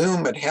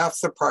resume at half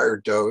the prior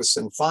dose,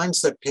 and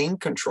finds that pain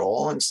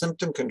control and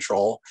symptom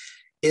control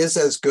is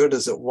as good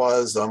as it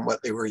was on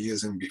what they were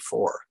using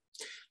before.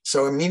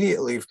 So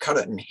immediately you've cut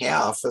it in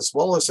half, as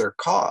well as their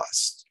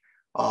cost.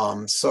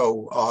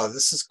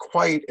 This is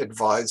quite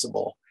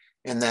advisable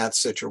in that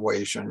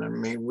situation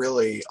and may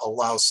really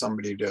allow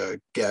somebody to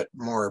get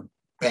more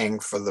bang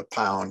for the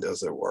pound,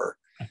 as it were.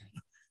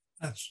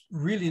 That's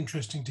really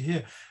interesting to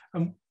hear.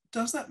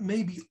 Does that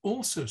maybe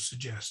also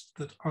suggest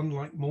that,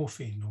 unlike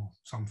morphine or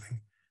something,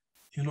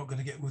 you're not going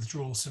to get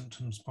withdrawal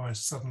symptoms by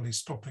suddenly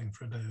stopping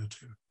for a day or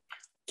two?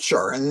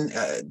 Sure, and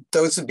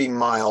those would be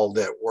mild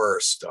at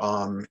worst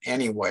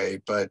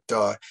anyway. But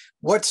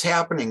what's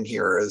happening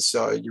here is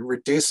you're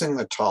reducing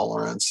the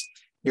tolerance.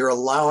 You're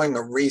allowing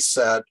a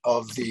reset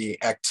of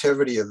the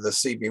activity of the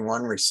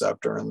CB1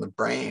 receptor in the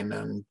brain.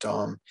 And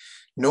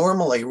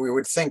normally we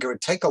would think it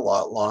would take a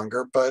lot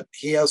longer, but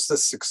he has the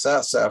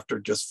success after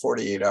just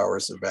 48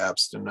 hours of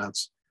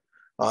abstinence.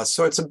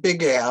 So it's a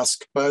big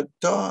ask, but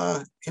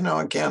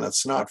again,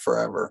 it's not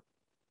forever.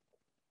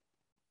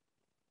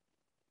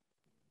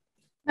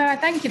 No,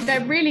 thank you.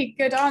 They're really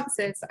good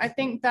answers. I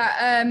think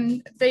that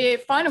the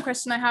final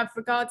question I have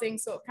regarding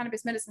sort of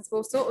cannabis medicines,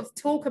 we'll sort of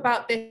talk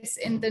about this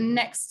in the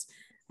next,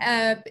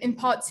 in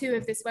part 2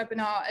 of this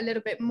webinar a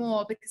little bit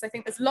more, because I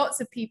think there's lots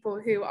of people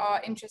who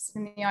are interested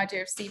in the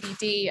idea of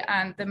CBD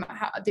and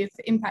the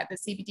impact that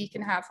CBD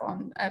can have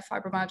on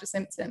fibromyalgia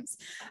symptoms.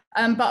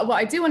 But what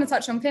I do want to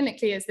touch on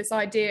clinically is this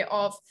idea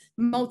of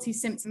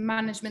multi-symptom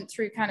management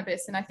through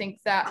cannabis. And I think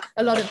that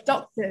a lot of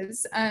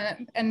doctors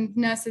and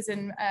nurses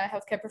and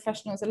healthcare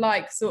professionals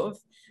alike sort of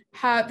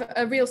have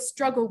a real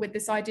struggle with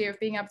this idea of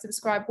being able to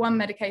prescribe one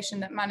medication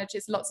that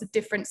manages lots of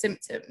different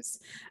symptoms.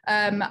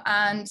 And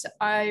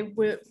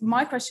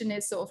my question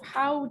is sort of,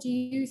 how do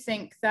you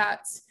think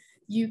that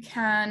you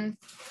can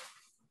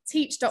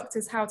teach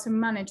doctors how to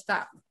manage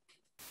that?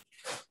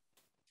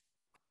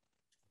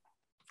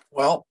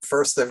 Well,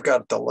 first they've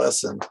got to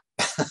listen.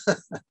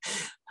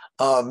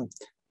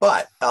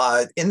 But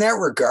in that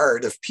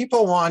regard, if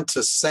people want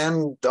to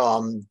send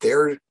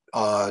their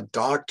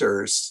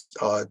doctors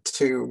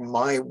to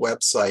my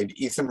website,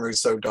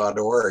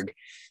 ethanrusso.org,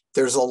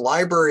 there's a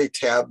library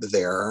tab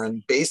there,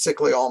 and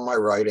basically all my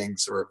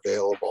writings are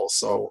available.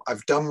 So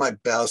I've done my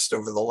best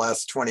over the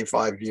last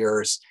 25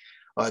 years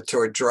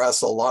to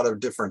address a lot of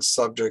different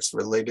subjects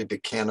related to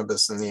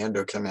cannabis and the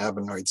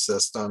endocannabinoid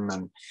system.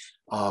 And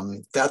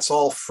that's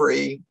all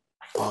free.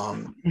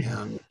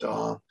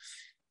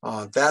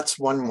 That's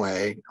one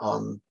way.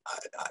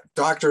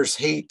 Doctors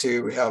hate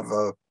to have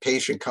a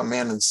patient come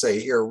in and say,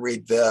 here,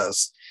 read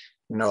this,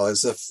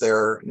 as if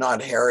they're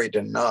not harried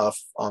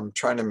enough,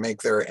 trying to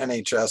make their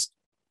NHS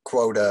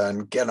quota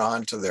and get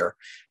on to their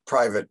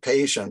private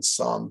patients.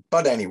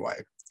 But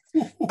anyway,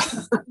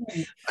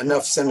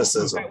 enough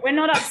cynicism. We're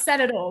not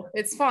upset at all.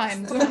 It's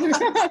fine.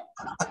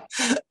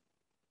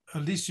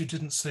 At least you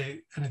didn't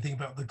say anything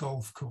about the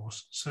golf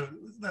course, so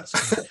that's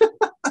good.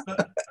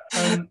 But,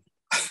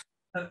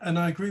 and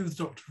I agree with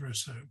Dr.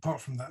 Russo,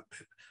 apart from that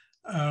bit,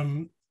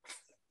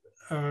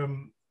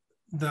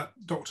 that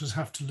doctors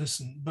have to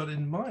listen. But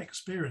in my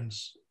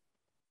experience,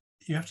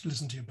 you have to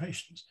listen to your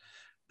patients,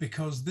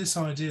 because this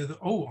idea that,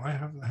 oh, I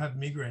haven't had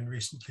migraine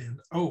recently, and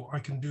oh, I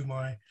can do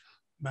my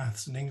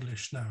maths and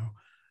English now,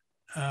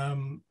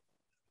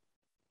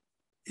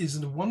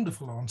 isn't a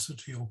wonderful answer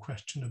to your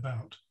question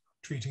about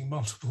treating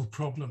multiple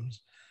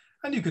problems.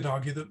 And you could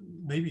argue that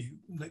maybe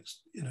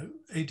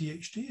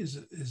ADHD is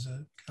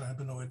a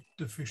cannabinoid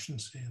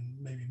deficiency, and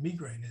maybe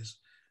migraine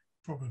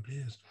probably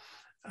is.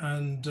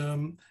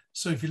 And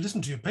so if you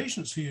listen to your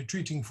patients who you're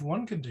treating for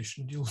one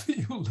condition, you'll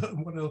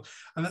learn what else.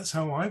 And that's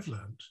how I've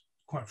learned,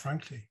 quite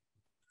frankly,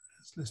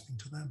 is listening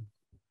to them.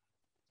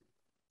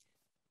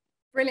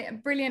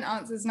 Brilliant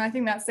answers. And I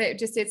think that's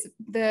it. It's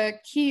the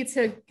key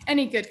to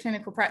any good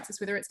clinical practice,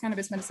 whether it's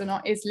cannabis medicine or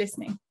not, is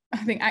listening.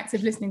 I think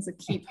active listening is a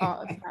key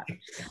part of that.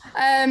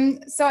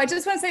 So I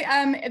just want to say,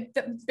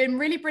 it's been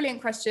really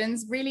brilliant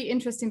questions, really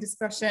interesting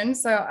discussion.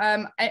 So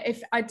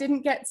if I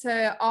didn't get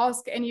to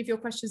ask any of your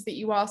questions that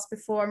you asked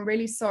before, I'm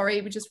really sorry.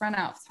 We just ran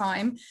out of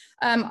time.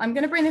 I'm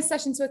going to bring this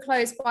session to a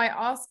close by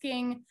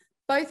asking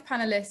both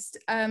panelists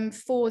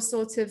for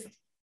sort of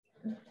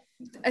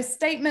a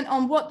statement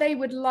on what they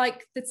would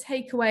like their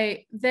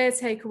takeaway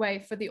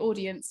for the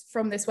audience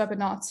from this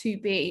webinar to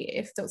be,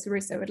 if Dr.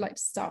 Russo would like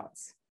to start.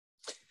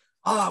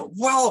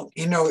 Well,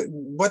 you know,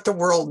 what the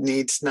world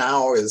needs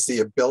now is the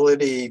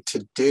ability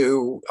to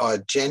do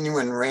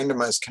genuine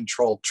randomized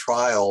controlled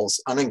trials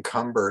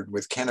unencumbered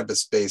with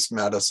cannabis-based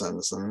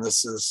medicines. And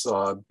this has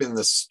been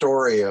the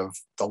story of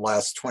the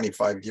last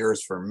 25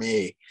 years for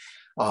me.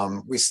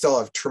 We still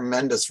have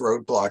tremendous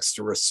roadblocks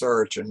to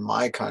research in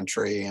my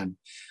country and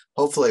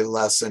hopefully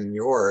less in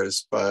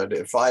yours. But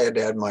if I had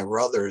had my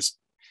brothers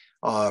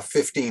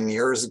 15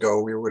 years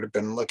ago, we would have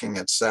been looking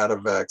at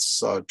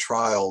Sativex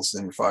trials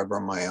in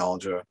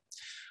fibromyalgia.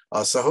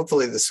 So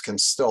hopefully this can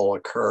still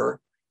occur.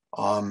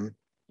 And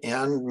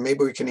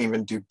maybe we can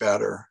even do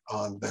better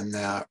than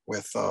that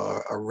with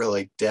a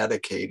really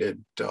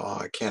dedicated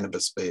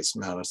cannabis-based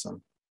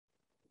medicine.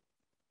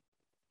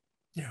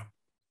 Yeah.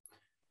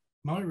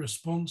 My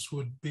response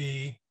would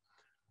be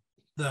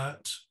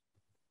that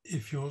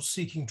if you're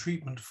seeking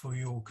treatment for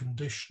your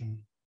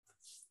condition,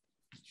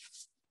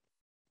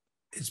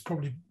 it's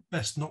probably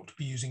best not to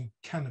be using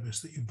cannabis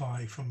that you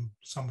buy from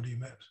somebody you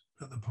met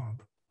at the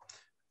pub.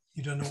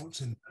 You don't know what's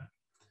in there.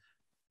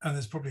 And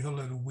there's probably a whole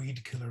load of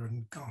weed killer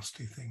and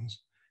ghastly things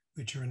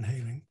which you're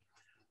inhaling.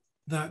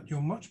 That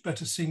you're much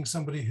better seeing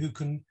somebody who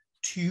can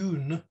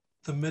tune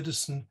the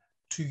medicine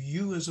to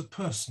you as a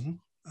person,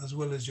 as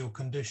well as your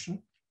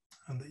condition,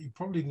 and that you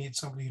probably need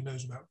somebody who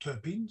knows about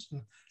terpenes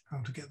and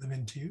how to get them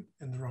into you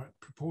in the right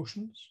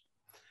proportions.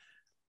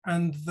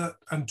 And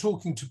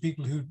talking to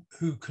people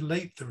who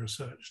collate the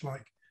research,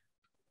 like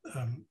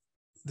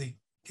the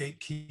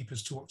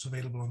gatekeepers to what's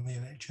available on the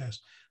NHS.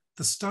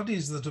 The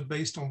studies that are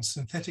based on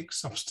synthetic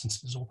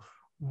substances or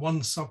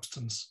one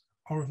substance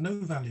are of no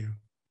value.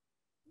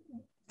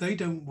 They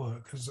don't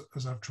work,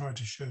 as I've tried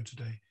to show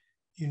today.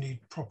 You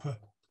need proper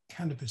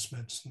cannabis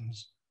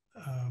medicines.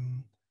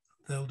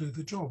 They'll do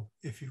the job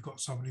if you've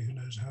got somebody who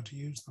knows how to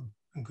use them,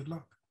 and good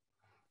luck.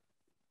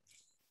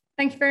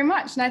 Thank you very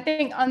much. And I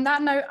think on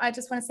that note, I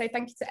just want to say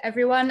thank you to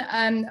everyone.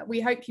 We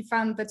hope you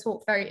found the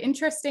talk very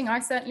interesting. I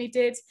certainly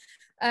did.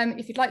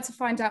 If you'd like to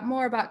find out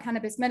more about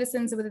cannabis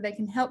medicines or whether they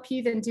can help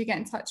you, then do get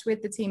in touch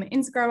with the team at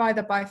Integro,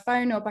 either by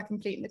phone or by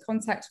completing the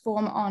contact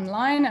form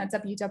online at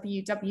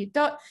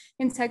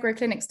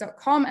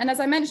www.integroclinics.com. And as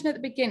I mentioned at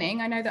the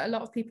beginning, I know that a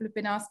lot of people have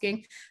been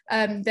asking,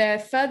 there are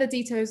further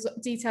details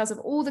of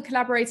all the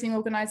collaborating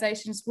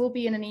organizations will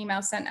be in an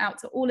email sent out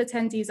to all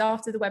attendees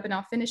after the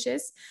webinar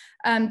finishes.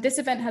 This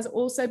event has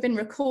also been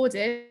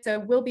recorded, so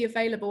will be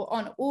available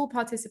on all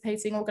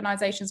participating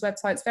organizations'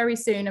 websites very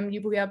soon, and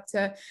you will be able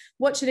to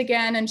watch it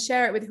again and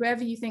share it with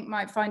whoever you think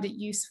might find it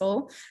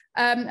useful.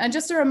 And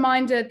just a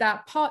reminder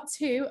that part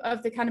 2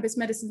 of the Cannabis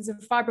Medicines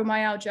and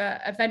Fibromyalgia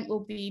event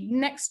will be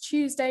next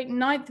Tuesday,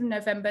 9th of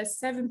November,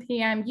 7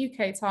 p.m.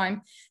 UK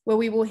time, where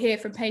we will hear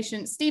from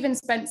patients Stephen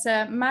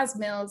Spencer, Maz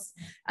Mills,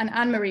 and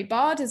Anne-Marie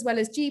Bard, as well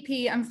as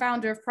GP and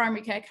founder of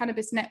Primary Care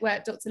Cannabis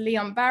Network, Dr.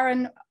 Leon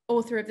Barron,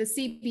 author of the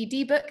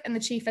CBD Book and the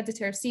chief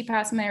editor of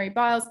CPASS, Mary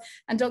Biles,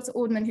 and Dr.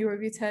 Ordman, who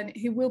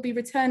will be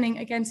returning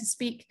again to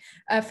speak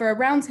for a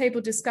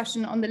roundtable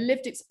discussion on the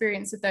lived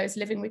experience of those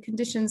living with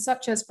conditions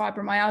such as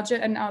fibromyalgia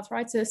and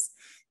arthritis,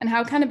 and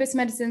how cannabis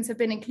medicines have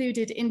been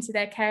included into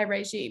their care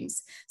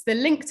regimes. So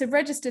the link to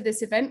register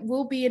this event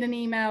will be in an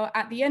email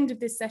at the end of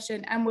this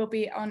session and will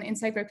be on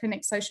Integro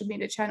Clinics social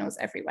media channels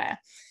everywhere.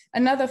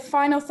 Another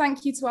final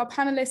thank you to our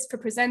panelists for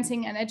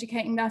presenting and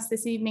educating us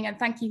this evening, and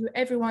thank you to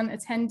everyone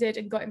attended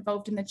and got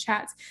involved in the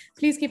chat.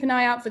 Please keep an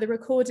eye out for the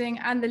recording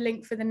and the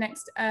link for the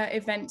next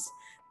event,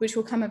 which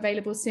will come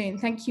available soon.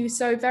 Thank you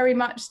so very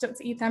much,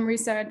 Dr. Ethan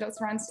Russo and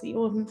Dr. Anthony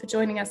Ordman, for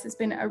joining us. It's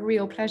been a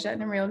real pleasure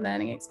and a real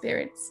learning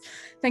experience.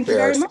 Thank you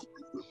very much.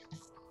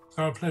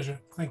 Our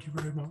pleasure. Thank you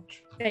very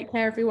much. Take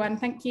care, everyone.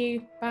 Thank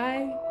you.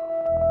 Bye.